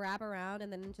and then wrap around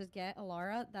and then just get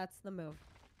Alara, that's the move.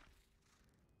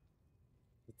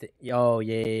 Oh,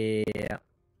 yeah.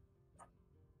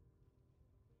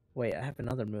 Wait, I have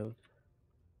another move.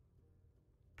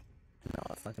 No,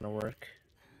 it's not gonna work.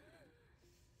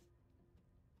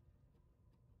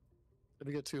 Did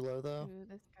we get too low, though? Ooh,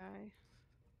 this guy.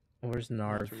 Where's We'll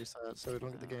have Narv? to reset so we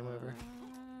don't get the game over.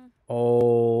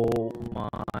 Oh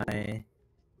my.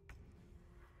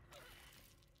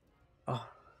 Oh,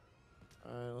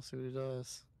 Alright, let's see what he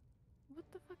does. What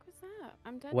the fuck was that?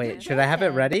 I'm dead. wait, now. should I have it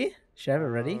dead. ready? Should I have it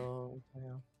ready? Oh,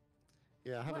 damn.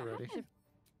 Yeah, have What it ready. happened?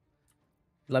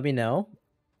 Let me know.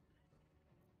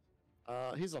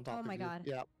 He's on top Oh of my you. God.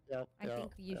 Yep, yep, I yep,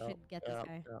 think you yep, should get this yep,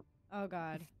 guy. yep. Oh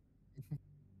god.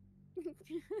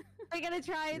 Are you gonna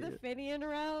try the Finian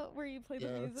route where you play the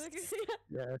music?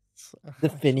 Yes. The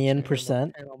Finian Channel my-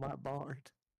 percent. channel my bard.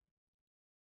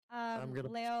 gonna-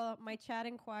 Leo, my chat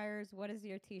inquires, what is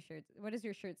your t-shirt? What does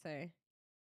your shirt say?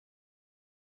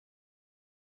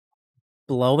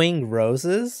 Blowing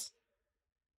roses?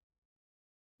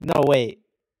 No, wait.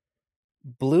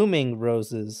 Blooming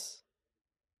roses.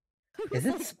 Is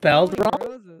it spelled Blowing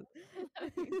wrong? roses.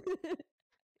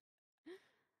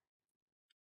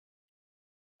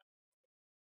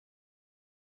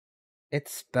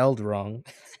 It's spelled wrong.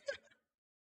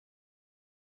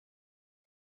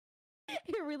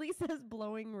 It really says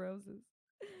blowing roses.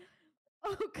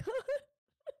 Oh god.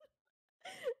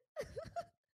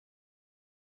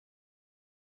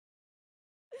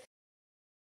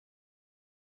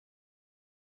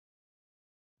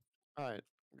 Alright,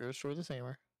 go destroy this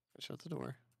hammer. Shut the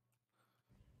door.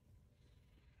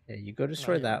 Yeah, you go Not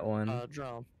destroy that hammer, one.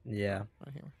 drum. Yeah.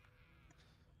 Not hammer.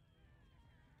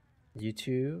 You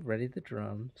two, ready the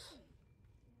drums.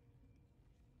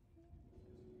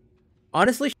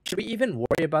 Honestly, should we even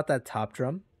worry about that top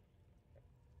drum?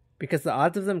 Because the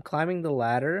odds of them climbing the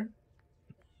ladder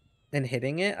and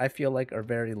hitting it, I feel like, are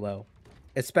very low.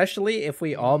 Especially if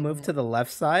we all move to the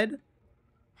left side.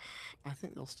 I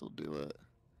think they'll still do it.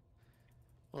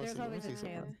 Well, let's There's see, let me always a see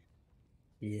something. chance.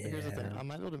 Yeah. Here's the thing. I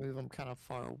might be able to move them kind of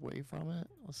far away from it.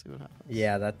 Let's see what happens.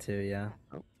 Yeah, that too, yeah.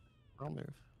 I'll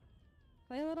move.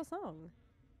 Play a little song.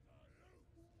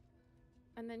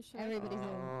 And then should Everybody's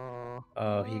in.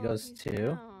 Oh, he goes he's too?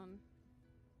 down.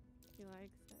 He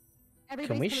likes it. Everybody's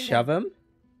Can we coming shove down. him?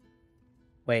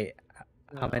 Wait,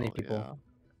 how many No, people? yeah.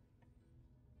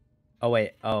 Oh,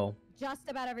 wait, oh. Just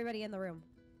about everybody in the room.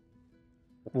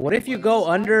 What if you What? go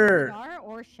under... Star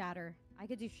or shatter. I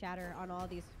could do shatter on all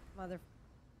these mother.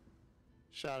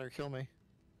 Shatter, kill me.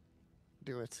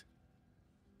 Do it.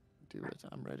 Do it.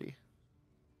 I'm ready.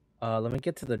 Let me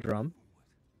get to the drum.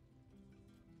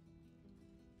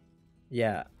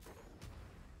 Yeah.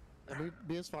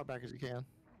 Be as far back as you can.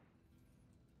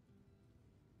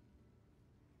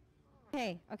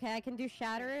 Okay, okay, I can do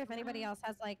shatter if anybody else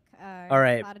has like All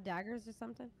right. a lot of daggers or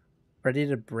something. Ready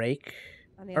to break?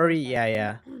 On the Or, other yeah, side.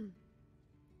 yeah.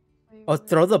 Wait, Oh, wait,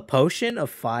 throw the wait. potion of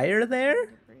fire there? Trying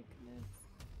to break this.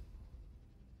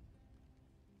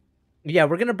 Yeah,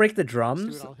 we're gonna break the Stu,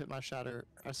 drums. I'll hit my shatter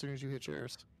as soon as you hit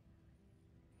yours.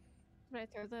 Should I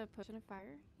throw the potion of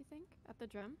fire, you think? At the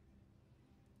drum?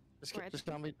 Just, Or just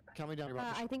count me down. You're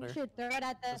about to I think you shatter. should throw it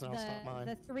at Doesn't also not mine.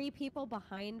 the 3 people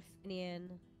behind Finian.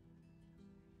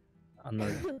 On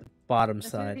the bottom The 3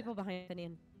 side. people behind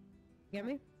Finian. You get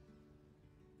me?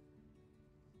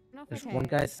 No, if There's I one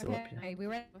can guy still up Okay, here. okay, we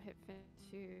ready? go hit fit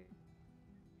too.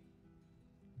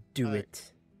 Do Alright.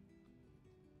 it.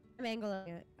 I'm angling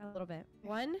it a little bit.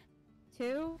 1,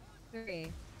 2,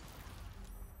 3.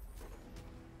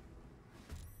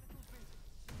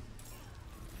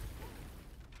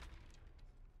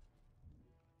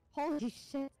 Holy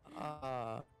shit.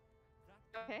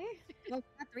 Okay. Well,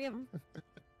 got 3 of them.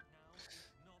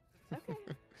 Okay.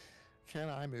 Can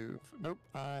I move? Nope.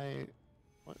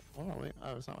 What? Oh, no, wait.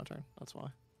 Oh, it's not my turn. That's why.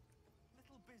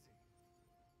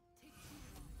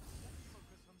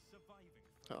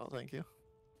 Oh, thank you.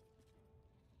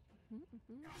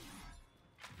 Mm-hmm.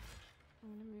 I'm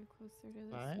gonna move closer to the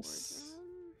Nice. sword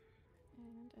drum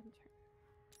and enter.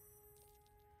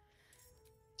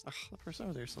 Ugh, the person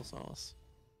over there still saw us.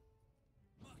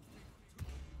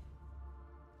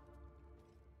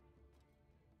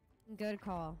 Good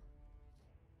call.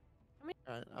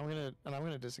 Alright, I'm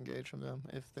gonna disengage from them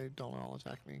if they don't all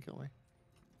attack me and kill me.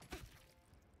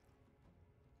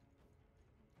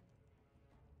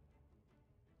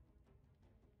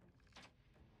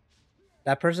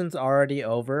 That person's already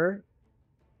over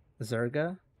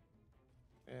Zerga.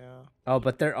 Yeah. Oh,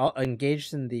 but they're all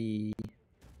engaged in the...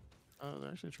 Oh, they're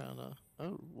actually trying to.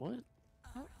 Oh, what?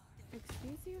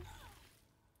 Excuse you?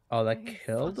 Oh, that Okay,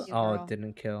 killed? fuck you, Oh, girl. it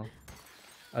didn't kill.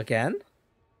 Again?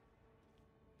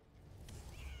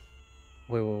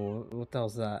 Wait, what the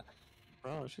hell's that?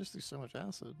 Bro, she just threw so much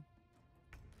acid.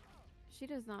 She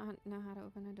does not know how to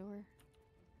open a door.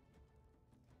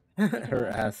 her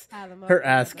ass. Fathom Her open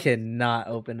ass windows. cannot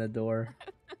open a door.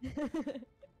 Alright,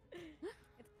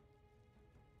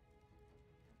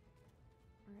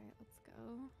 let's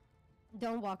go.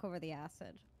 Don't walk over the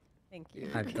acid. Thank you.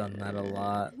 Yeah, I've done that a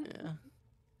lot. Yeah.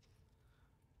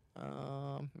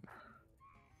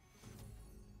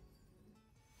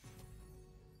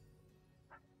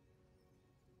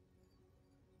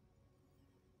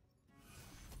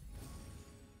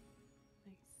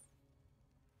 Nice.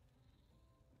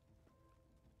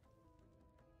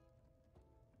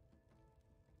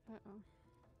 Uh-oh.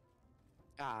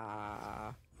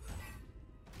 Ah.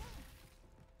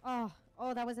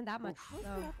 Oh, that wasn't that much. Wasn't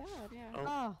No. that bad, yeah.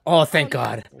 Oh. Oh, Oh, thank Oh, yeah.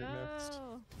 God. We missed.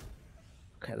 Oh.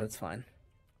 Okay, that's fine.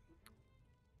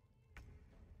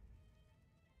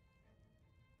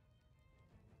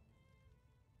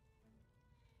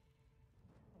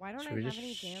 Why don't Should I we have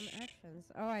just any damn actions?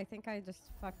 Oh, I think I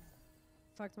just fucked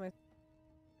my.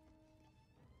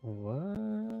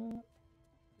 What?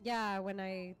 Yeah, when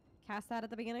I cast that at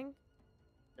the beginning.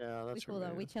 Yeah, We that's cool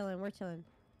though. We chilling. We're chilling.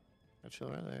 Chill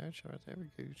right there. Chill right there.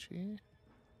 We're Gucci.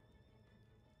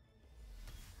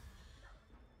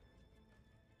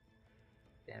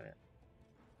 Damn it.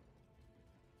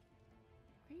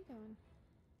 Where are you going?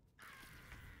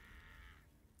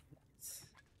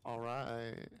 All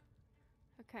right.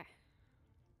 Okay.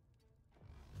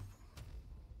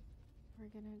 We're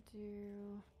gonna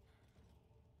do.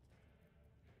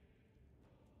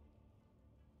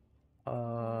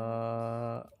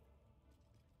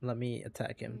 Let me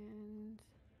attack him. And.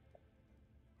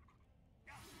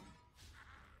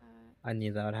 I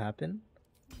knew that would happen.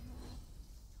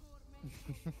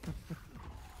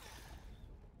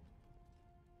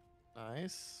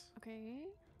 Nice. Okay.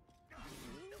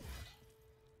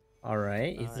 All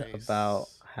right, he's about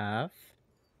Nice. half.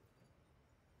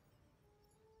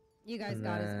 You guys And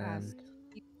got his then- ass.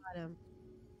 You got him.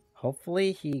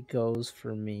 Hopefully he goes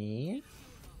for me.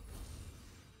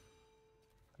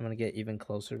 I'm gonna get even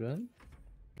closer to him.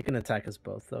 He can attack us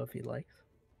both though if he likes.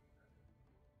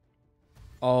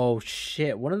 Oh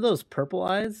shit! One of those purple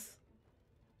eyes.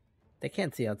 They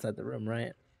can't see outside the room,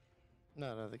 right?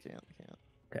 No, they can't. They can't.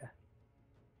 Okay.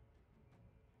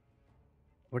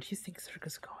 Where do you think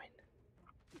Circa's going?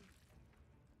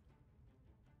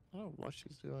 I don't know what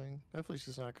she's doing. Hopefully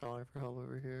she's not calling for help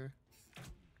over here.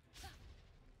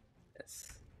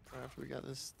 Yes. After we got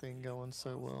this thing going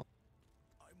so well.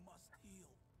 I must heal.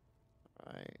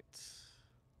 Right.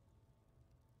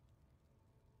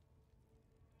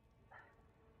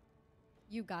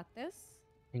 You got this.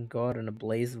 And go out in a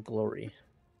blaze of glory.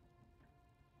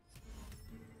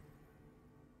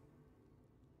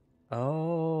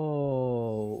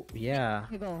 Oh yeah.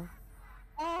 Giggle.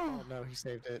 Oh Oh, no, he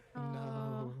saved it.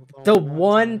 No. The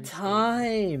one he saved it.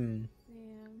 time.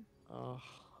 Man. Oh.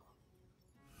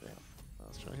 Damn. I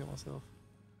was trying to heal myself.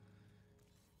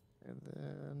 And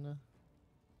then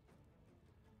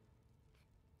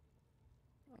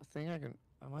I think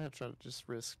I might have tried to just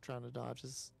risk trying to dodge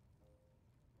his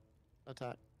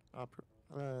attack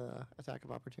attack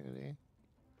of opportunity.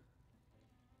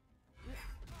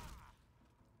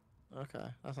 Okay,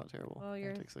 that's not terrible. Well, I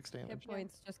your take 6 hit damage.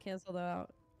 points just canceled out.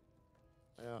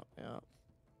 Yeah.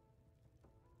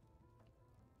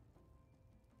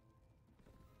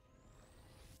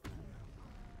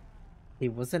 He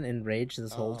wasn't enraged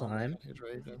this whole Oh, man, time. he's What's he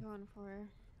raging. going for?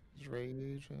 He's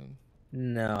raging.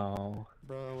 No.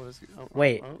 Bro, what is he? Oh,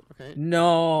 Wait. okay. No.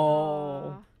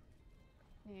 Aw.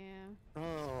 Yeah.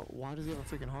 Bro, why does he have a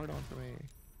freaking heart on for me?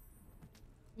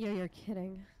 You're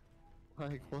kidding.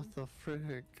 Like, what the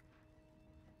frick?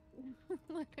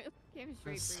 Look, it came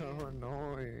straight That's for so you.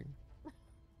 annoying.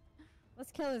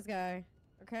 Let's kill this guy.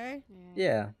 Okay?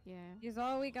 Yeah. Yeah. He's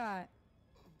all we got.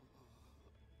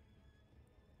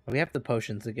 We have the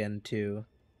potions again too,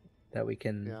 that we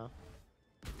can. Yeah.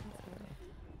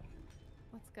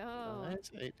 Let's go.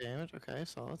 Nice, 8 damage. Okay,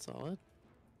 solid.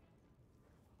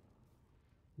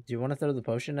 Do you want to throw the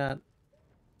potion at?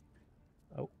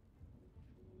 Oh,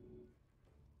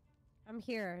 I'm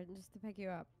here just to pick you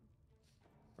up.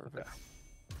 Perfect.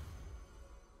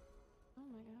 Oh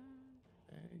my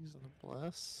god. Okay, he's gonna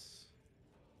bless.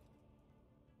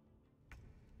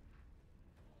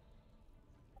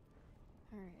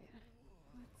 Alright. Let's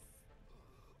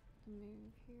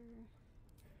move here.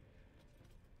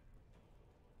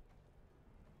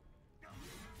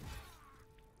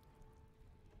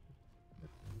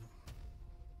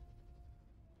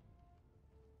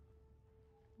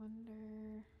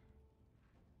 Wonder.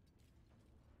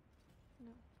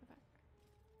 No, go back.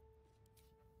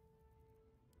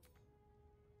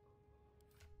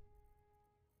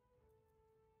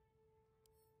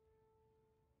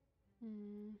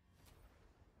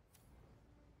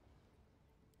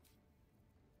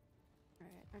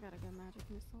 Alright, I gotta go magic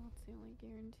missile. It's the only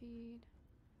guaranteed.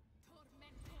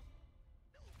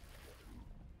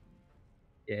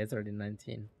 yeah, it's already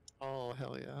 19. Oh,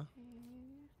 hell yeah.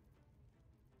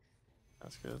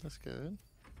 Okay. That's good.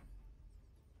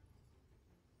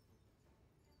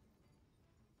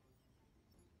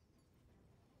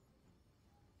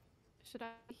 Should I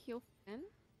heal Finn?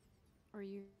 Or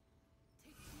you?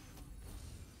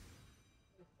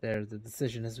 There, the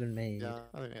decision has been made. Yeah,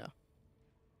 I think, yeah.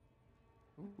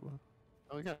 Ooh.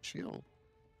 Oh, we got a shield.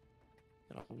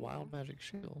 Got a wild magic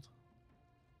shield.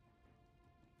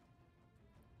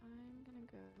 I'm gonna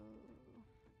go.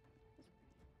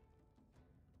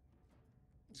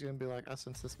 He's gonna be like, I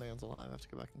sense this man's alive. I have to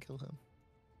go back and kill him.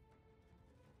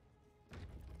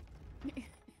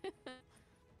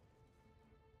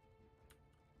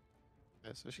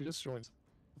 Okay, so she just joins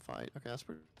the fight. Okay, that's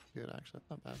pretty good actually. That's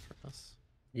not bad for us.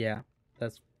 Yeah,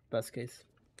 that's best case.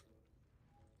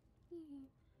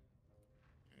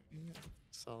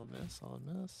 Solid miss, solid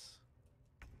miss.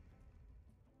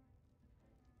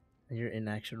 And you're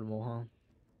inactionable, huh?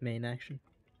 Main action.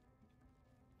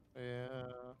 Yeah.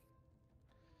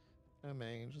 No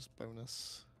main, just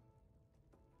bonus.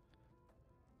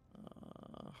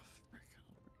 Frick,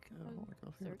 I don't wanna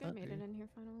go here with Zerga that made dude. it in here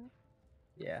finally.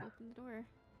 Yeah. Open the door.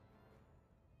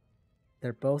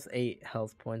 They're both 8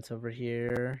 health points over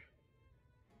here.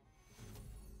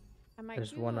 I might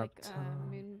There's do one like up a top.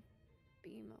 moonbeam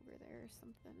over there or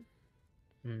something.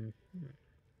 Mm-hmm.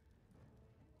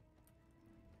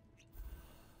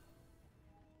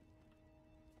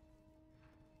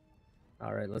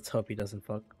 All right, let's hope he doesn't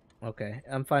fuck. Okay,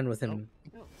 I'm fine with him.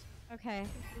 Okay.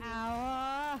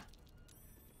 Ow.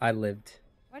 I lived.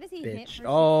 What does he hit? Bitch. For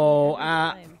Oh, 16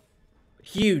 every time?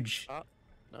 huge.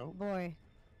 No. Boy.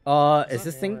 Is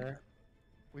this thing?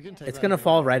 We can take It's that gonna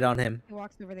fall anywhere. right on him. He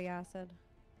walks over the acid.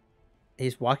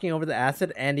 He's walking over the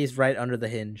acid, and he's right under the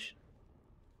hinge.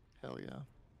 Hell yeah.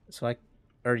 So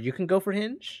or you can go for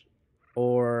hinge,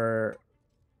 or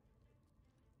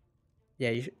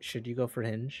yeah, should you go for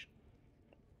hinge?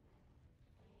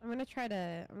 I'm gonna try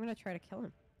to kill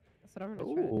him. That's what I'm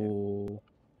gonna try to do. Ooh.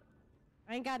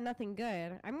 I ain't got nothing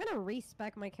good. I'm gonna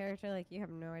respec my character like you have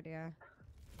no idea.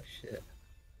 Shit.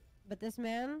 But this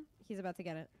man, he's about to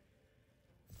get it.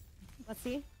 Let's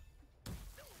see.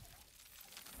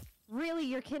 Really?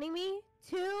 You're kidding me?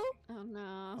 2? Oh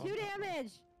no. 2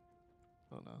 damage!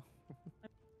 Oh no.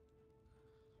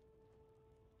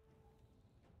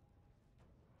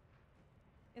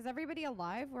 Is everybody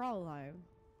alive? We're all alive.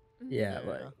 Yeah,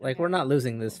 Yeah. like we're not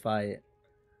losing this fight.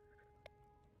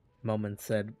 Moment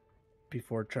said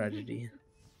before tragedy.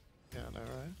 Yeah, I know,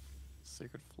 right?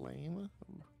 Sacred Flame.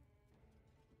 Ooh.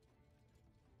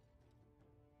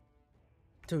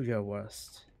 Do your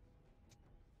worst.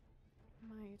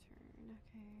 My turn. Okay.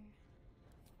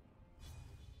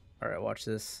 All right, watch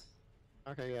this.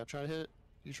 Okay, yeah, try to hit.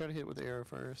 You try to hit with the arrow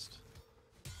first.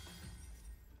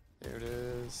 There it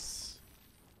is.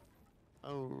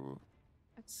 Oh,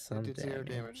 Some it did 0 damage.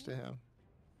 damage to him.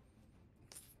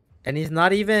 And he's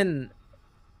not even.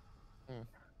 Hmm.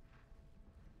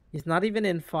 He's not even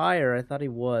in fire. I thought he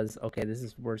was. Okay, this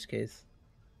is worst case.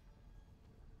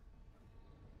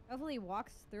 Hopefully he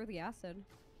walks through the acid.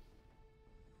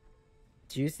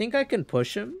 Do you think I can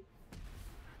push him?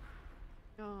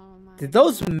 Oh my. Did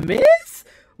those miss?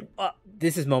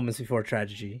 This is moments before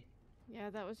tragedy. Yeah,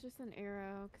 that was just an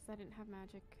arrow because I didn't have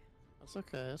magic. That's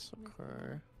okay. That's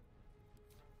okay.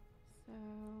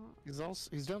 So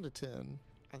He's down to 10.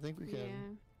 I think we can.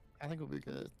 yeah, I think we'll be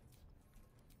good.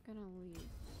 I'm gonna leave.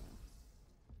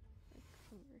 Like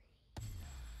over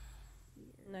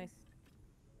here.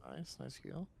 Nice. Nice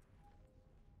heal.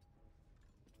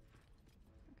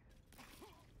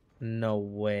 No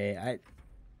way.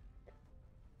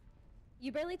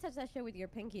 You barely touched that shit with your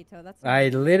pinky toe. That's I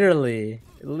amazing.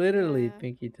 literally Yeah.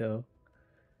 pinky toe.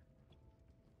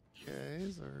 Okay,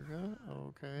 Zerga.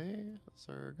 Okay,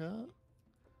 Zerga.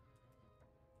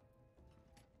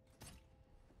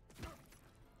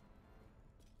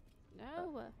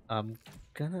 No. I'm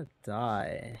gonna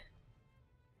die.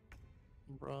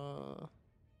 Bruh.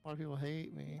 Why do people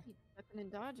hate me? Keep ducking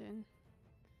and dodging.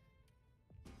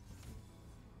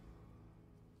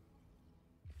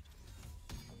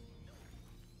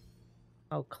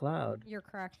 Oh, Cloud. You're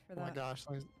cracked for Oh my that. gosh,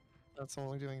 that's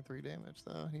only doing 3 damage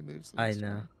though. He moves. I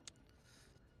know.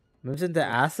 Moves into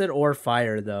acid or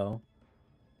fire though.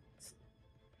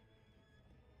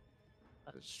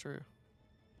 That is true.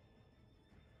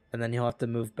 And then he'll have to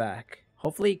move back.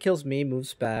 Hopefully he kills me,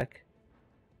 moves back,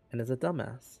 and is a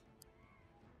dumbass.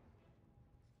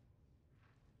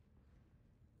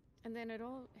 And then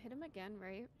it'll hit him again,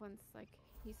 right? Once like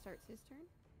he starts his turn.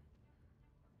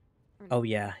 Or Oh no?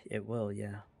 yeah, it will,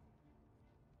 yeah.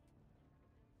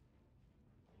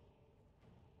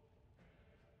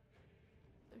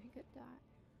 So he could die.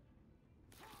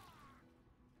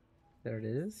 There it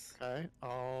is. Okay.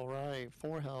 All right.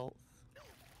 4 health.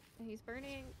 And he's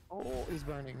burning. Oh, he's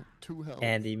burning. 2 health.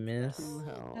 And he missed. 2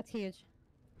 health. That's huge.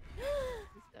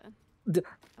 He's dead. D-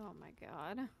 Oh my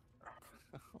god.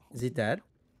 Is he dead?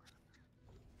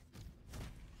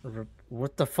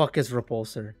 What the fuck is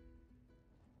Repulsor?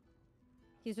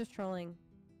 He's just trolling.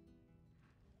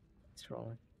 He's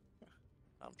trolling.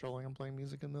 I'm trolling. I'm playing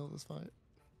music in the middle of this fight.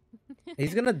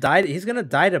 He's gonna die. He's gonna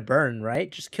die to burn,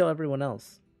 right? Just kill everyone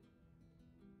else.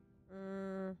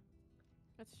 Mm,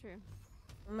 That's true.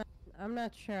 I'm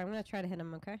not sure. I'm gonna try to hit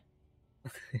him. Okay.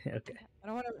 Okay. I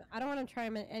don't want to. I don't want to try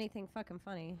anything fucking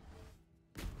funny.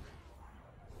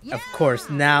 Of course.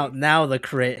 Now the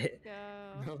crit. Let's go.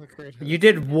 No, the great You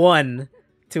did one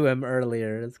to him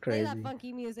earlier. That's Play crazy. that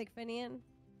funky music, Finian.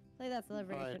 Play that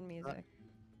celebration music.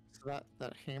 So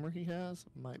that hammer he has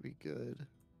might be good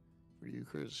for you,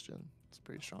 Christian. It's a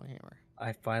pretty strong hammer.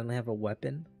 I finally have a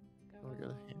weapon. Look at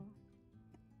him.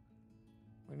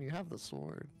 When you have the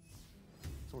sword,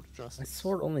 sword of justice. My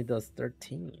sword only does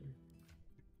 13.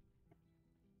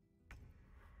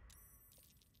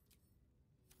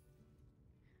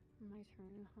 My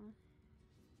turn, huh?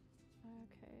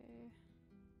 Okay.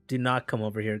 Do not come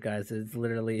over here, guys. It's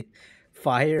literally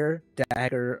fire,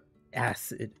 dagger,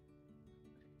 acid.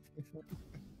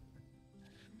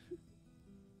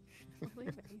 I'll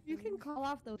leave You can anything. call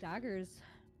off those daggers,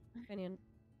 Finian.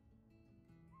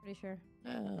 Pretty sure.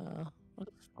 Yeah,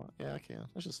 that's fun. Yeah, I can.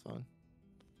 That's just fun.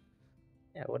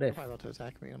 Yeah, what They're if? probably about to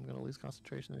attack me. I'm gonna lose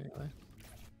concentration anyway.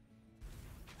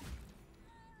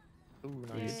 Ooh,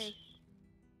 nice. Yay.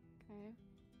 Okay.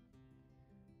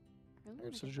 I really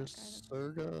Alright, so wanna get that just guy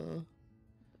Surga.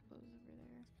 that bows over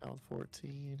there. Guy with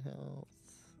 14 health.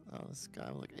 Oh, this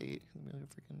guy with like 8. He's gonna be like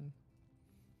a freaking.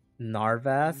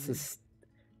 Narvas is.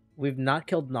 We've not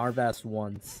killed Narvas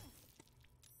once.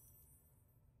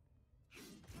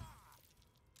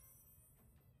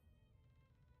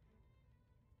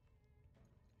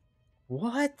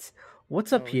 What?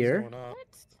 What's up Oh, he's here? going up.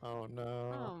 Oh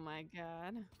no. Oh my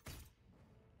god.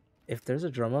 If there's a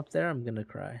drum up there, I'm gonna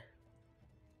cry.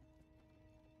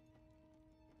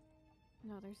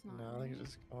 No, there's not. No, I think he's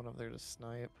just going up there to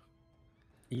snipe.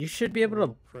 You should be able to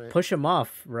Little prick. push him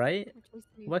off, right, Actually,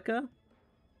 see. WEKA?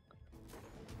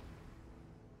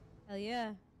 Hell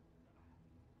yeah.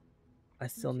 I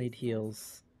still need Jesus.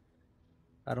 heals.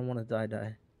 I don't want to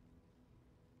die.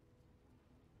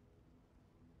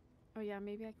 Oh yeah,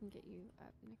 maybe I can get you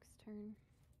up next turn.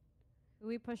 Who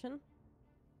we pushing?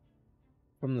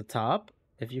 From the top,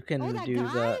 if you can that do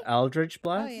guy? the Eldritch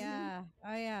Blast. Oh yeah.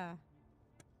 Oh yeah.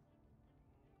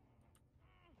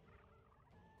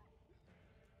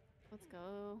 Let's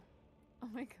go. Oh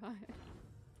my god.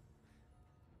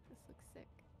 This looks sick.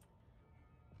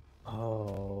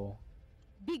 Oh.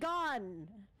 Be gone.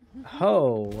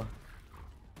 Oh.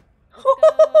 Let's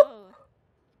go.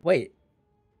 Wait.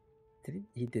 Did he?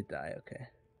 He did die. Okay.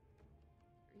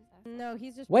 No,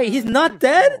 he's just. Wait, he's prone. not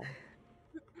dead.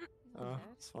 Oh,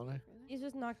 it's funny. He's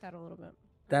just knocked out a little bit.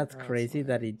 That's That's crazy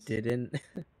that he hilarious.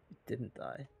 didn't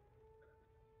die.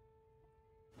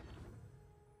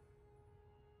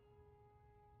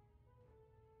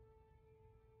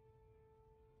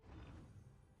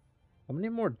 How many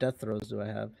more death throws do I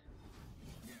have?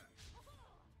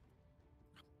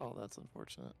 Oh, that's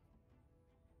unfortunate.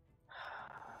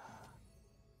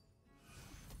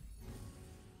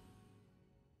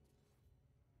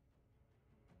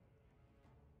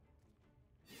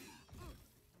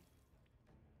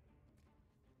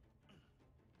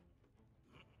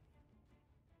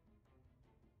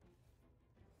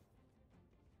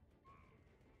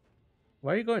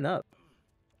 Why are you going up?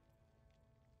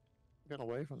 Get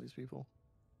away from these people.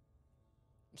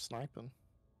 I'm sniping.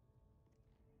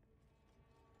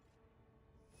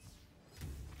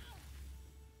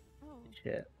 Oh,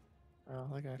 Shit. Oh,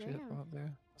 that guy actually hit Damn. from up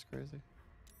there. That's crazy.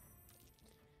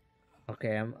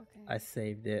 Okay, I okay.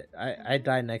 saved it. I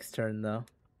die next turn though.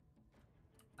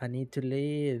 I need to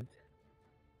leave.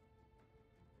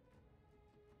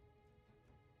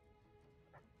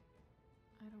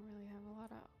 I don't really have a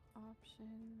lot of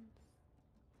options.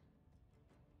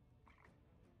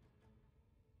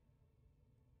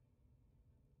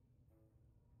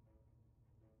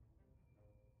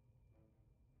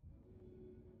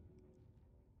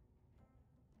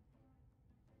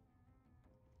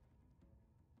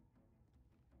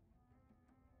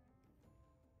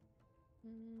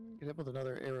 Mm, Get hit with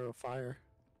another arrow of fire.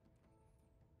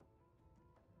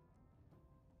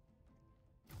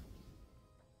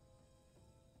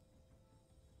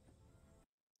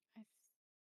 I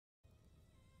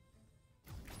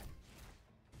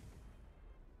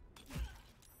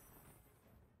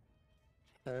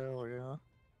Hell yeah.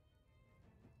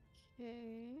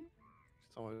 okay.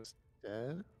 Someone's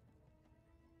dead.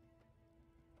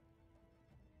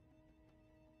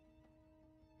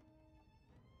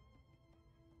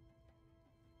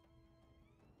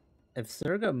 If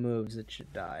Surga moves, it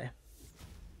should die.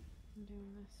 I'm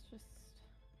doing this just.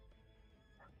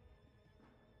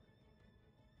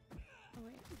 Oh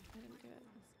wait, I didn't do it.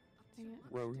 Dang it.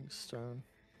 Rolling stone.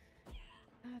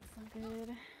 That's not good.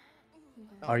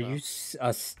 Oh, Are no. you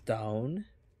a stone?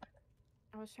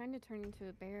 I was trying to turn into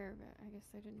a bear, but I guess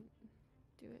I didn't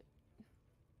do it.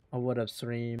 Oh, what up,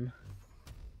 Stream?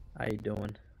 How you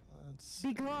doing? Let's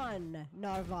Be gone,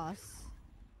 Narvas.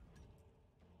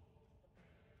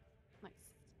 Nice.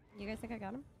 You guys think I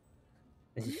got him?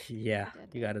 Yeah,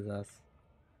 did. you got his ass.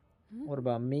 What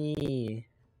about me?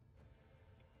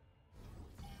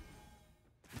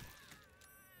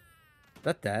 Is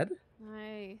that dead?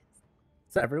 Nice.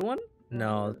 Is that everyone?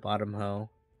 No, bottom hoe.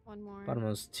 One more. Bottom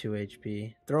hoe's 2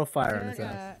 HP. Throw fire on his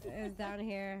ass. Zerga is down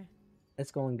here.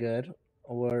 It's going good.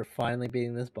 We're finally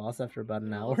beating this boss after about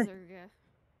an Little hour.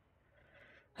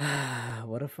 Zerga.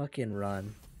 What a fucking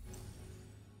run.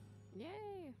 Yay.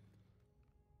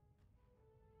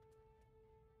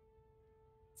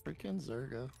 freaking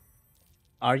Zerga.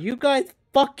 Are you guys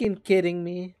fucking kidding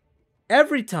me?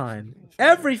 Every time.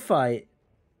 Every fight.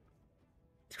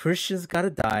 Christian's gotta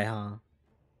die, huh?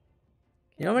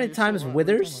 You know how many You're still times alive. What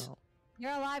are you talking Withers? about?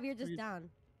 You're alive, you're just you- down.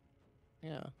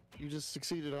 Yeah, you just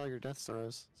succeeded all your death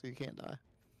throws, so you can't die.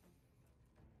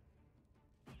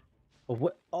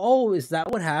 What? Oh, is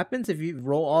that what happens if you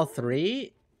roll all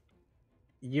three?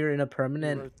 You're in a You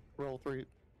permanent. roll three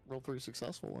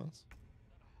successful ones.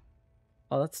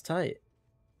 Oh, that's tight.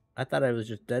 I thought I was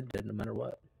just dead no matter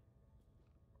what.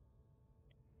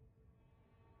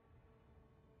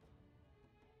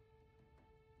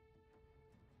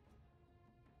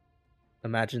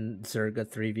 Imagine Zerga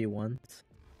 3v1s.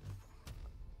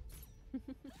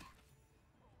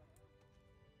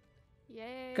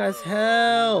 Yay. Guys,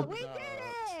 help! We did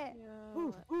it!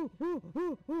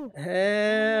 Yo.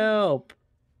 Help!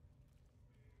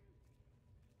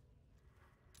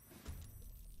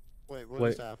 Wait, what Wait,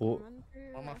 is happening? Run through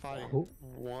Why am I our fighting? Who-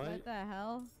 What? What the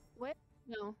hell? What?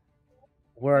 No.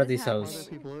 Where are What is these Why are hoes?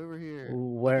 there people over here? I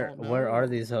Where don't are know.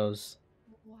 these hoes?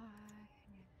 Why?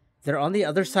 They're on the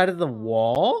other side of the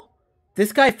wall?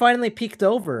 This guy finally peeked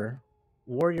over.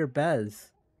 Warrior Bez.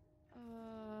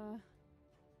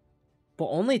 But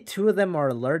only 2 of them are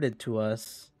alerted to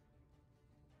us.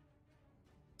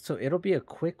 So it'll be a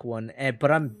quick one. But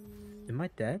am I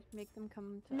dead? Make them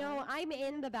come to No, us. I'm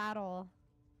in the battle.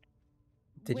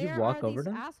 Did you Where walk are over these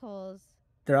them? assholes?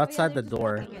 They're Oh, yeah, outside they're the just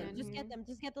door. walking in. Just get them.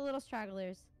 Just get the little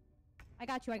stragglers. I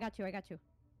got you. I got you. I got you.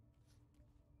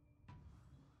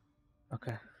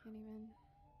 Okay. Can't even.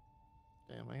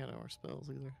 Damn, I got no more spells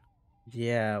either.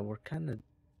 Yeah, we're kind of...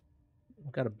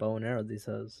 We got a bow and arrow these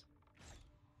hoes.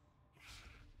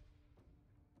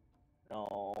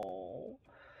 No.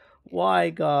 Why,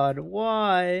 God?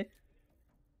 Why?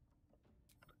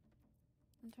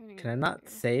 I'm turning Can I it not over.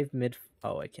 save mid...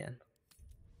 Oh, I can.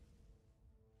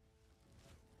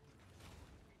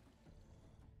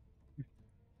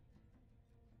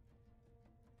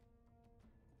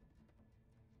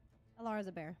 Alara's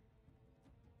a bear.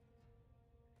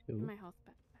 Get Ooh. my health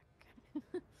back.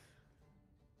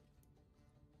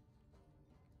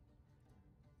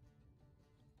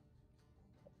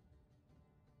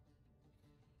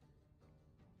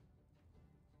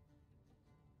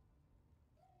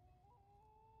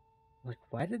 Like,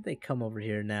 why did they come over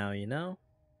here now, you know?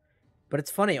 But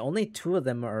it's funny, only 2 of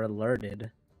them are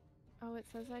alerted. Oh, it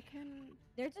says I can.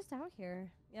 They're just out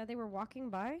here. Yeah, they were walking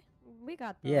by. We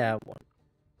got them. Yeah,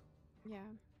 Yeah.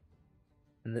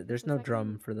 and there's Says no I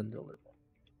drum can for them to alert.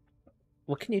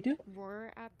 What can you do?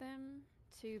 roar at them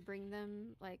to bring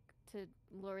them, like, to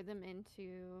lure them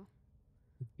into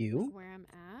You? where I'm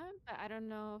at. But I don't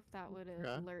know if that would Okay.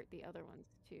 alert the other ones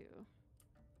too,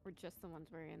 or just the ones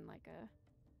we're in like a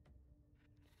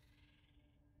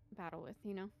battle with.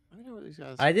 You know. I don't know where these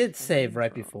guys. I did came save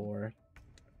right from. before.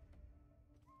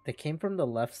 They came from the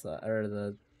left side, or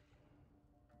the...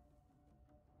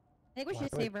 I think we Why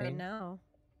should do I save right ping? now.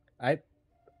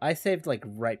 I saved, like,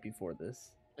 right before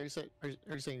this. Are you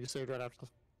saying you saved right after?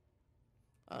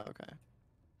 Oh, okay.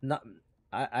 Not...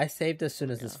 I saved as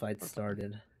soon as this Yeah, fight we're fine.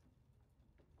 started.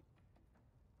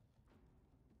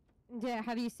 Yeah,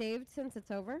 have you saved since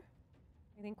it's over?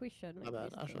 I think we should. My Maybe bad.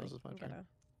 just Actually, be this is my I'm turn. gonna-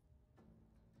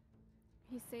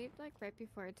 He saved like right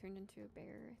before I turned into a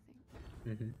bear. I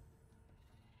think. Mm-hmm.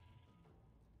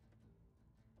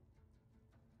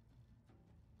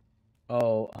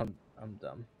 Oh, I'm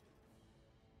dumb.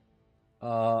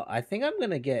 I think I'm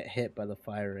gonna get hit by the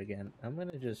fire again. I'm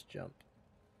gonna just jump.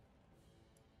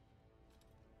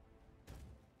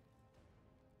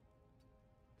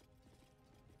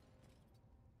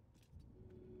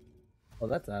 Oh,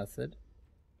 that's acid.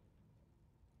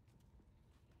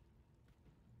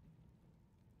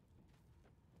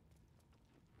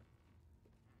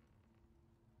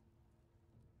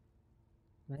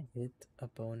 Can I hit a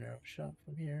bow and arrow shot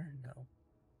from here? No.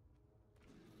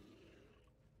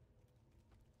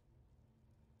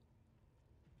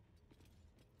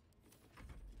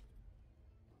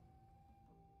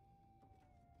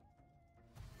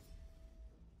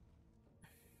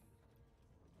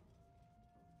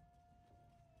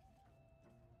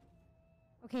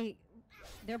 Okay,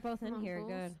 they're both Come in on, here. fools.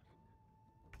 Good.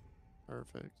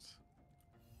 Perfect.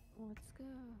 Let's go.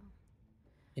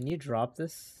 Can you drop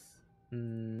this?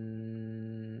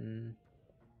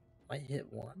 Might hit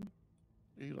one.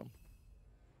 Eat them.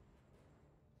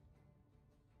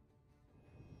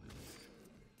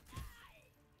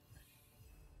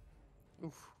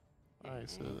 Oof.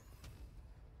 Nice. Okay.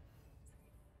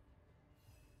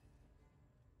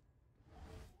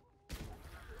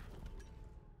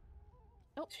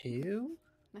 Oh, Two?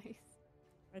 nice.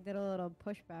 I did a little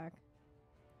pushback.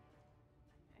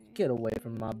 Get away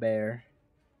from my bear.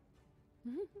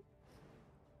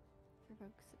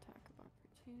 Provokes attack of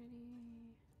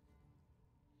opportunity.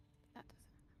 That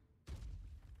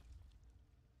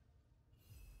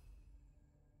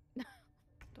doesn't.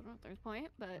 Don't know if there's point,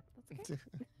 but that's okay.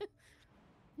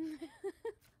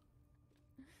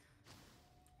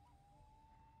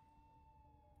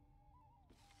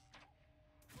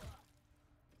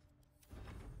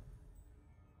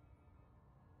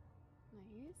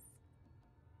 Nice.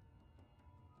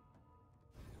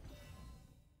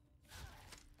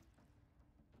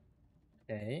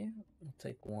 Okay, I'll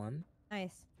take one.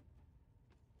 Nice.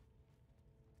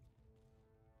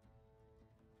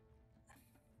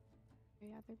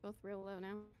 Yeah, they're both real low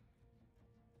now.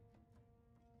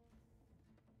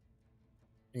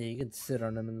 Yeah, you can sit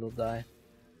on them and they'll die.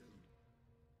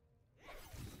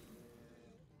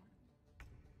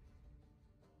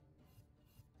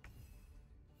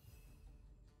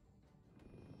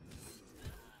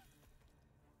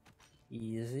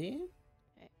 Easy.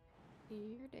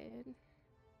 You're dead.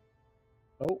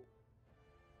 Oh.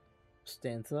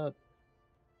 Stands up.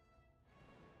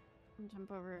 I'll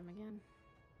jump over him again.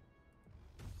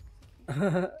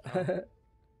 Okay.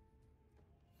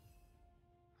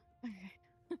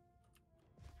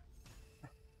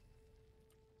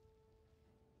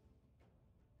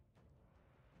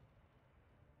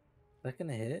 That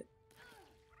gonna hit?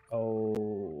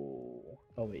 Oh.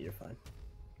 Oh wait, you're fine.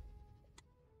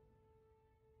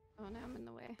 Oh, now I'm in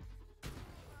the way.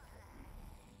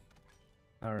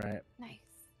 Alright. Nice.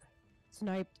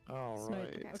 Snipe. All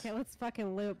Snipe. right. Okay, let's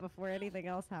fucking loot before anything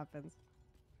else happens.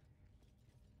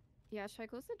 Yeah, should I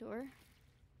close the door?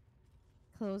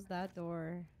 Close that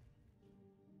door.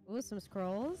 Ooh, some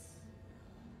scrolls.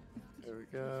 There we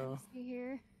go. See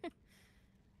here.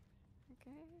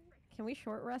 Okay. Can we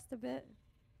short rest a bit?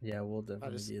 Yeah, we'll I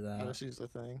definitely just, do I that. just used the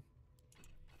thing.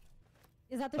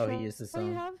 Is that the Oh, he short used his you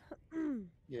own. have?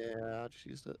 Yeah, I just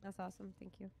used it. That's awesome.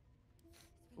 Thank you.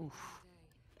 Oof.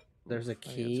 There's a Oof, I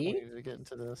need key? 20 to get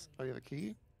into this. Oh, you have a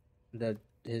key?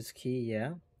 His key,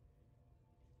 yeah.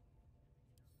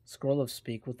 Scroll of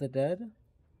Speak with the Dead.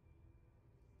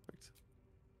 Perfect.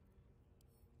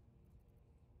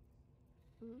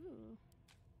 Ooh.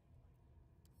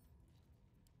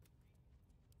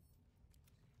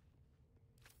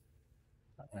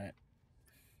 Alright.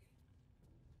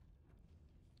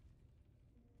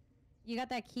 You got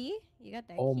that key? You got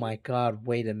that Oh key? my god,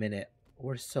 wait a minute.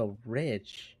 We're so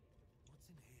rich.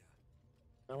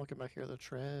 Now looking back here, the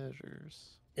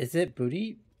treasures. Is it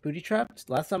booty traps?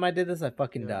 Last time I did this, I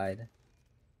fucking Yeah. died.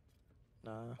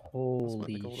 Nah. Let's put the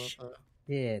Holy gold up,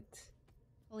 shit.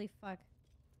 Holy fuck.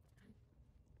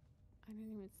 I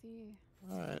didn't even see.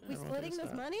 Alright. We splitting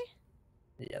this money?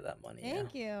 Yeah, that money.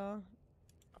 Thank you.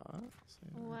 Alright.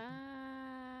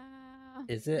 Wow.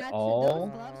 Is it Those all?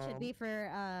 gloves should be for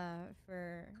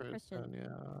Christian.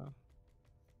 Yeah.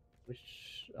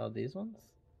 Which? Oh, these ones?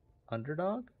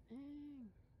 Underdog? Dang.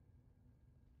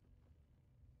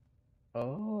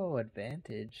 Oh,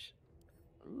 advantage.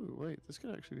 Ooh, wait. This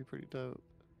could actually be pretty dope.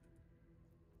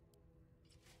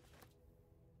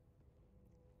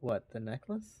 What, the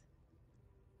necklace?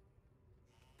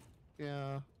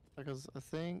 Yeah. Because I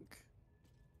think.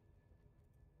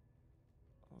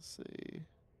 Let's see.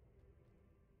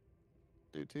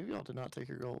 Dude, two of y'all did not take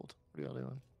your gold. What are y'all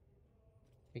doing?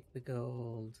 Take the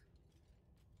gold.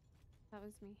 That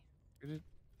was me. You did?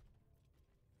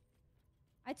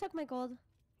 I took my gold.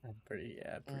 I'm pretty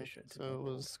sure. I took So my it gold.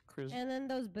 was Chris. And then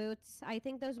those boots. I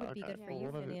think those would be Okay, good for well, you,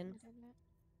 what of it- Finian.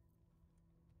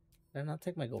 Did I not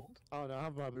take my gold? Oh, no, I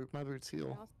have my boot. My boots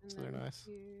heal. So they're nice.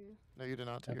 No, you did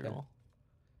not take your Okay. gold.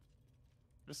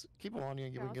 Just keep them on you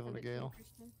and we can give them to Gale.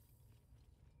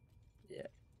 Yeah.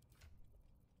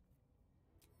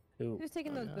 Who? Who's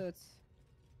taking Oh, those yeah. boots?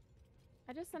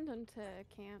 I just sent him to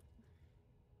camp.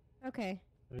 Okay.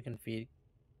 We can feed.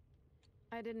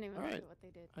 I didn't even look Alright. at what they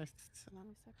did. I Honestly,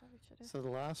 I probably should have. So the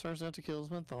last person I have to kill is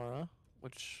Minthara,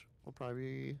 which will probably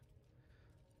be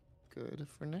good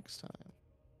for next time.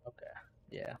 Okay.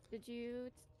 Yeah. Did you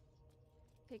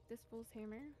take this fool's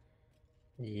hammer?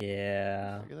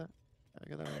 Yeah. Look at that. I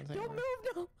get everything Don't right.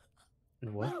 move,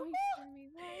 no. What? Oh, he scared me.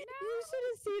 Why You should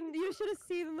have seen. You should have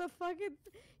seen the fucking.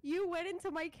 You went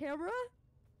into my camera,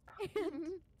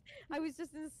 and I was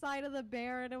just inside of the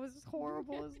bear, and it was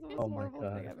horrible. It was the most Oh my horrible thing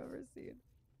God. I've ever seen.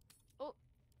 Oh,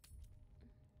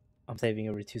 I'm saving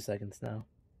every 2 seconds now.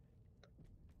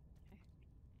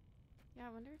 yeah. I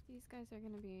wonder if these guys are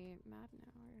gonna be mad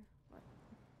now or what.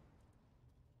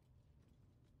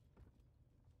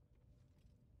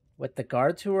 What, the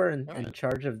guards who are in Alright.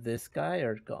 charge of this guy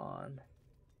are gone.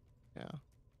 Yeah.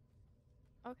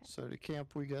 Okay. So to camp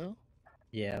we go.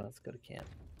 Yeah, let's go to camp.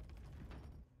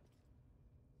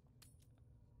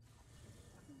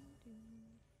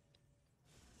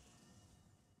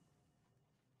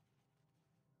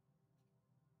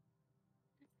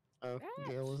 Oh,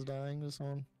 Gale is dying. Does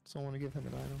someone to give him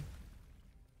an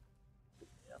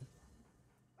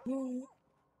item?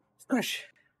 Squish.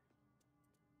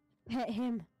 Pet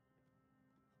him.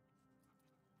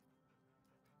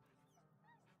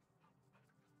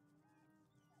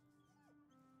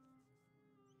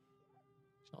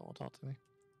 Someone will talk to me.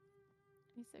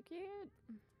 He's so cute.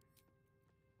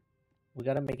 We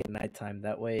gotta make it nighttime.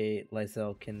 That way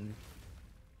Lysel can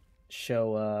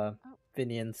show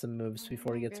Finian some moves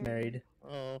before he gets very married.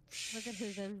 Oh, Look at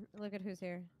who's in. Look at who's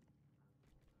here.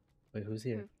 Wait, who's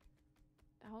here?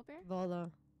 Owlbear?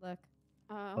 Volo. Look.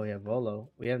 Oh yeah, Volo.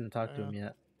 We haven't talked to him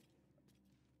yet.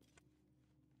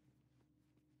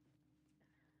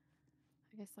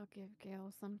 I guess I'll give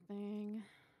Gale something.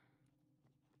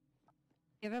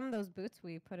 Give him those boots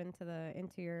we put into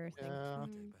your thing. Yeah,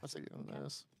 Mm, let's give him okay.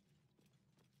 this.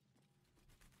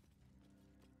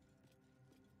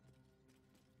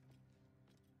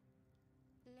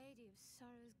 Lady of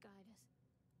Sorrows, guide us.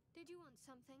 Did you want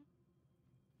something?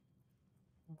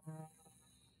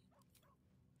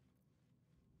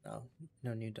 No,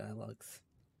 no new dialogues.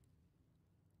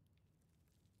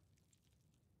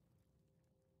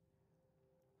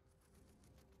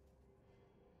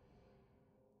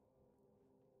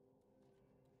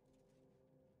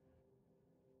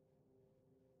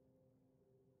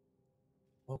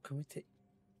 Oh, can we take?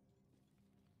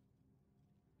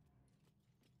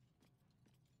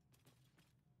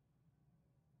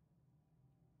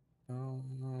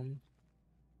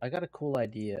 I got a cool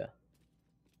idea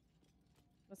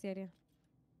What's the idea?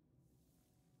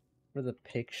 for the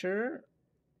picture.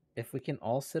 If we can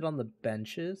all sit on the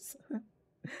benches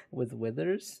with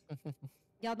withers.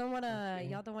 Y'all don't wanna. Okay.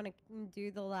 Y'all don't wanna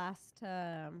do the last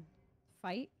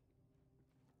fight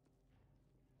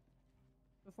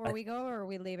before we go, or are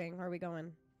we leaving? Or are we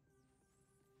going?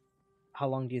 How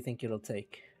long do you think it'll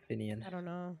take, Finian? I don't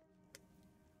know.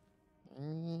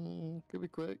 Could be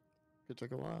quick. Could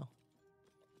take a while.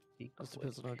 Be Just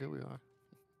depends on how good we are.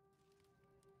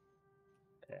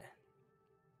 Okay.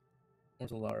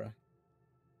 Where's Alara?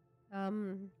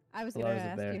 I was Well, gonna that was a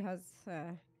ask bear. you how's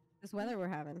this weather we're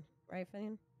having, right,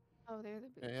 Finian? Oh, they're the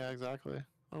boots. Yeah, exactly.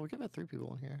 Oh, we could have 3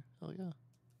 people in here. Hell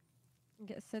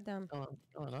yeah. Sit down. Oh,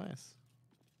 nice.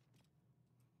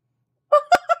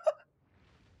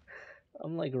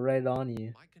 I'm like right on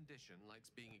you. My condition likes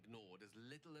being ignored as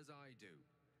little as I do.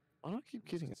 Why do I keep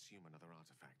Let's getting it? consume another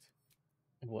artifact.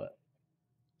 What?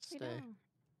 We Stay. know.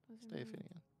 Those are Stay, mine.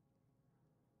 Finian.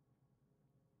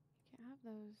 Can't have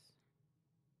those.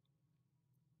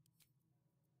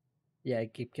 Yeah, I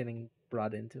keep getting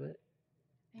brought into it.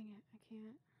 Dang it, I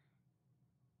can't.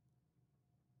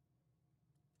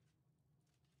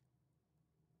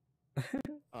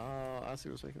 Oh, I see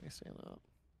what's making me stand up.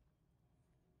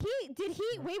 Wait. He left.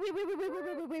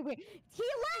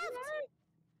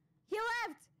 He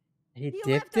left. He He dipped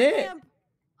left our it? camp.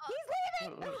 He's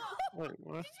leaving. Wait,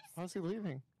 what? Why is he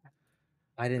leaving?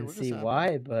 I didn't what just see happened?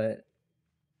 why, but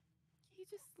He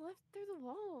just left through the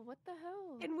wall. What the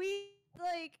hell? Can we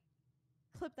like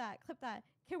clip that?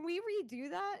 Can we redo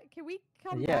that? Can we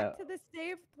come Yeah. back to the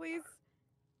save, please?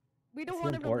 We don't Is he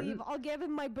want him to leave. important? I'll give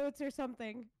him my boots or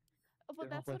something. Well,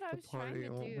 that's what I was trying to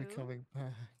and won't be do. coming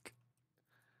back.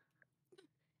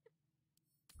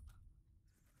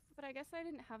 But I guess I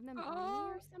didn't have them on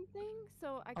me or something,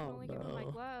 so I could Oh, only give him my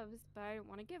no. gloves, but I didn't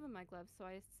want to give him my gloves, so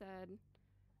I said,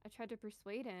 I tried to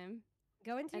persuade him.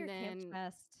 Go into And your camp then-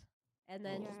 chest and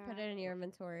then just put Yeah. it in your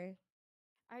inventory.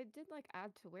 I did like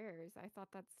add to wares. I thought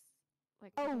that's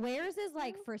like. Oh, people wares should is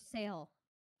like do. for sale.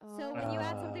 So when you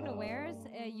add something to wares,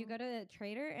 you Oh. go to the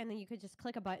trader and then you could just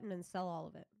click a button and sell all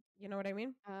of it. You know what I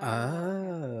mean? Oh, okay.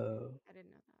 oh, I didn't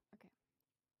know that. Okay.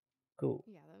 cool.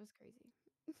 Yeah, that was crazy.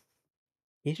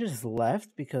 He just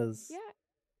left because Yeah.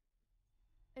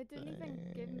 It didn't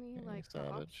even give me Dang, like the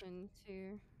savage. option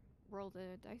to roll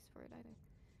the dice for it either.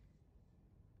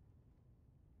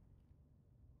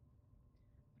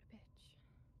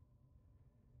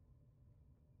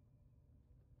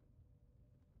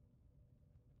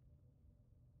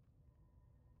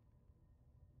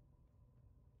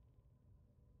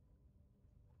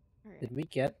 All right. Did we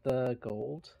get the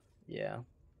gold? Yeah.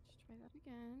 Let's try that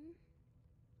again.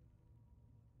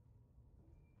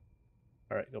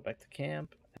 All right, go back to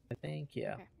camp. I think.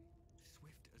 Yeah. Okay.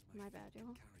 Swift as My feet bad, can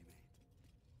y'all. carry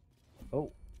me.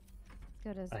 Oh,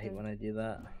 Good as I hate good. when I do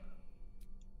that.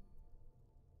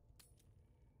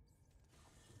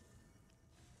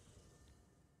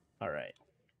 All right.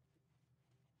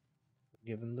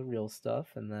 Give him the real stuff,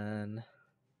 and then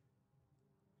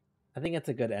I think it's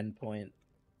a good endpoint.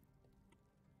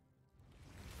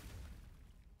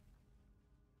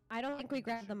 I don't think we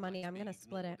grabbed the money. I'm gonna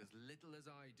split it, As little as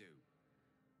I do.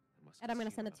 I must and I'm gonna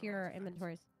consume send it to another your artifact.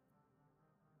 inventories.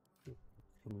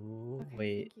 Ooh, Okay,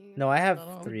 wait. thank you. No, I have No, no,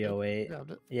 we good. 308.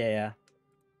 Grabbed it. Yeah.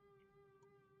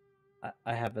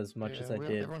 I have as much Yeah, as I we-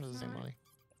 did. Everyone has the same money.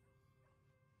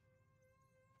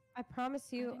 I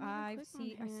promise you, didn't even I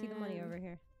click on see the money him. over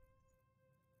here.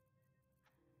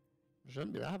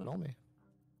 Shouldn't be. I have it on me.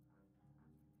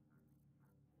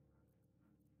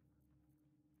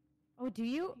 Oh, do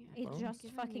you? Yeah, It Oh. just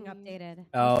Giving fucking me- updated.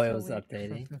 Oh, That's it so was weird.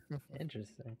 updating.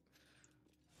 Interesting.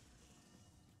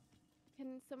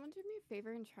 Can someone do me a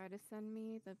favor and try to send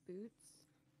me the boots?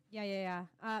 Yeah.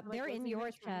 Like, They're what's in even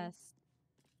your trend? chest,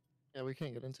 Yeah, we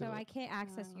can't get into so it. I can't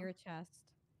access Oh. your chest.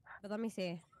 But let me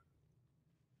see.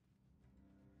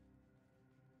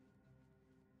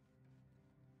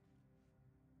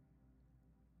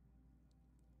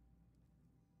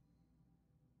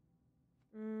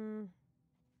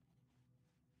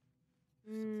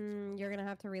 You're gonna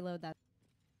have to reload that.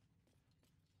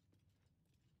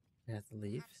 You have to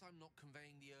leave. Perhaps I'm not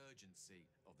conveying the urgency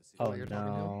of the Oh Oh, you're talking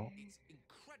to him? no. It's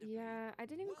incredibly Yeah, I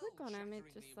didn't even click on him. It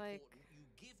world-shatteringly just like important you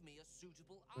give me a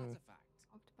suitable Mm. artifact.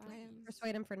 walked by him.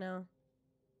 Persuade him for now.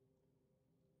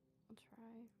 I'll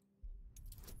try.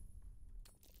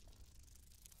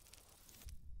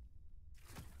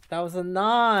 That was a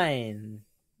 9.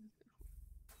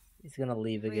 He's gonna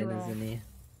leave again, Reroll. isn't he?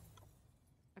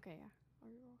 Okay, yeah. I'll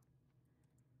reroll.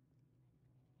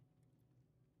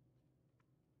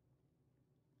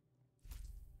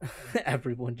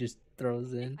 Everyone just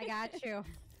throws in. I got you.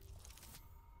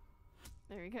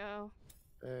 There we go.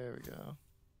 There we go.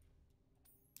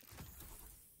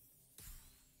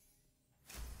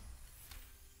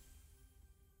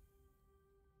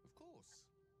 Of course.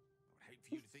 I would hate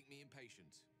for you to think me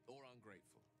impatient or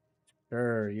ungrateful.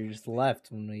 Sure, you just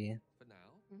left when we. For now,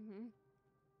 Mm-hmm.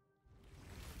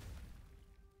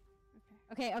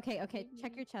 Okay. Okay.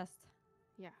 Check your chest.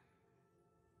 Yeah.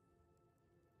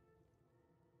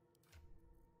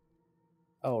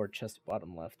 Oh, or chest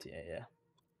bottom left. Yeah.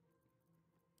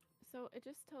 So it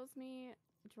just tells me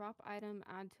drop item,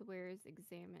 add to wares,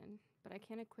 examine, but I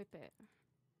can't equip it.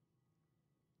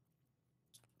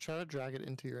 Try to drag it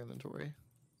into your inventory.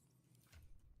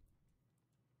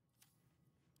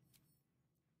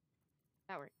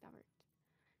 That worked.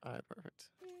 All right, perfect.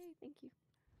 Yay, thank you.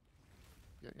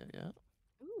 Yeah.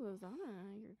 Ooh, Ozana,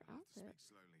 your I have to outfit. speak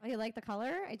slowly. Oh, you like the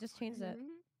color? I just changed it.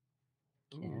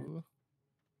 Mhm. Yeah. Ooh.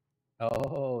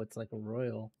 Oh, it's like a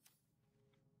royal.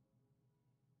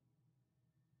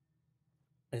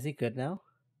 Is he good now?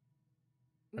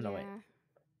 Oh, no, wait. Yeah.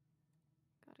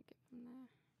 Gotta give him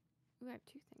the. Ooh, I have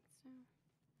 2 things now.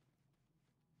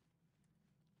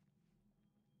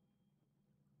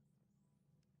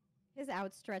 His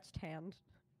outstretched hand.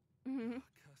 Mhm.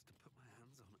 Cursed to put my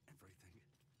hands on everything.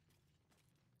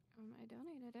 I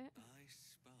donated it. I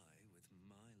spy with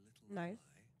my little Nice.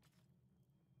 eye.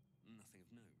 Nothing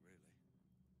of note, really.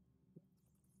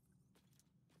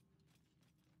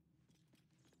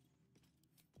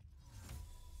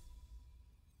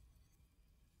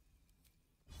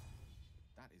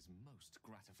 That is most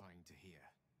gratifying to hear.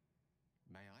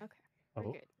 May I? Okay, we're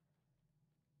Oh. good.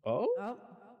 Oh. Oh,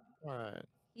 All right.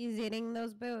 he's eating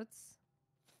those boots.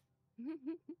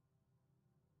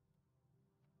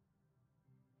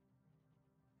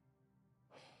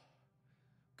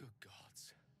 Good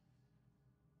gods.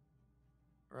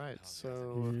 All right. How's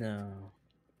So No.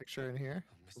 picture in here.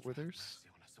 Oh, Mr. have Withers. mercy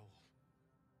on us all.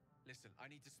 Listen, I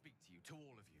need to speak to you, to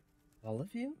all of you. All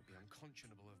of you? It would be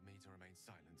unconscionable of me to remain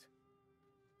silent.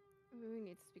 We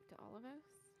need to speak to all of us.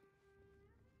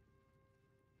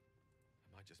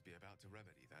 I might just be about to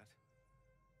remedy that.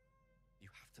 You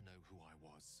have to know who I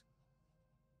was.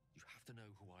 You have to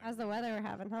know who I How's the really weather we're am.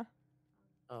 having, huh?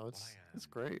 Oh, What it's I it's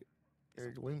am great. is Very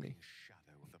a gloomy. walking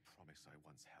shadow of the promise I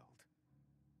once held.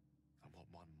 I'm what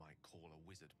one might call a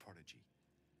wizard prodigy.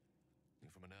 Who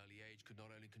from an early age could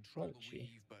not only control the Prodigy.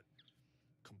 weave, but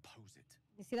compose it.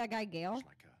 You see that guy, Gale? Much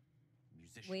like a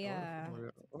musician. We,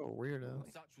 What a weirdo.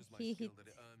 Such was my he skill that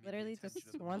it earned me the literally just attention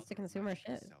of the wants to mother of consume our magic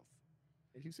shit. herself,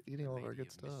 He's the eating all of our lady good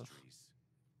of stuff. mysteries,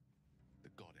 the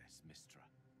goddess. goddess Mistra.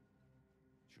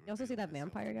 She You also see that revealed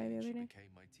herself vampire to guy me the and other she day?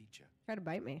 became my teacher. Tried to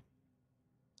bite me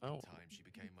Oh, In time, she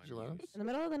became my Did you let him? muse, in the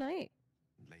middle of the night.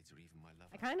 and later even my lover.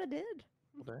 I kind of did.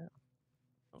 oh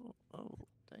damn. Oh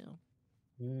damn.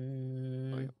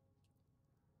 Mm,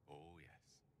 Oh yes.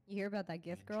 You hear about that We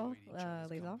gift girl, enjoyed each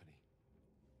other's Liesel? company,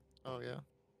 Oh yeah.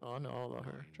 Oh, I know all about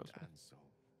her. mind Trust me. and soul.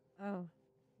 Oh,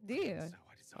 do And you? so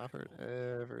I decided I've heard all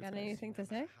the everything. Got anything to no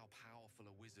say? matter how powerful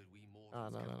a wizard we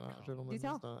mortals No, can no. become, Gentlemen,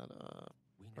 tell. is not.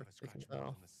 we never they can scratch tell.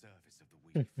 beyond the surface of the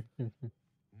weave.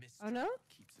 Mistra Oh, no?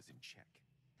 keeps us in check.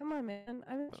 Come on, man. I'm But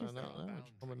I interested. know. There are No,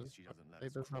 gentlemen, boundaries is, she doesn't let they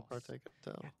us does not cross. partake of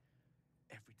tell. Yet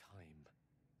every time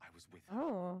I was with her,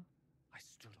 Oh, I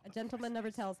stood on a the gentleman never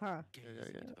precipice, tells, huh? gazing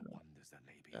Yeah. into the wonders that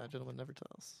lay Yeah, beyond. gentleman never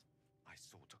tells. I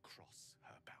sought to cross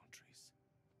her boundaries.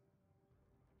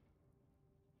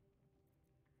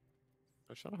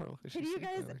 Oh, shut up, Can she's you sleeping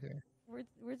guys- over here.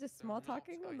 We're just So small not,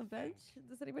 talking on I the bench. think,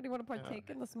 Does anybody want to partake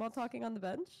in the small methods. talking on the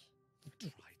bench? Try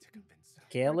to convince her.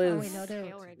 Gale We're Oh, talking wait, no, is they're-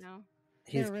 Gale right now.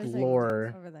 his They're rizzing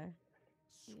lore. over there.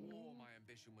 Swore my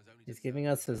ambition was only He's to giving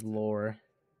serve us her his better. lore.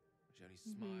 She only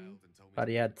smiled and told me Thought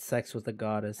to he had keep sex quiet. with a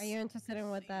goddess. Are you interested in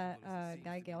what that Conceivable as it seems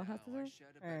guy to me Gale has to now, I say?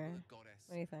 shared a bed Or with a goddess,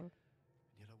 what do you think?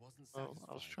 yet I wasn't Oh,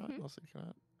 I was satisfied. trying. I was thinking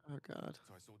that. Oh god.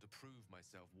 So I sought to prove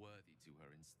myself worthy to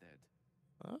her instead.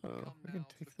 Oh, Come we can now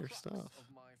to take the their crux stuff. of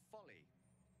my folly.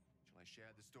 Shall I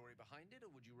share the story behind it, or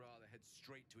would you rather head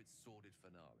straight to its sordid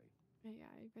finale? Yeah,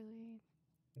 I really.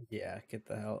 Yeah, get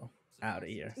the hell out of Suffice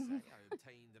it here. to say, I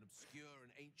obtained an obscure and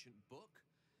ancient book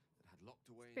that had locked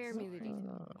away Spare me the inside it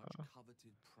detail. a much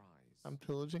coveted prize. I'm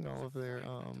pillaging all of their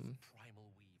Fragment of the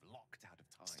primal weave, locked out of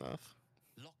time, stuff.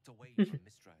 locked away from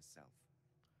Mistra herself.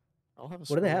 I'll have a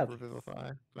What do they scroll have? of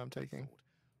Revivify that I'm taking.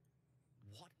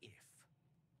 Thought, what if,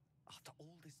 after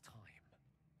all this time,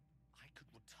 I could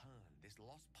return this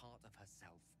lost part of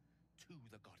herself to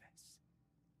the goddess?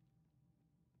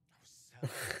 I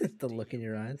was certain The look in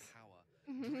your dear eyes. power,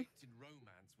 Mhm. draped in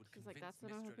romance, would He's like, convince "That's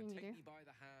what I'm Mistra to hoping you take do." me by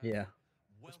the hand. Yeah.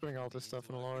 Let's bring all welcome this me stuff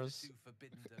into in her Laura's. hitherto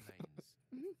forbidden domains.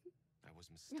 I was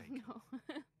Oh, mistaken. no.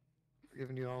 We're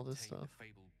giving you all this Obtained stuff. the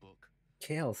fabled book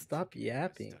Kale, and stop took it into my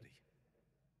yapping. study.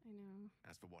 I know.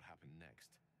 As for what happened next,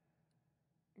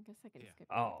 I guess I can Here. skip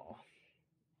it. Oh.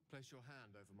 place your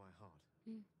hand over my heart.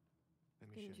 Mm. Let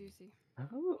me Getting show you. juicy.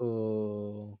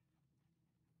 Oh.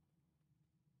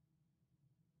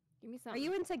 Give me Are something.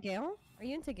 you into Gale? Are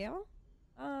you into Gale?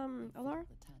 Alar?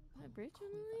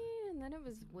 Originally, and then it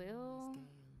was Will,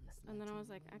 and then I was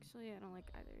like, actually, I don't like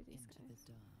either of these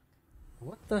guys.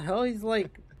 What the hell? He's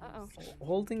like Uh-oh.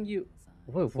 holding you.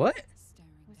 Wait, what?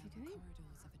 What's he doing?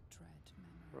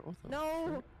 What the No. A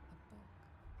book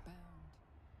bound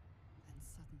and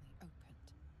suddenly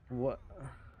opened. What?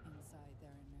 Inside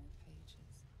there are no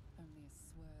pages, only a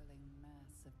swirling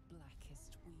mass of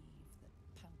blackest weave that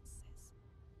pounces.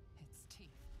 Its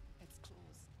teeth, its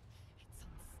claws, it's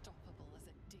unstoppable as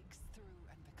it digs through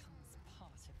and becomes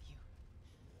part of you.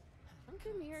 Don't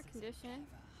give me your Gods is condition.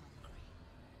 ever hungry.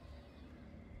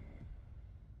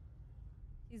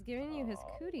 He's giving you his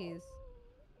cooties.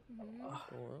 the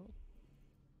world?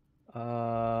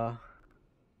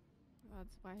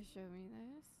 That's why show me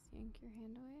this. Yank your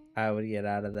hand away. I would get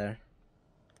out of there.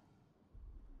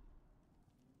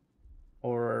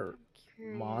 Or I'm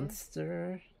curious.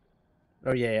 monster?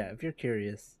 Oh yeah. If you're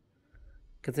curious,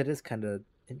 because it is kind of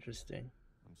interesting.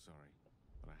 I'm sorry,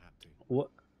 but I had to. What?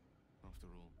 After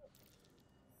all,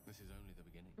 this is only the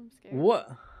beginning. I'm scared. What?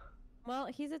 Well,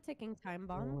 he's a ticking time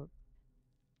bomb. What?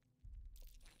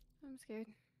 I'm scared.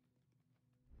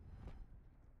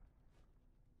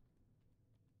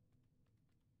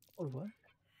 Or what?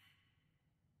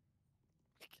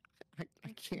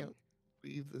 I can't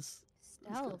leave this.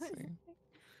 Stealth. cutscene.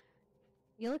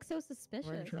 You look so Why are you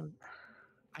suspicious. trying to-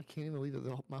 I can't even leave it.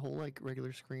 My whole like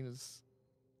regular screen is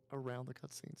around the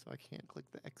cutscene, so I can't click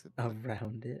the exit button.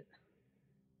 Around it.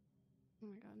 Oh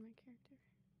my god, my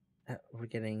character. We're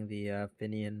getting the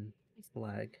Finian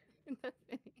flag. The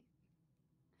thing.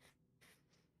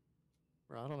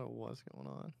 Bro, I don't know what's going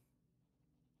on.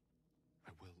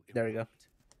 I will There we go. erupt.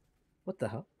 What the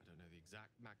hell? I don't know the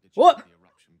exact magnitude What? of the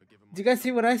eruption, but given Do you my guys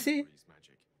see what I see? freeze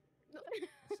magic, I'd say even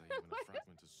a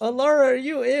fragment of Alara, are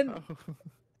you in? Oh. it'd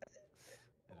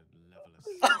level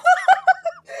us.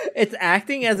 It's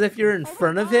acting as if you're in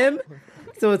front of him,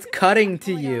 so it's cutting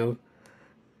to Oh my you.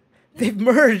 They've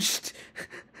merged.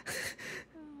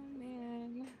 Oh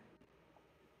man.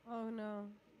 Oh no.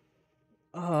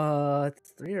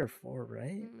 It's 3 or 4,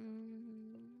 right?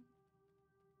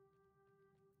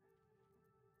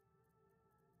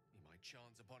 You might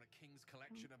chance upon a king's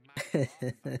collection of magic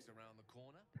artifacts around the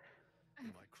corner.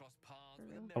 You might cross paths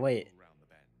with a Oh, wait. miracle round the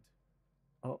bend.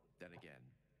 Oh,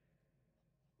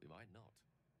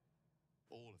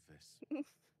 this.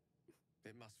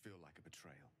 It must feel like a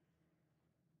betrayal.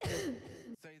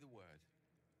 Say the word,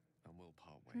 and we'll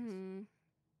part ways.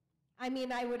 I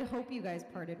mean, I would hope you guys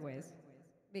parted ways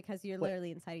because you're What?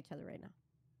 literally inside each other right now.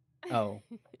 Oh,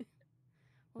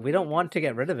 Well, we hey, don't want to guys,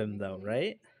 get rid of him maybe. though,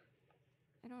 right?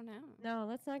 I don't know. No,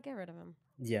 let's not get rid of him.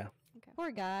 Yeah, Okay.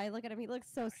 Poor guy. Look at him. He looks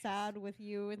so sad with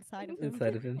you inside of him.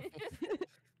 inside of him.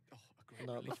 Oh, a great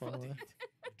Not in the relief fun way. indeed.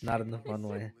 You Not in the trade fun the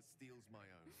way. soul that steals my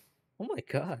own. Oh my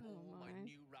god. For Oh my my.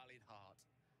 new rallied heart,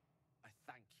 I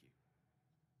thank you.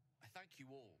 I thank you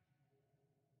all.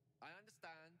 I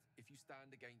understand if you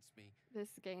stand against me. This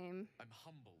game. I'm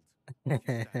humbled if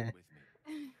you stand with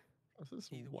me. This is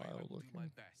Either way, I wild will do my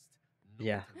looking. best not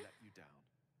Yeah. to let you down.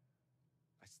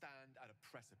 I stand at a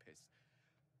precipice,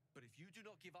 but if you do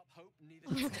not give up hope, neither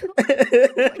shall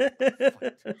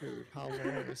I. Dude, how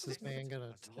long is this man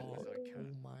gonna As long as talk? I can.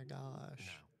 Oh my gosh.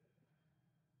 Now,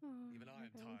 Oh, even I am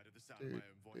okay. tired of the sound of Dude,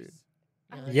 my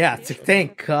own voice. Yeah, Shut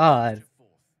thank up. God.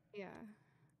 Yeah.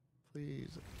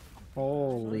 Please.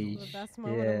 Holy The best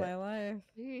moment of shit. my life.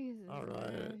 Jesus. All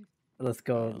right. man. Let's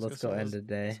go. I was Let's gonna go say, end the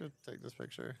day. Let's go take this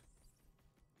picture.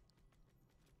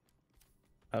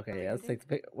 Okay, we yeah, let's ending? take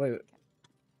the pic. Wait.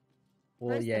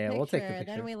 Well, First yeah, the we'll take the picture,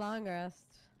 picture. then we long rest.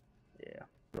 Yeah,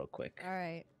 real quick. All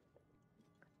right.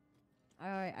 All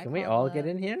right. I Can we call all the- get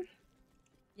in here?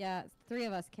 Yeah, 3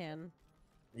 of us can.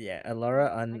 Yeah,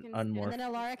 Alara I can And unmorph. then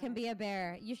Alara can be a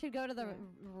bear. You should go to the Yeah.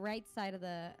 right side of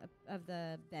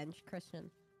the bench,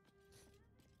 Christian.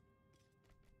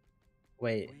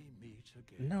 Wait, We meet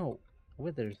again. no,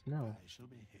 Withers, no. I shall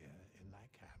be here in thy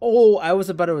camp. Oh, I was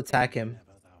about to attack him.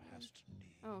 Whenever thou hast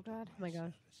need Oh, of God. Oh my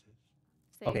gosh. services.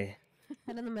 Save. Okay,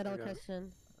 Head in the middle, Okay.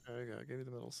 Christian. There you go. Give you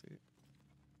the middle seat.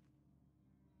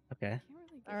 okay. Can't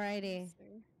really get Alrighty.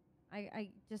 closer. I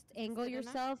just angle good enough?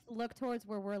 yourself. Look towards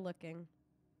where we're looking.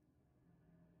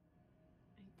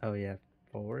 Oh yeah,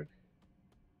 forward.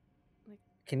 Like-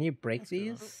 Can you break That's good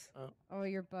enough. these? Oh,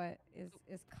 your butt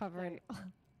is covering.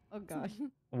 Oh gosh.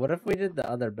 What if we did the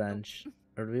other bench?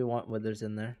 Or do we want Withers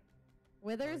in there?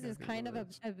 Withers gotta is be kind of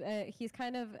Withers. he's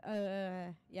kind of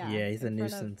yeah. Yeah, he's a in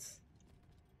front of- nuisance.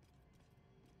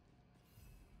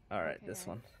 All right, this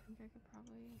Okay, one. I think I could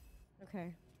probably.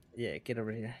 Okay. Yeah, get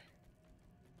over here.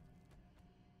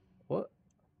 What?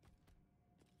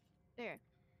 There.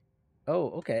 Oh,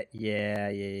 okay.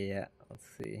 Yeah. Let's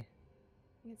see.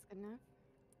 I think it's good enough.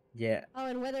 Yeah. Oh,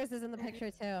 and Withers is in the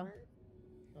picture too.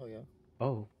 Oh yeah.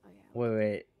 Oh, Oh yeah.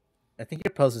 wait. I think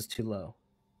your pose is too low.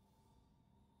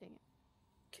 Dang it.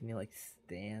 Can you like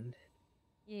stand?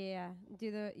 Yeah. Do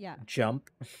the yeah. Jump?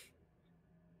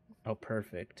 Oh,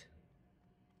 perfect.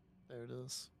 There it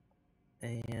is.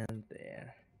 And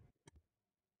there.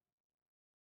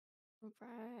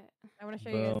 Right. I want to show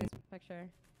you guys Boom. this picture.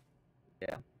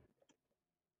 Yeah.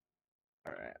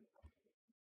 All right.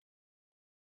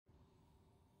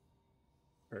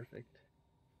 Perfect.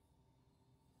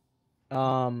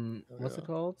 What's yeah. it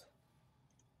called?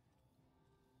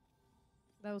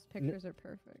 Those pictures are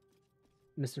perfect.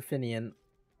 Mr. Finian,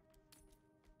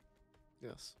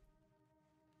 Yes.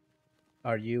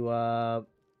 are you are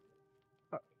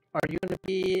you gonna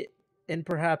be in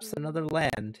perhaps another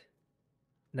land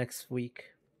next week?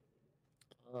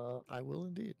 I will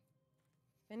indeed.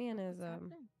 Finian is I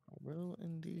will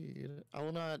indeed. I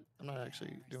will not. I'm not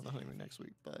actually doing the honeymoon next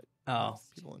week, but Oh.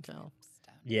 people in town.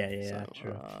 Yeah, So,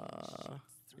 true. yeah.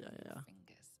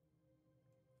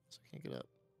 So I can't get up.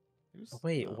 Who's-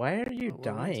 Wait, why are you what's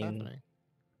dying? happening?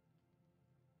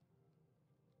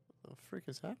 What the frick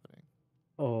is happening?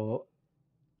 Oh.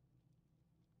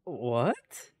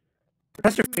 What?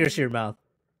 Press your fingers to your mouth.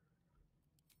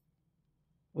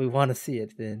 We want to see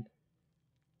it, Finn.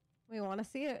 We want to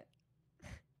see it.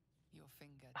 Your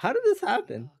finger How did this traces the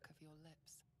happen? arc of your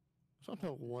lips. I don't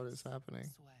know what is happening.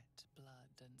 Sweat,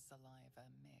 blood, and saliva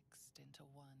mixed into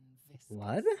one viscous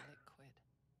Blood? liquid.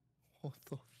 What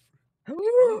the?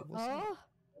 No! What's that?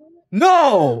 Oh.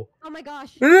 No! Oh my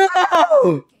gosh.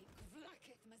 No!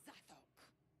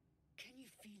 Can you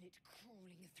feel it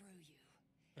crawling through you?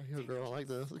 I hear a girl. I like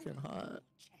this. It's getting hot.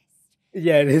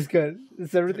 Yeah, it is good.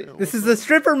 It's everything. Yeah, This what's is the up?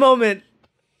 stripper moment.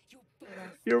 Your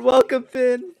bones, You're welcome,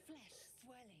 Finn. flesh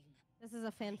swelling. This is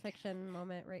a fan fiction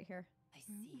moment right here. I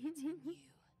see it in you.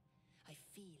 I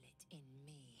feel it in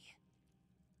me.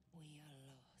 We are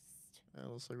lost. Yeah,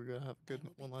 looks like we're gonna have a good I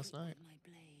will be one last quick night. with my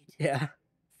blade. Yeah.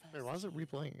 Wait, why is it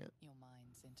replaying it? Your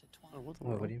minds intertwined. Oh, what the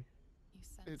What world? do you? You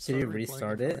sense It's Did you started replaying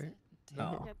restart for it? me.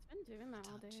 Oh. Yeah, it's been doing that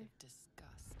all touch day. of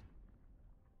disgust.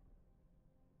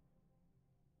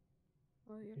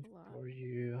 Well, you have a lot. Or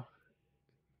you?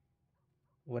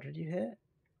 What did you hit?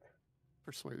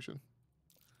 Persuasion.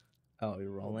 Oh, you're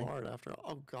Oh, rolling. Bard after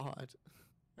all. Oh, God.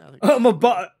 I think I'm a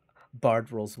bard.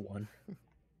 Bard rolls 1.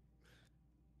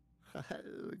 I had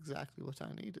exactly what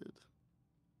I needed.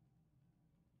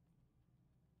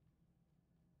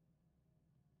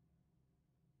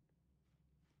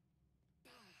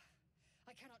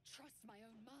 I cannot trust my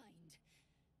own mind.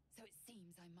 So it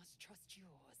seems I must trust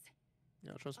yours.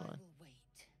 Yeah, trust I mine. will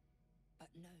wait. But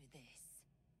know this.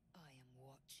 I am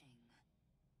watching.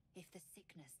 If the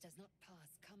sickness does not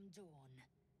pass come dawn,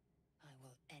 I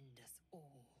will end us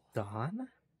all. Dawn?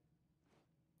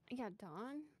 Yeah,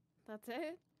 Dawn. That's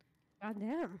it. God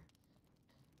damn.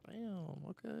 Damn,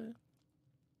 okay.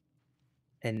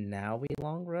 And now we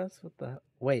long rest? What the...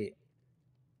 Wait.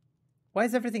 Why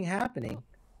is everything happening?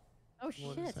 Oh What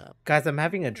shit. is happening? Guys, I'm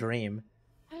having a dream.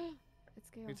 It's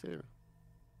Gale. Me too.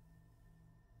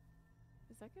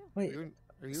 Is that Gale? Wait,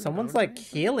 Are you someone's in like our dream?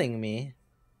 healing me.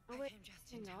 Oh, I wait. came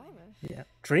just in In all time. of us. Yeah.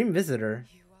 Dream visitor.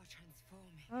 You are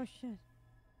transforming. Oh shit.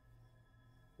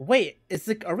 Wait, is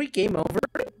it... Are we game over?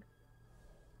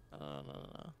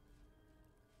 No.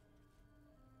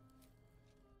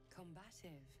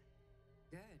 Combative.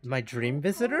 Good. My dream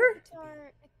visitor?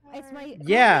 It's my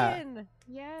Yeah. Queen!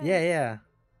 Yeah. Yeah.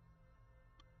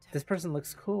 This person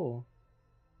looks cool.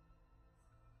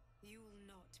 You will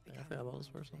not Yeah, I become forgot about a this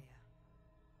person.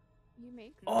 player. You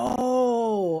make.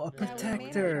 Oh, a Yeah, we made a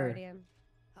protector. guardian.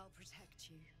 I'll protect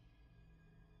you.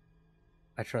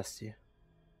 I trust you.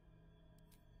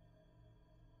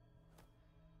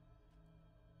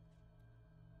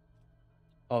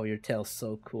 Oh, your tail's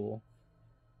so cool.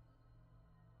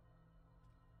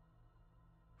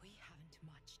 We haven't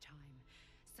much time,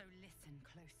 so listen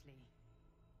closely.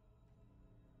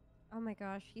 Oh my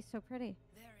gosh, he's so pretty.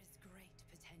 There is great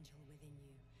potential within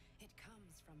you. It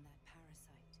comes from that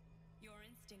parasite. Your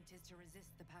instinct is to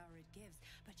resist the power it gives,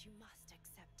 but you must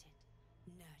accept it.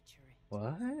 Nurture it.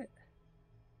 What?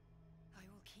 I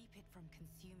will keep it from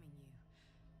consuming you.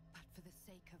 But for the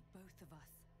sake of both of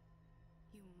us,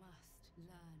 you must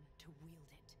learn to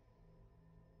wield it.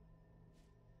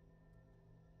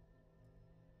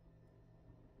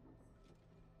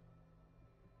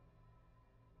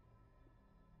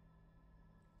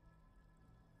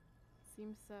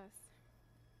 Seems sus.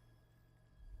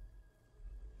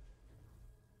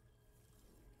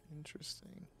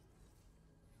 Interesting.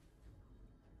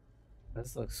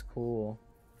 This looks cool.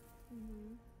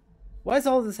 Mm-hmm. Why is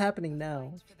all this happening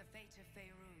now? Fight for the fate of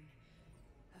Faerun.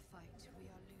 A fight we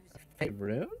are losing.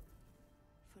 Faerun?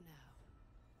 For now.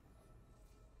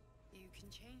 You can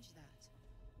change that,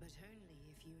 but only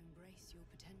if you embrace your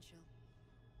potential.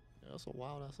 Yeah, that's a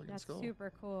wild ass looking That's skull.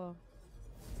 super cool.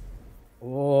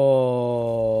 Whoa.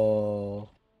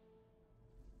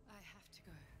 I have to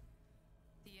go.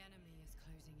 The enemy is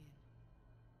closing in.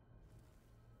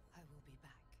 I will be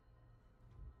back.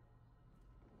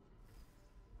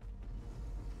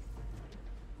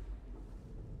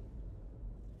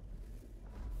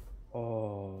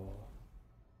 Oh.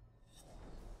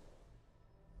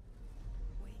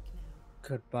 Wake now.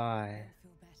 Goodbye.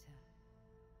 You'll feel better.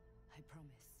 I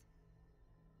promise.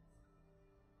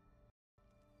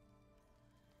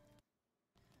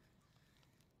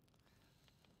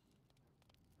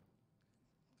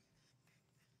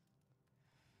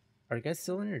 Are you guys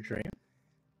still in your dream?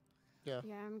 Yeah.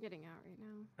 Yeah, I'm getting out right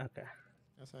now. Okay.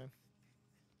 Yeah, same.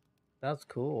 That was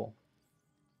cool.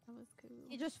 That was cool.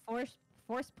 He just force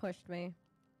pushed me.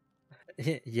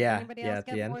 Yeah. Anybody Yeah, else at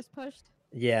get the end. force pushed?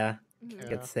 Yeah. Mhm. Yeah.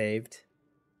 Get saved.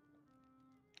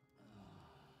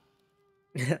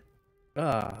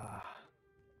 Ah.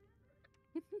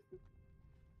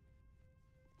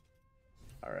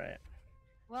 All right.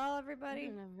 Well, What everybody,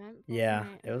 an eventful Yeah,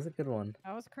 night. it was a good one.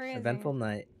 that was crazy. Eventful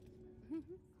night.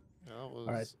 Yeah, it was.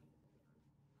 Alright.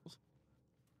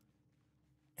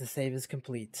 The save is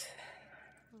complete.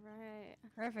 Right.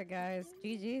 Perfect, guys.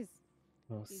 GG's.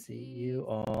 We'll see you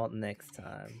all next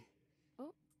time.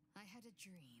 I had a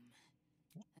dream.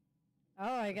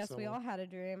 Oh, I guess we So- all had a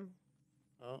dream.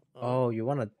 Oh, you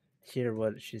want to hear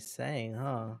what she's saying,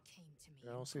 huh? Came to me Yeah,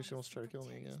 I don't and see if she wants to try to promised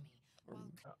kill me protect again. Or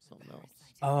while something the else. parasite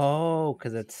is Oh,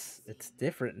 because taking it's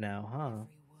different now, huh?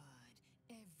 Every word,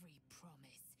 every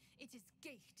promise. It is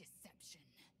gate deception.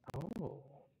 Oh.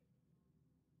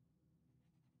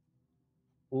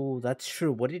 Oh, that's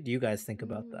true. What did you guys think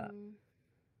about that?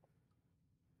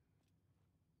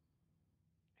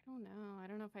 I don't know. I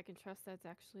don't know if I can trust that's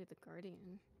actually the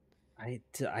Guardian.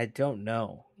 I don't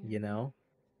know, you Yeah. know?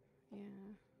 Yeah.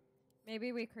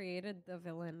 Maybe we created the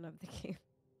villain of the game.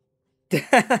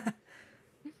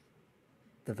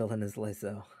 The villain is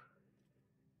Lizzo.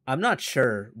 I'm not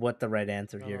sure what the right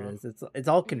answer here Uh-huh. is. It's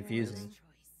all Yeah. confusing.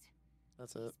 Choice.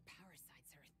 That's it. These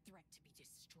parasites are a threat to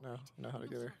know how to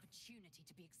get her. Opportunity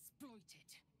to be exploited.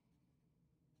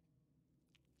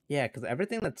 Yeah, because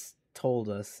everything the game's told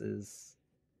us is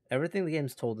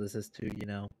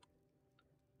to,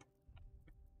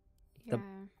 Yeah.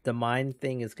 the mind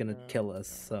thing is gonna Yeah, kill us.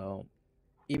 yeah. So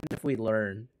even if we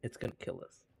learn, it's gonna kill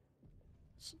us.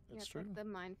 Yeah, It's it's true. like the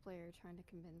mind flayer trying to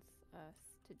convince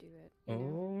us to do it. You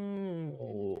know?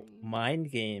 Oh, dream.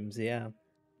 mind games. Yeah.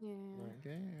 Yeah. Mind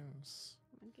games.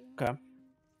 Mind Okay. games.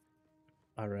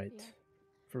 All right. Yeah.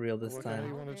 For real Well, this look, I know time.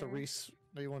 you wanted to There.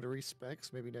 know you wanted to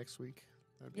respecs maybe next week.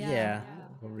 That'd be Yeah. Yeah.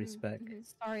 We'll respect.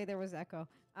 Sorry, there was echo.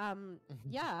 Yeah,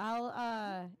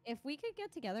 I'll if we could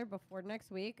get together before next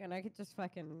week and I could just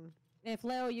fucking if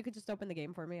Leo, you could just open the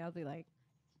game for me, I'll be like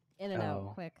in and out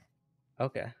Oh. quick.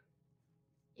 Okay.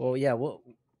 Well, yeah. Well,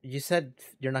 you said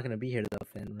you're not gonna be here though,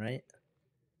 Finn, right?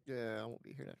 Yeah, I won't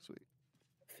be here next week.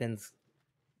 Finn's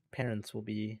parents will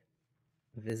be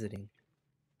visiting.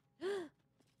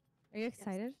 Are you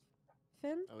excited,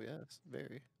 Finn? Oh yes,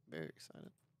 very, very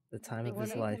excited. The time Big of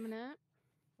his day life. coming up.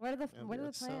 What are the It'll what be are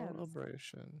a the plans?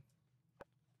 celebration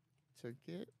to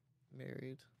get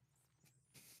married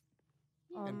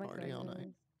Oh and my party all night.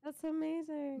 goodness. That's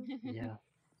amazing. Yeah.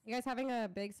 You guys having a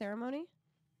big ceremony?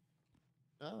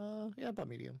 Yeah, about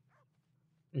medium.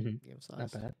 Mhm. Medium size.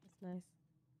 Not bad. That's nice.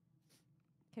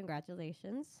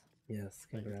 Congratulations. Yes.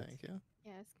 Thank you, Congrats. thank you.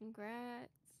 Yes,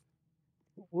 congrats.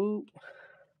 Woo.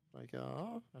 Like,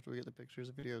 after we get the pictures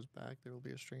and videos back, there will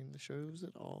be a stream that shows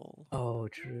it all. Oh,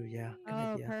 true. Yeah. Good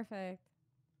Oh, idea. perfect.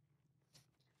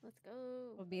 Let's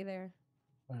go. We'll be there.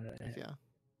 All Like, right. yeah.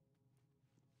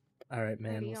 All right,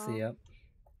 man. Alrighty, We'll see y'all.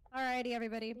 ya. Alrighty,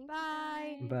 everybody. Thank you,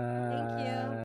 Bye. guys. Bye. Thank you.